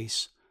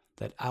price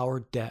that our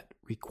debt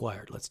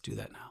required. Let's do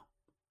that now.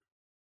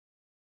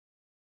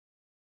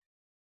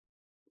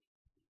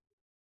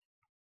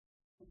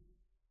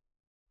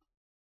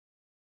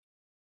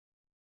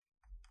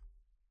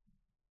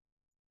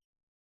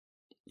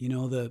 You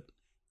know, the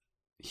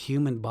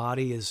human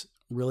body is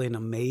really an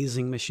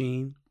amazing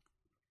machine.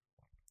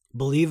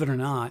 Believe it or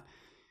not,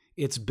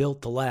 it's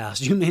built to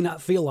last. You may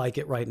not feel like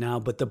it right now,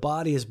 but the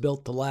body is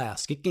built to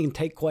last. It can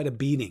take quite a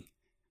beating.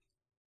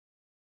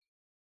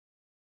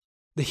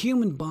 The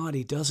human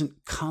body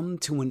doesn't come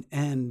to an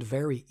end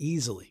very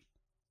easily.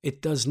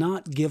 It does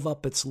not give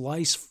up its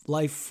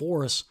life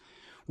force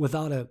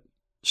without a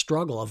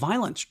struggle, a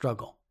violent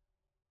struggle.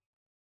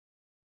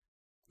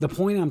 The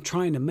point I'm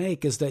trying to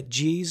make is that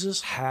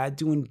Jesus had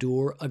to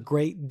endure a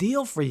great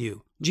deal for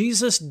you.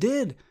 Jesus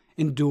did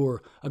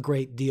endure a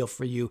great deal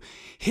for you.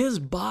 His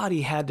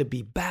body had to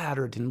be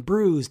battered and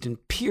bruised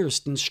and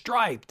pierced and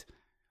striped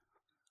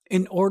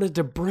in order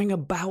to bring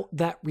about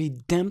that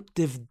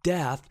redemptive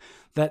death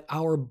that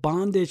our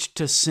bondage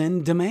to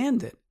sin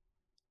demanded.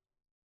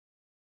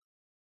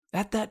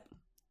 At that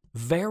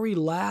very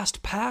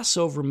last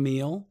Passover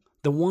meal,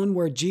 the one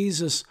where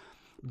Jesus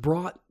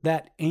brought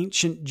that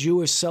ancient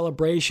Jewish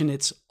celebration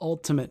its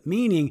ultimate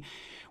meaning,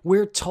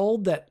 we're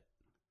told that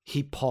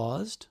he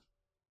paused,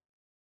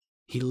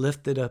 he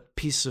lifted a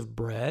piece of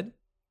bread.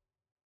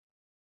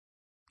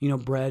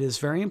 Bread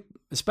is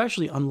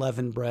especially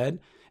unleavened bread,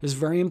 is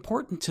very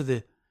important to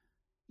the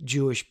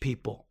Jewish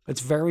people.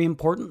 It's very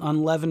important.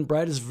 Unleavened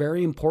bread is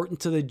very important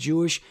to the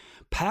Jewish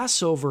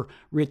Passover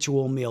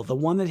ritual meal, the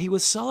one that he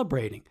was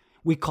celebrating.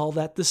 We call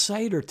that the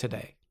Seder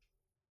today.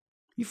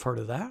 You've heard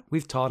of that.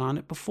 We've taught on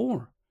it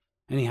before.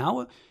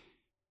 Anyhow,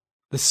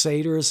 the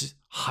Seder is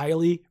a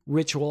highly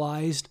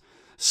ritualized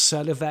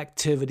set of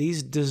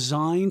activities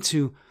designed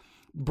to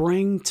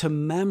bring to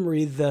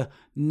memory the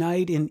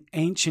night in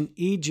ancient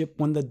Egypt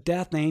when the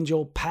death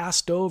angel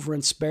passed over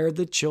and spared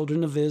the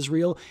children of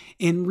Israel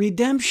in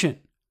redemption,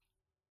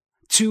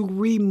 to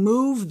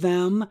remove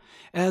them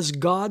as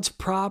God's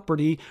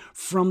property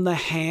from the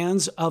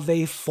hands of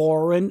a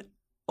foreign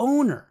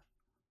owner.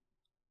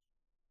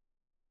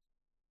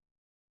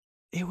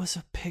 It was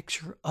a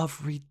picture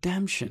of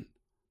redemption.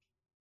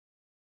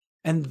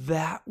 And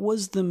that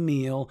was the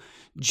meal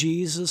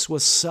Jesus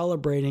was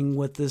celebrating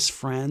with his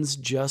friends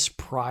just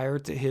prior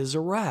to his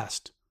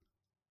arrest.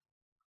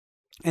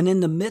 And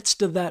in the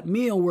midst of that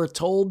meal, we're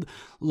told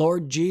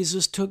Lord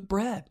Jesus took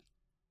bread.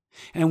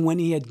 And when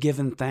he had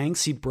given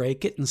thanks, he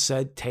brake it and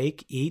said,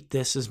 "Take, eat,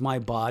 this is my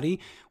body,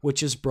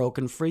 which is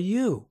broken for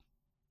you."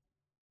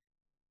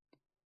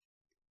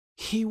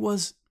 He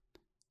was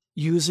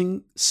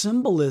using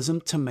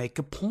symbolism to make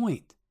a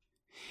point.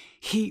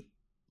 He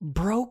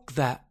broke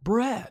that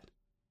bread.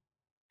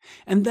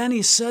 And then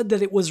he said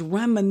that it was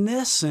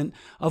reminiscent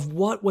of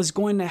what was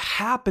going to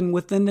happen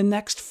within the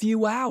next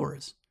few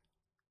hours.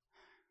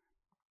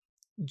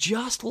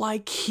 Just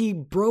like he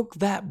broke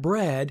that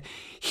bread,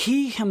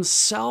 he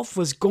himself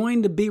was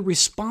going to be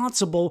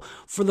responsible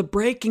for the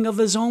breaking of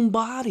his own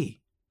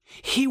body.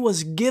 He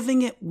was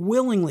giving it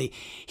willingly.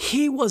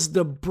 He was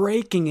the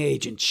breaking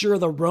agent. Sure,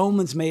 the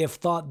Romans may have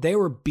thought they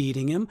were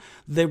beating him.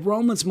 The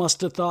Romans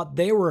must have thought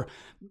they were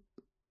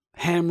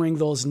hammering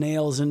those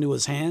nails into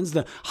his hands.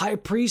 The high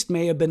priest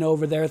may have been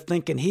over there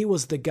thinking he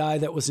was the guy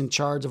that was in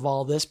charge of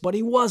all this, but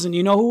he wasn't.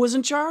 You know who was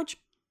in charge?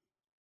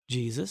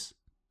 Jesus.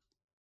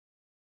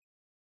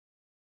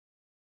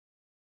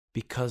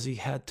 Because he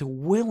had to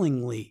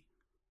willingly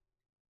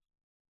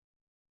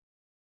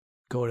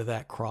go to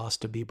that cross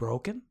to be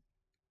broken.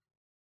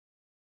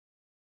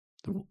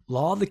 The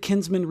law of the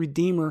kinsman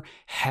redeemer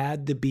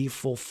had to be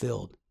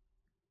fulfilled.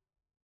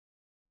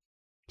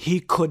 He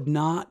could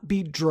not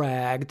be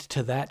dragged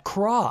to that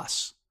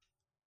cross.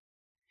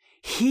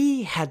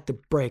 He had to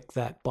break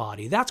that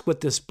body. That's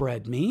what this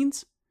bread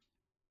means.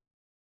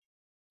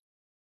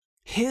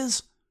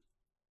 His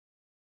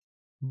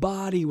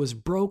body was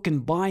broken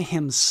by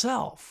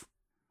himself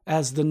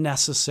as the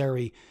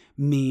necessary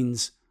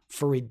means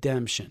for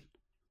redemption.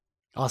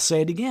 I'll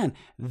say it again.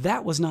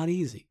 That was not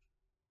easy.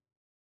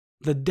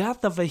 The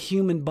death of a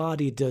human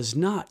body does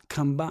not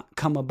come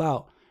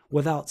about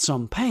without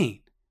some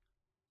pain.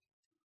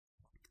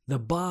 The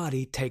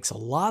body takes a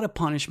lot of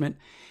punishment,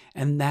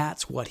 and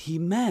that's what he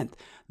meant.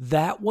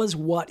 That was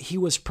what he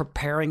was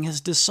preparing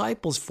his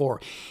disciples for.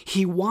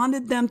 He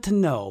wanted them to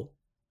know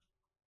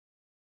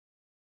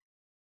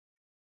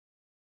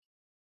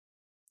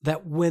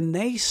that when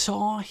they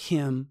saw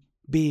him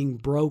being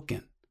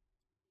broken,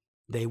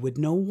 they would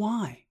know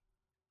why.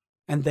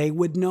 And they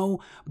would know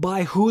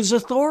by whose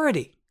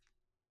authority.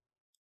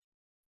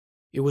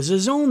 It was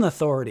his own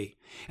authority,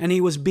 and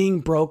he was being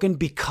broken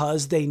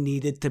because they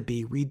needed to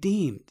be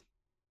redeemed.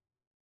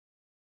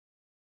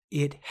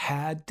 It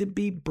had to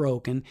be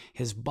broken.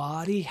 His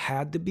body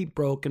had to be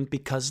broken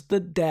because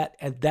the debt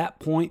at that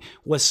point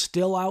was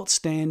still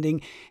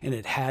outstanding, and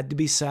it had to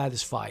be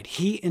satisfied.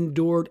 He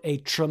endured a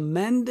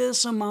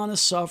tremendous amount of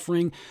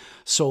suffering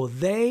so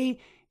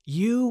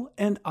you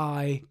and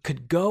I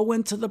could go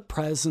into the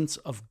presence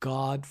of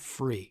God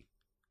free.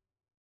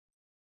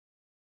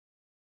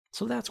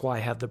 So that's why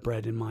I have the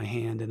bread in my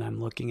hand and I'm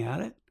looking at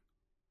it.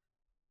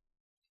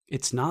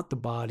 It's not the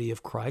body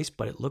of Christ,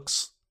 but it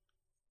looks,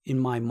 in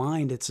my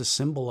mind, it's a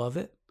symbol of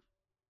it.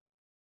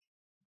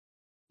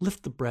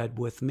 Lift the bread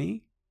with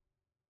me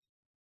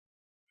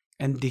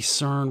and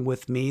discern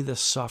with me the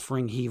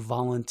suffering he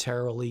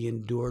voluntarily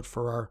endured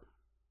for our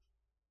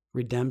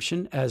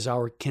redemption as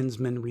our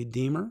kinsman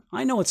redeemer.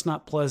 I know it's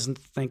not pleasant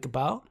to think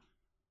about.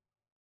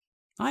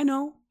 I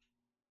know.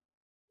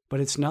 But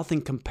it's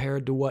nothing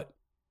compared to what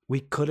we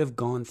could have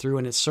gone through,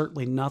 and it's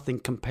certainly nothing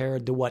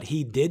compared to what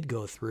he did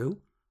go through.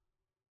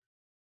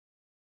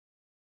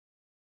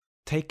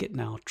 Take it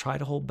now. Try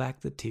to hold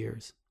back the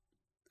tears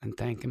and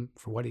thank him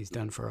for what he's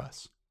done for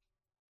us.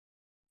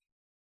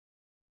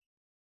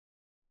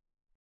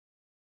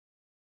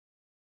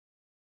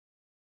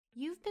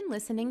 You've been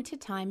listening to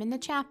Time in the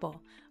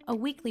Chapel, a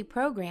weekly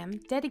program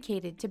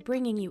dedicated to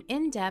bringing you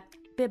in-depth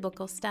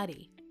biblical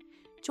study.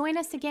 Join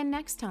us again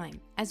next time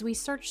as we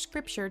search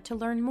Scripture to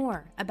learn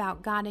more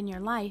about God in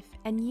your life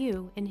and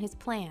you in His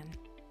plan.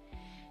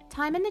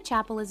 Time in the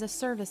Chapel is a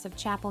service of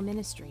Chapel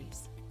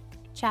Ministries.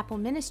 Chapel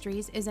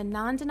Ministries is a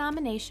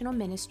non-denominational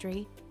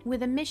ministry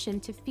with a mission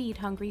to feed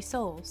hungry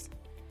souls.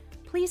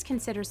 Please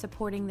consider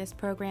supporting this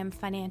program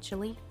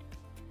financially.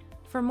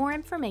 For more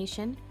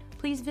information,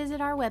 please visit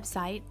our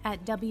website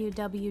at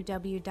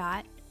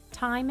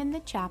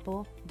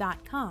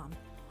www.timeinthechapel.com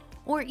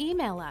or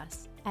email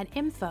us at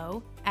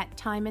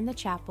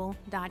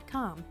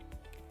info@timeinthechapel.com.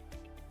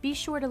 Be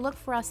sure to look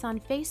for us on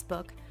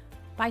Facebook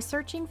by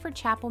searching for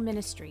Chapel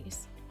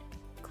Ministries.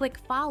 Click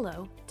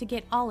follow to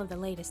get all of the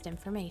latest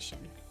information.